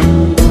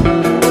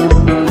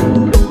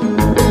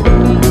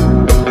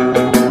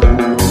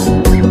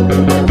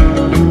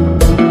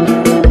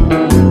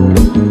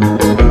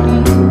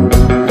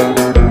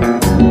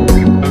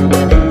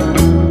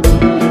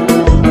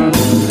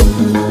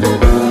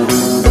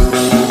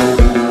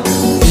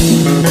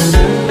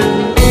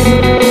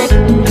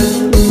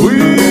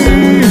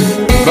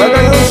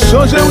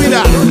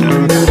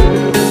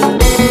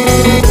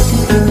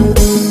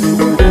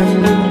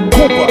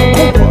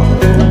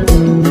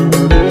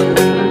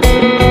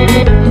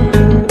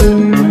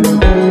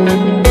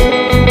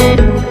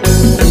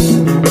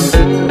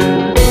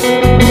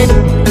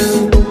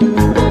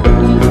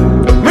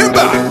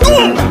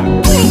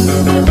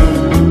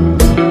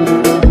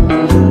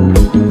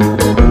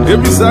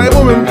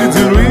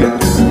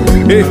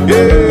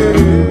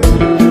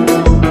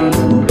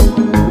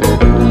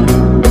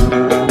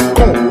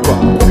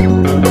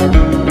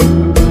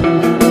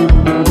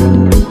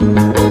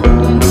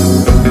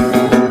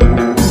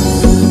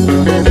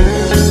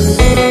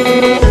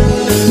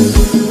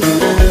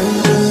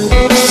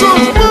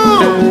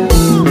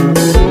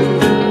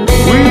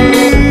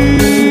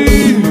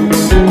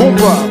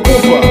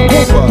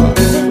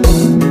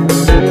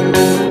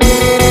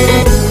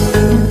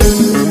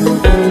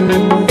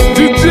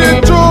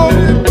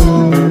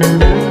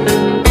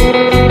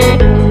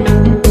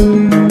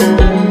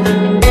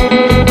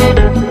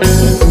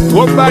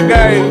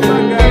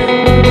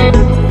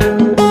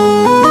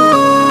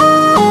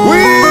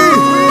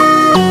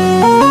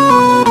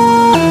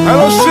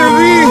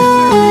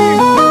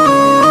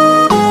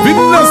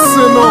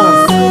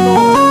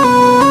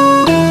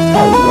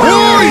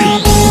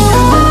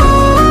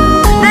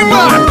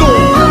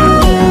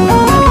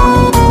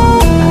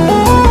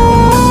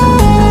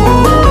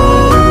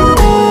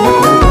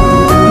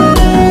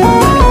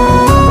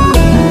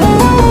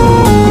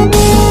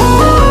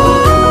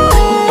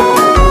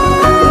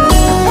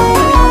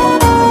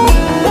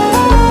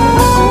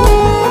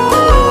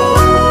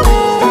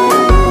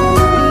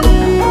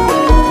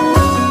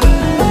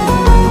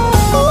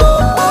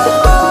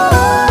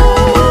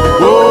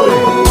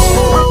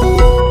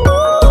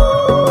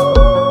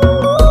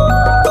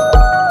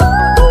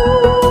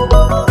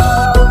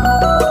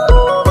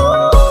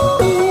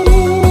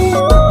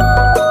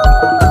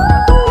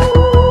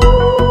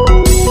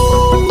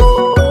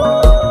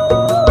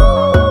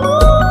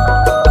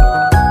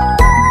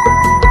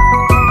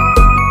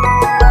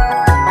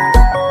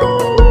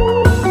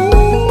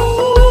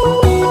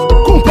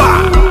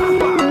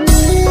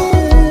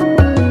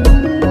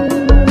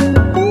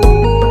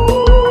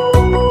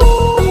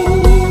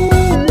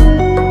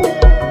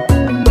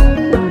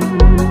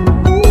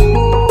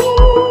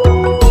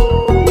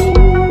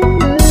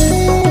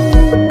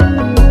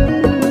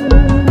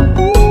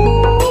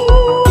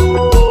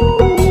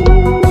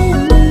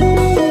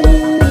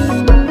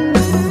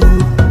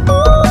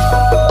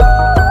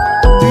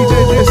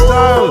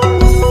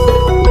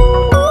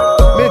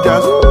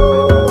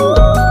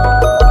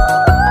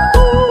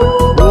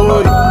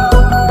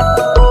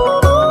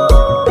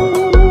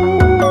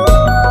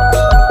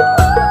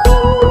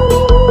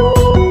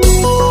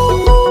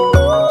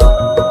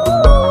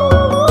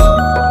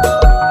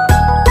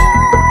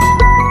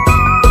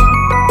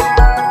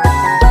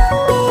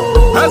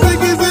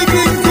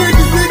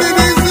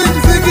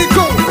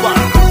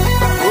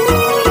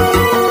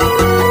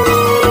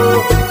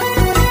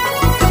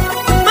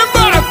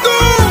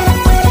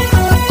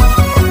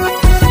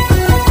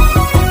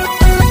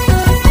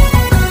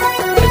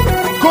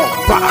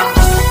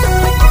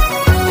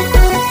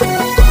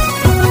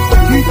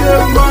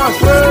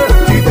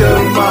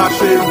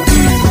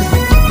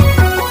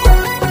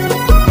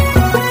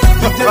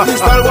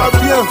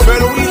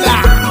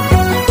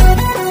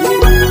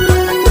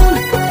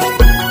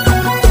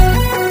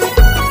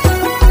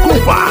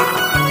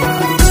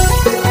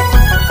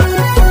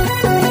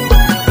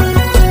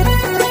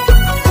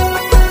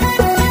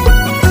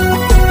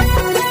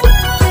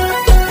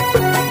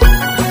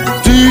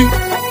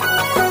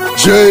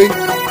 You're now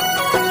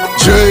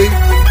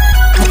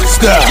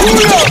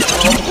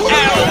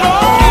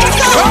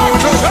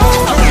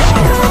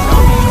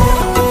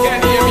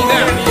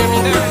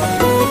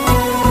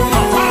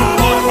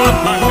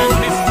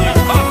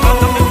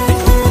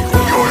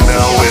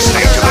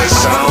listening to the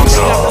sounds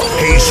of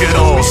Haitian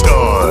All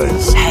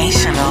Stars.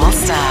 Haitian All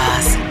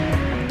Stars.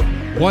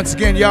 Once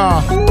again,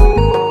 y'all.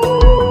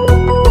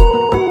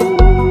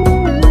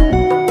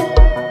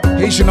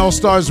 Haitian All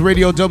Stars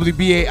Radio,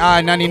 WBAI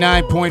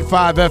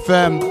 99.5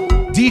 FM.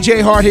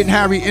 DJ Hard Hitting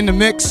Harry in the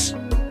mix.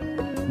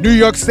 New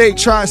York State,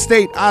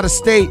 Tri-State, out of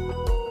state.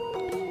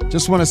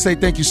 Just want to say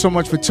thank you so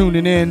much for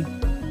tuning in.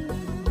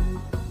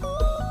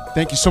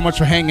 Thank you so much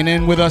for hanging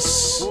in with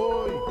us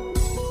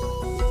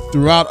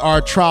throughout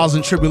our trials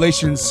and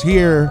tribulations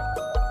here,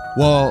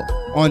 well,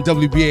 on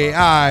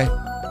WBAI.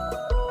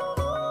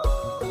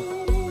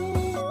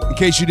 In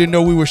case you didn't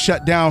know, we were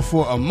shut down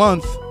for a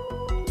month.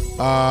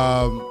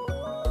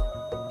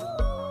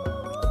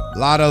 A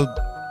lot of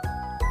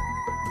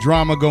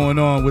drama going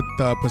on with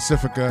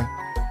Pacifica.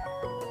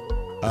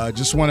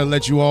 Just want to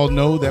let you all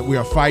know that we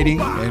are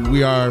fighting and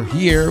we are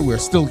here. We're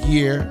still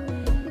here.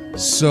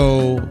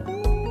 So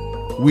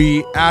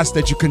we ask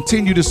that you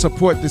continue to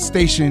support this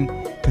station,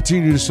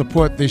 continue to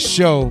support this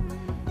show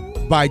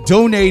by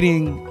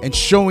donating and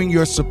showing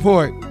your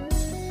support.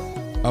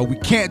 We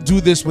can't do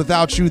this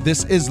without you.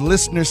 This is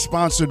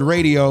listener-sponsored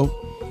radio.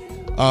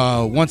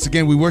 Once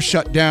again, we were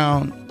shut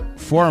down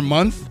for a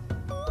month,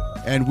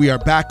 and we are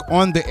back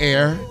on the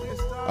air.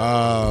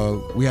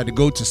 We had to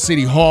go to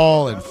City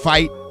Hall and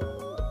fight.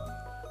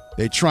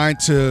 They're trying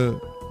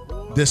to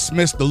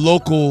dismiss the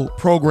local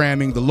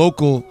programming,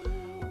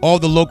 all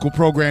the local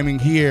programming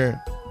here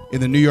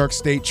in the New York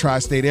State,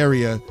 Tri-State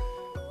area.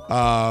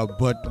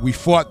 But we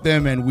fought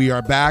them, and we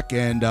are back.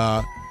 And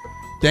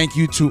thank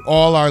you to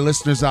all our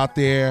listeners out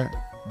there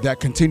that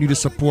continue to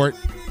support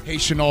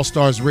Haitian All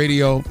Stars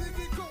Radio.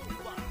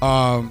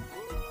 I've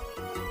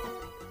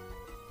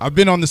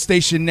been on the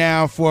station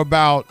now for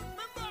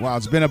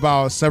it's been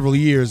about several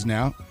years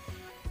now.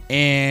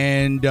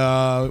 And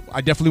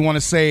I definitely want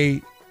to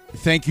say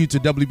thank you to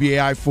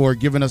WBAI for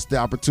giving us the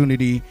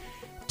opportunity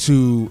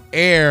to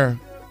air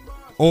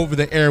over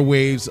the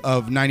airwaves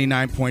of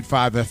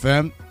 99.5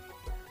 FM.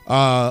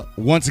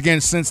 Once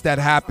again, since that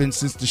happened,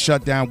 since the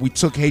shutdown, we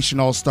took Haitian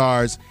All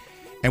Stars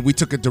and we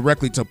took it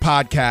directly to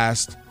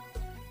podcast.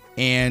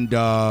 And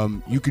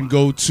you can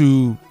go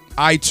to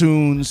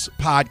iTunes,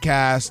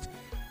 podcast,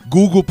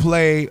 Google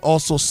Play,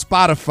 also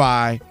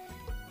Spotify,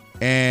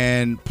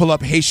 and pull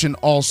up Haitian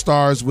All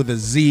Stars with a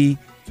Z.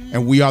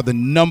 And we are the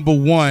number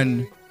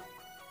one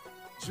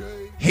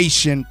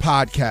Haitian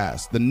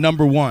podcast, the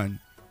number one.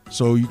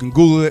 So you can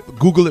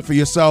Google it for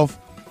yourself.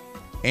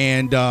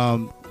 And,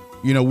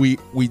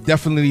 we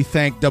definitely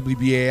thank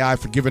WBAI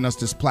for giving us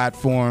this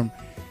platform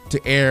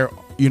to air,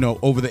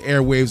 over the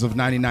airwaves of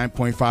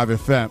 99.5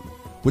 FM.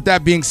 With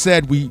that being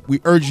said, we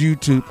urge you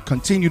to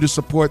continue to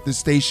support this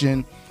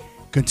station,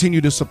 continue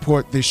to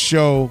support this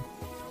show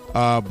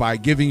by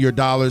giving your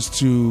dollars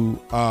to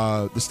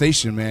the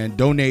station, man.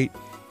 Donate.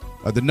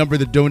 The number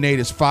to donate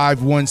is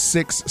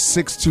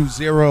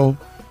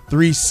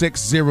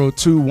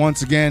 516-620-3602.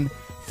 Once again,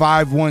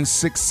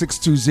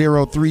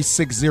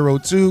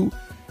 516-620-3602.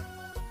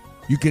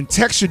 You can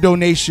text your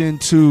donation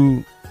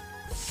to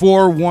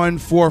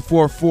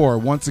 41444.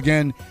 Once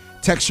again,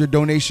 text your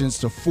donations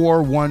to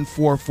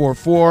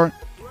 41444.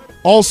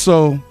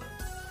 Also,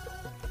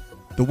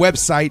 the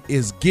website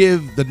is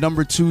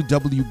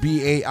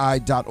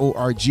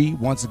give2wbai.org.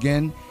 Once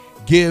again,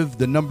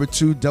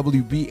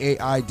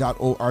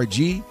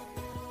 give2wbai.org.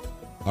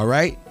 All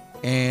right.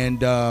 And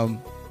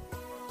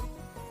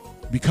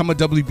become a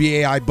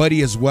WBAI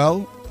buddy as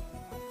well.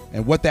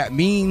 And what that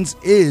means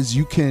is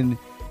you can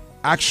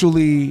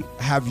actually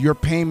have your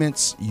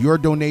payments, your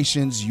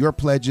donations, your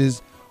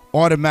pledges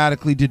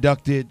automatically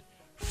deducted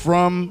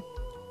from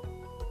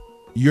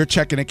your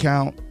checking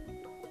account,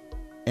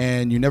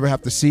 and you never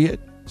have to see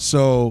it.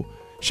 So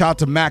shout out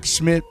to Max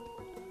Schmidt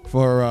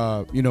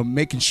for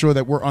making sure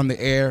that we're on the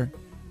air,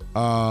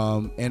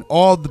 and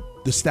all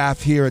the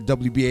staff here at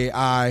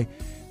WBAI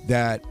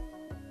that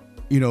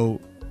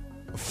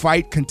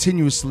fight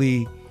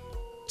continuously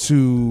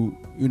to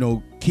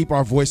keep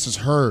our voices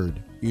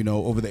heard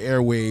over the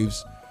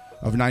airwaves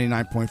of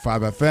 99.5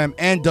 FM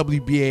and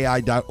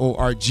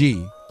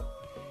WBAI.org.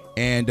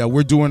 And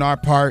we're doing our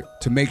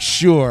part to make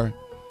sure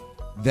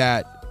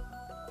that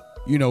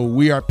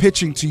we are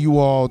pitching to you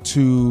all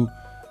to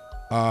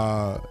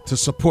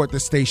support the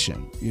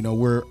station.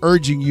 We're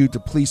urging you to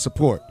please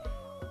support.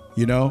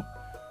 We're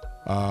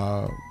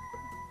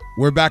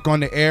back on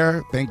the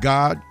air, thank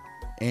God.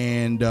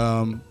 And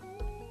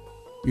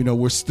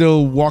we're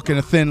still walking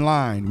a thin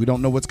line. We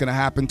don't know what's going to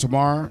happen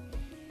tomorrow.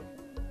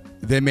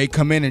 They may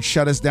come in and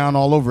shut us down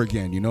all over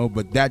again,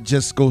 but that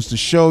just goes to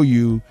show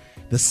you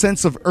the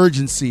sense of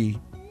urgency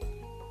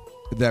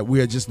that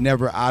we are just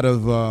never out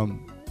of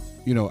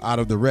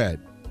the red.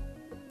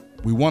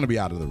 We want to be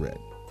out of the red.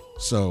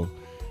 So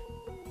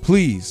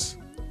please,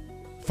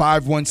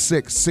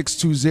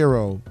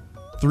 516-620-3602.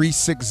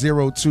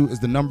 516-620-3602 is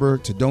the number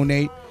to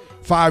donate.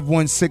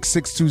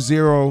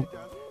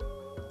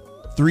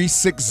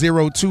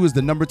 516-620-3602 is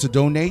the number to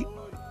donate.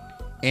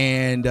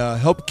 And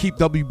help keep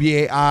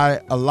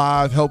WBAI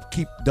alive, help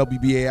keep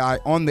WBAI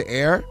on the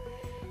air.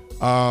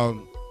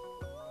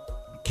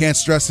 Can't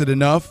stress it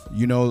enough.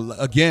 You know,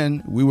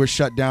 again, we were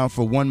shut down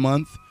for 1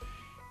 month,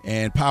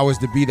 and powers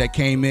to be that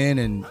came in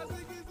and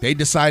they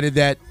decided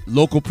that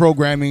local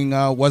programming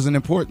wasn't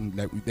important,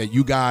 that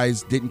you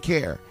guys didn't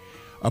care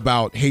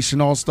about Haitian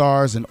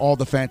All-Stars and all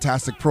the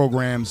fantastic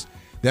programs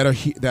that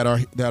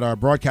are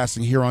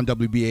broadcasting here on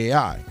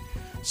WBAI.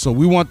 So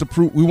we want to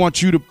prove, we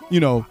want you to, you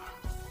know,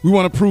 we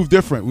want to prove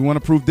different. We want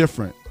to prove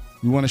different.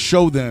 We want to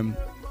show them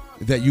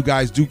that you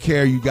guys do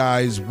care. You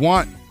guys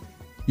want,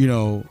 you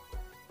know,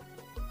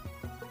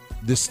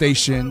 this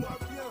station.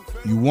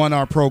 You want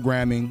our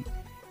programming,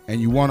 and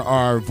you want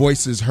our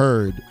voices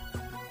heard.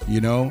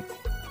 You know,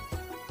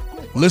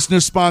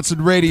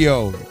 listener-sponsored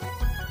radio,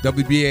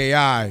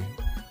 WBAI,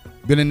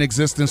 been in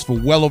existence for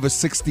well over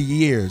 60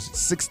 years.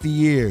 60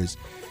 years.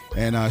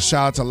 And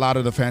shout out to a lot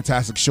of the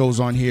fantastic shows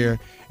on here.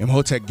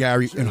 Imhotep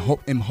Gary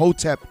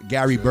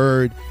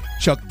Bird,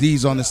 Chuck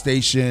D's on the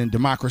station,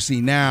 Democracy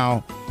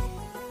Now!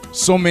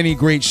 So many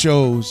great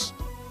shows.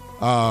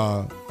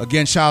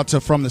 Again, shout out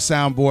to From the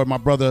Soundboard, my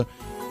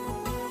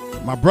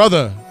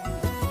brother,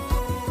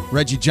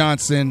 Reggie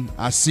Johnson.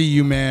 I see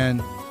you,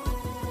 man.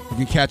 You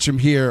can catch him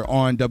here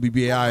on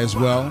WBAI as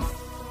well.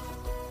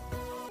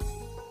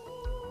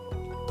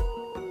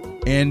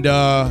 And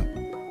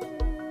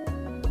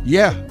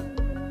yeah.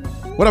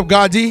 What up,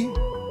 Gadi?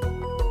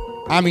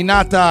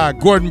 Aminata,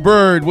 Gordon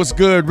Bird, what's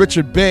good?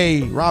 Richard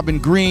Bay, Robin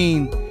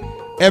Green,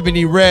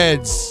 Ebony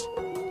Reds.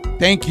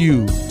 Thank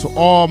you to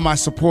all my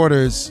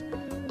supporters.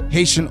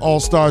 Haitian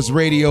All-Stars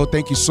Radio,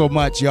 thank you so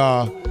much,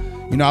 y'all.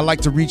 You know, I like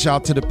to reach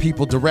out to the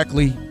people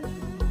directly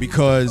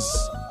because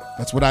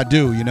that's what I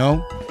do, you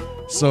know?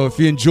 So if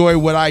you enjoy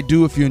what I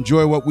do, if you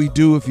enjoy what we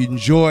do, if you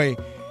enjoy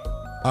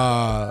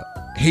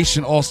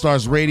Haitian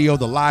All-Stars Radio,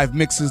 the live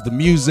mixes, the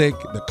music,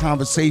 the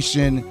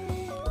conversation,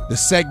 the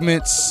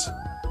segments,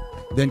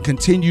 then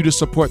continue to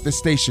support this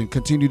station.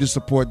 Continue to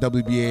support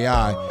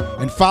WBAI.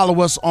 And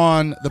follow us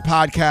on the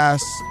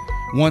podcast.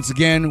 Once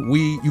again,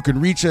 you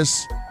can reach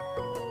us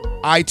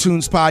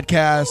iTunes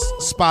Podcast,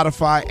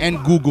 Spotify,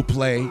 and Google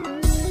Play.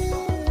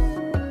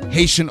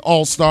 Haitian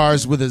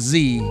All-Stars with a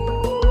Z.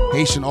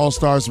 Haitian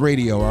All-Stars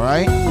Radio, all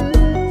right?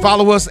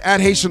 Follow us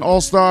at Haitian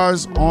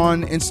All-Stars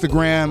on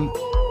Instagram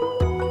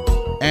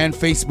and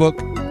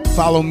Facebook.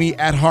 Follow me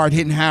at Hard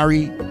Hitting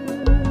Harry.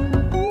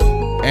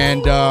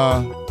 And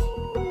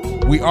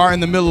we are in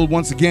the middle,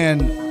 once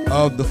again,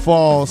 of the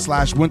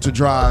fall/winter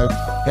drive,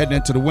 heading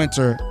into the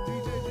winter.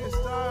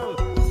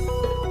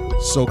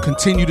 So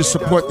continue to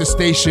support the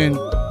station.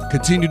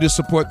 Continue to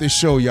support this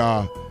show,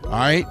 y'all. All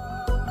right?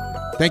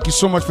 Thank you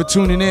so much for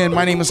tuning in.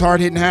 My name is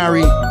Hard Hitting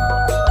Harry.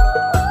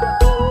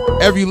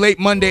 Every late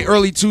Monday,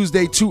 early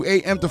Tuesday, 2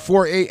 a.m. to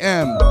 4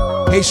 a.m.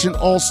 Haitian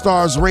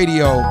All-Stars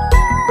Radio.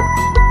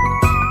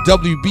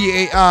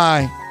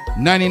 WBAI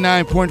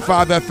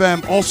 99.5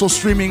 FM, also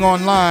streaming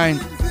online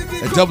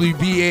at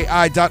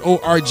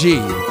WBAI.org.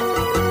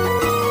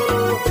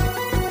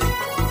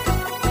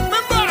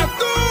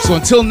 So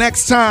until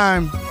next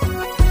time,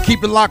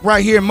 keep it locked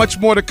right here. Much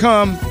more to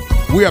come.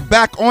 We are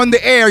back on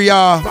the air,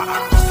 y'all.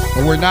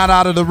 But we're not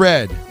out of the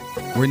red.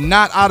 We're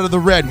not out of the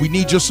red. We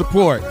need your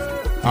support.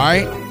 All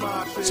right?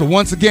 So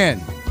once again,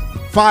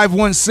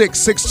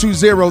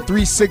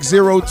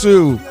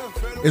 516-620-3602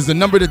 is the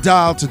number to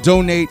dial to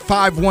donate.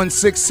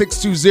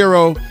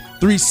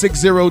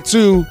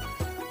 516-620-3602.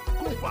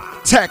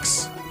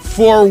 Text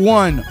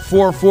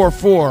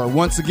 41444.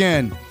 Once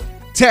again,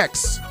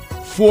 text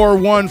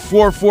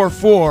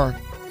 41444.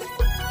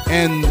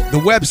 And the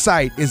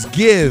website is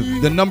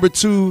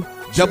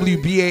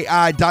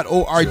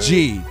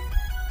give2WBAI.org.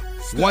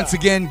 Once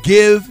again,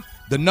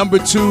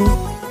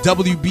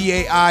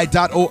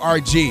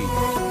 give2WBAI.org.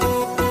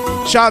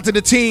 Shout out to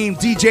the team,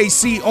 DJ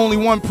C, Only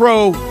One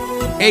Pro,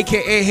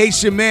 aka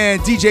Haitian Man,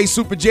 DJ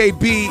Super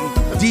JB,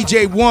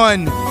 DJ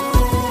One,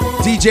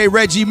 DJ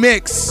Reggie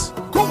Mix,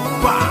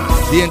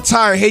 the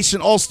entire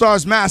Haitian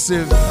All-Stars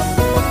Massive.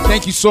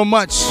 Thank you so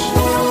much.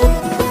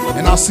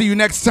 And I'll see you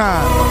next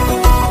time.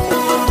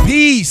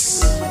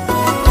 Peace.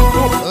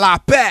 La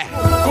paix.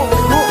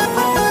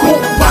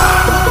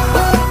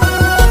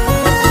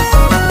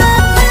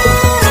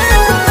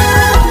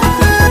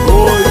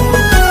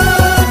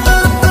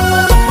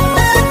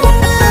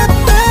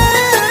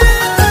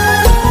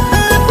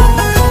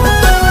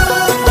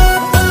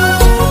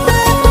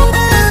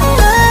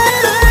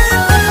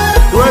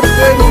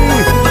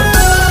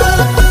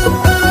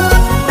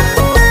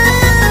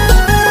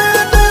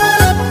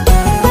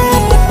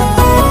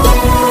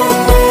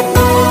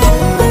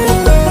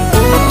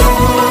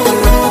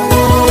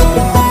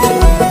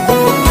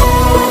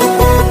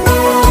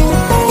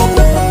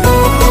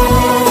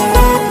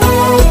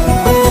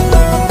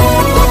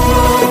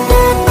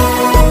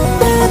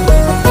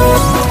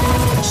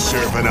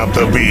 up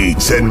the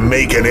beats and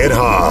making it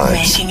hot.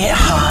 Making it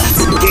hot.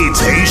 It's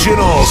Haitian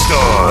All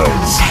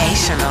Stars.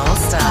 Haitian All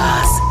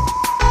Stars.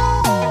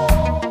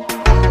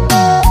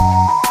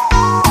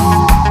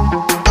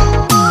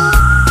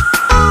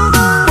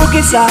 Pou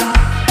ki sa,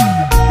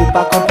 ou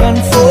pa kompren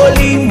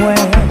foli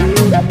mwen.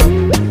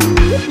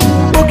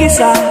 Pou ki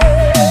sa,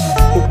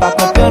 ou pa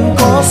kompren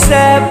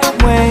konsep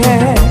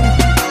mwen.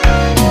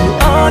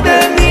 En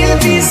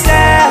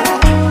 2017,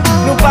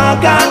 nou pa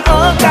kan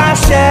an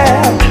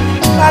kachet.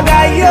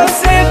 Bagay yo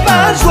se pa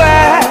jwè,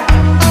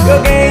 yo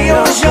gen yo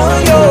jan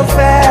yo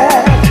fè.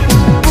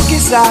 Pou ki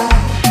sa,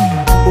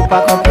 ou pa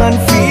kompren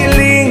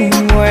feeling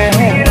mwen.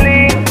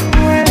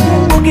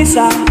 Pou ki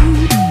sa,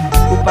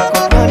 ou pa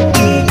kompren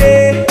ide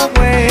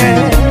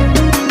mwen.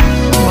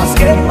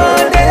 Paske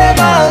mwen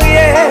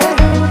demarye,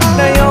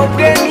 nan yon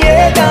premye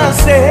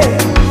danse.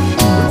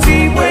 Ou ti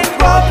mwen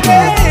kwa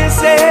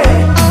prese,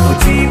 ou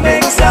ti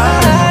mwen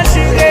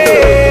exagere.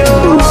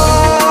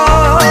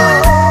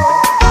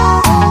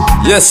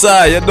 Yes,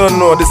 sir, you don't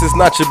know, this is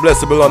Nachi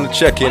Blessable on the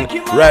check-in.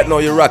 Right now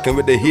you're rocking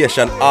with the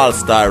Haitian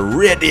All-Star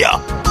Radio.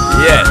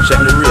 Yeah, check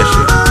the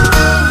ratio.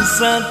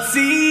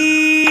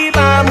 Senti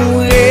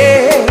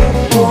m'amourer,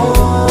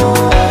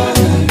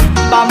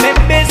 pas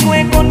même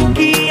besoin qu'on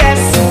qui est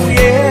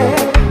souillé.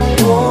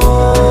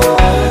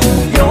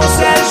 Yon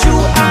seul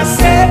jour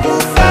assez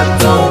pour faire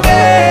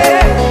tomber.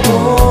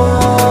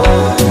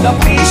 La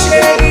plus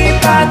chérie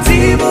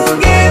partie pour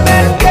gagner.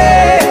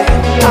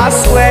 I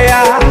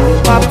swear,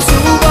 I'm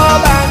too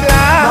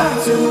bobagla.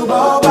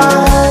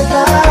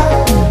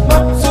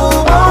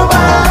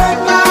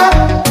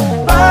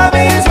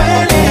 Babis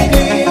met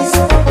l'église.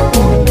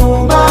 Nous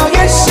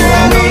marier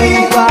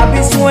chérie.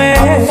 Babis ouais.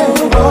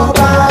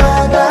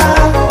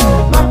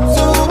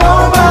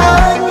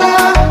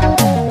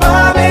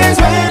 Babis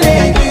met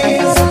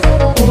l'église.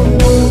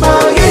 Nous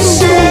marier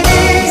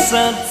chérie.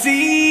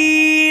 Senti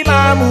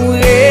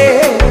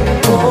m'amourer.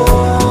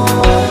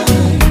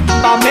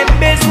 Pas même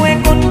besoin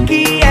qu'on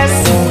qui est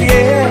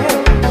souillé.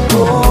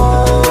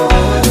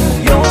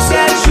 Yon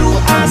seul jour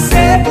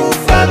assez pour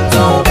faire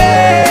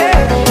tomber.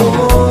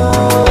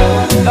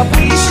 La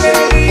plus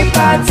chérie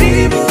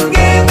partie pour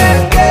gagner.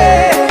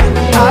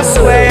 I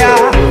swear,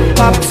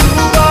 I'm too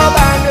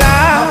bobagla.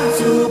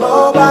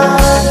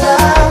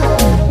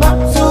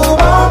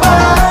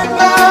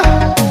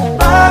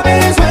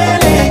 Babis met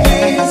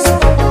l'église.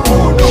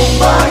 Pour nous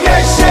marier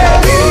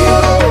chérie.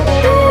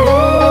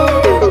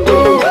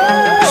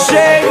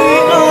 Chérie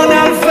en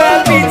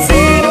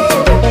alphabétique.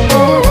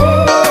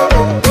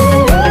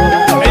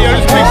 Hey, yo,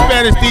 this big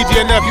Spanish DJ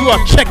enough. You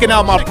are checking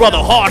out my brother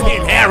Hard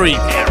Hitting Harry.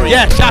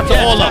 Yeah, shout to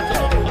all of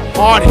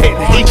Hard Hitting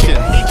Haitian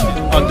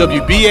on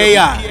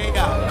WBAI.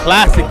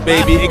 Classic,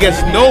 baby. It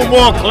gets no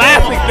more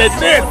classic than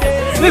this.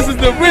 This is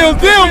the real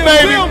deal,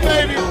 baby.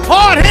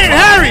 Hard Hitting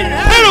Harry.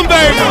 Hit him,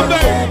 baby.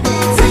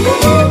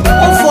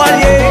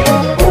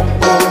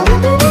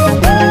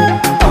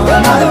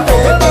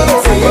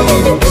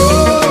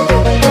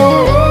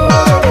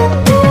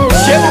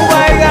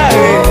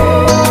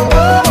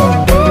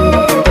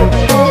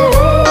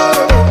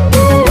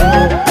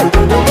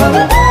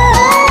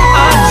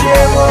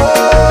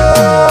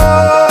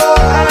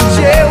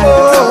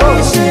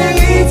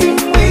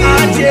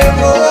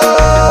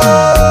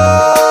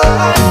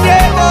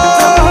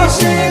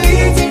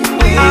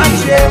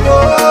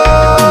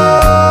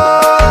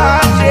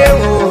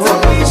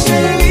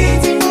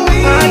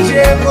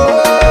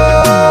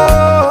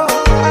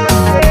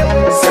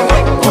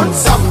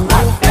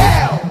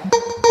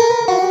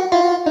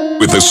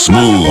 With the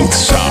smooth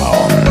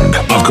sound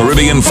of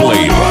Caribbean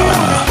flavor,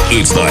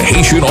 it's the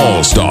Haitian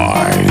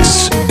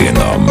All-Stars in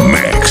the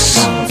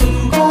mix.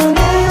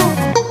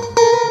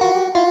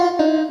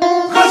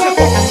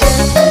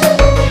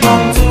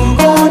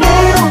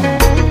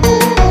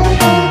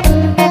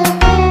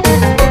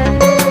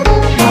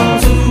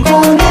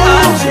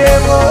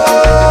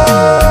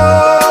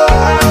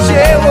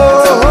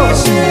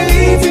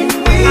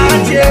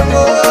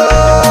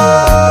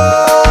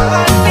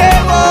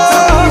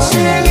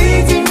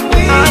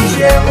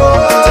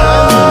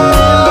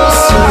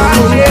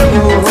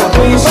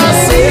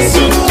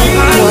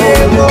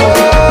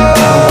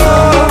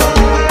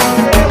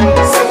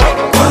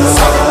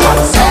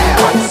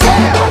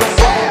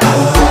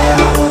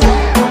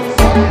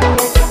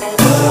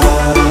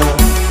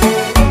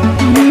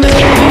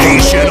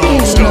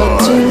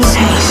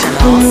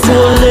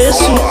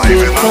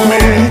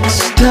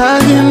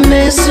 Got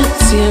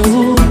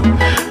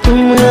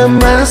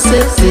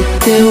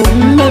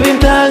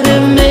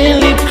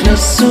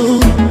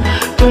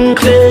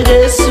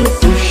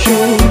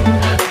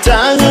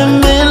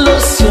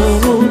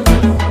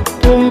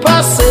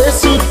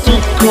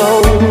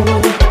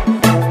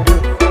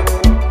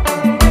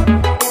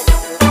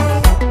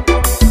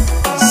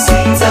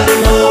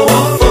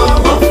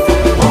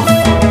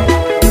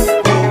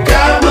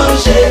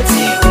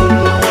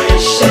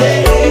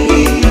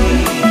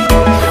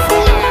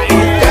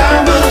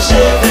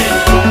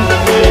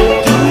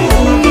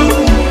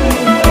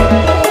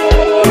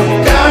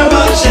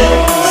my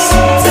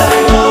shit.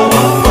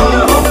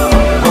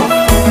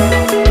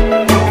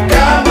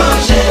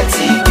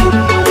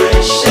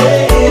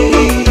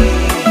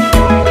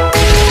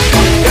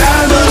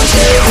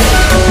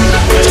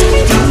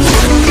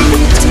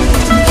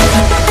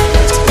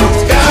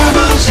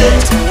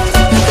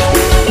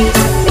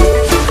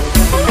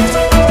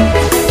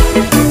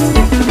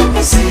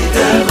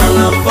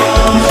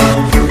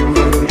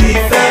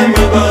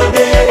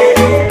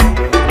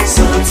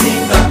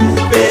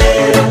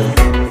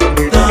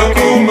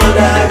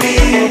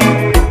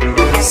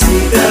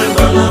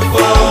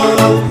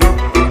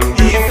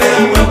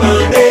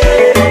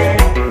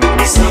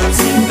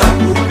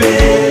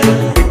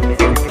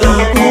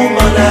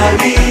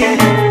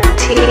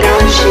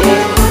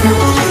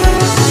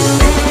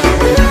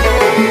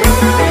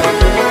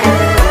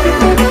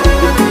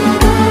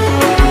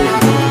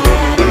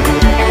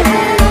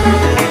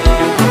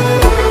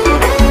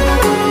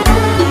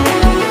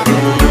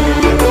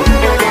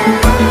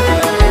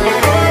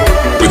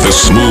 the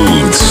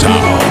smooth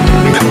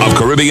sound of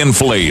Caribbean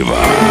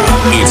flavor.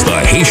 It's the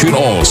Haitian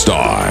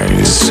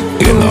All-Stars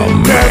in the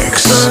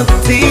mix.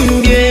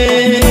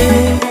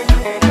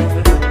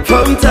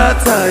 From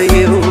Tata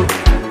you,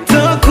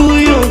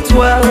 Takuyon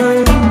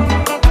Twan,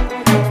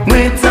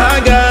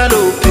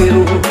 Metagalo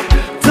Pio,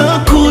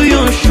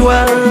 Takuyon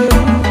Shwan,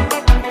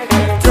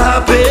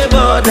 Tape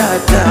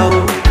Bodata,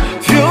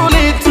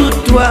 Violet to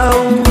Dwao,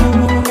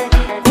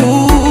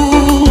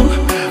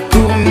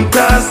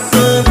 Punta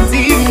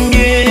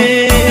Santingue,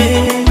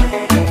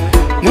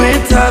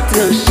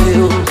 Metata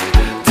Shil,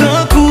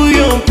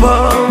 Takuyon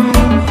Pom,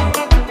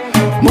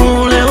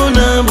 Mon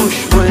Leona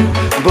Bushwen,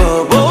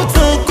 Bobo.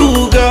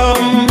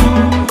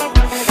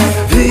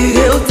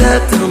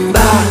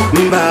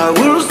 Mba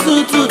ursu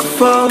tut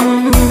fom.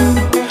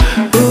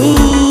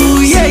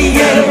 Ooh yeah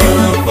yeah.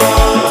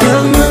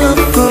 Tell me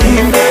the fom.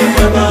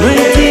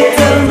 Ready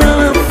tell me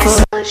the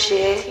fom.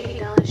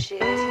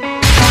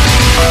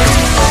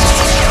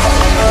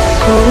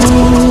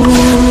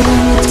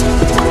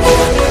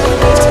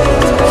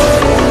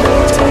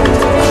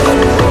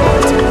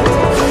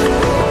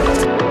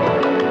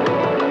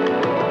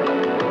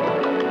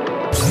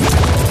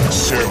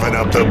 Serving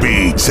up the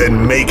beats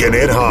and making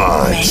it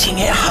hot. Making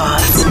it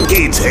hot.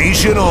 It's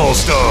Haitian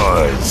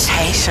All-Stars.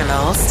 Haitian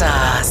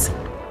All-Stars.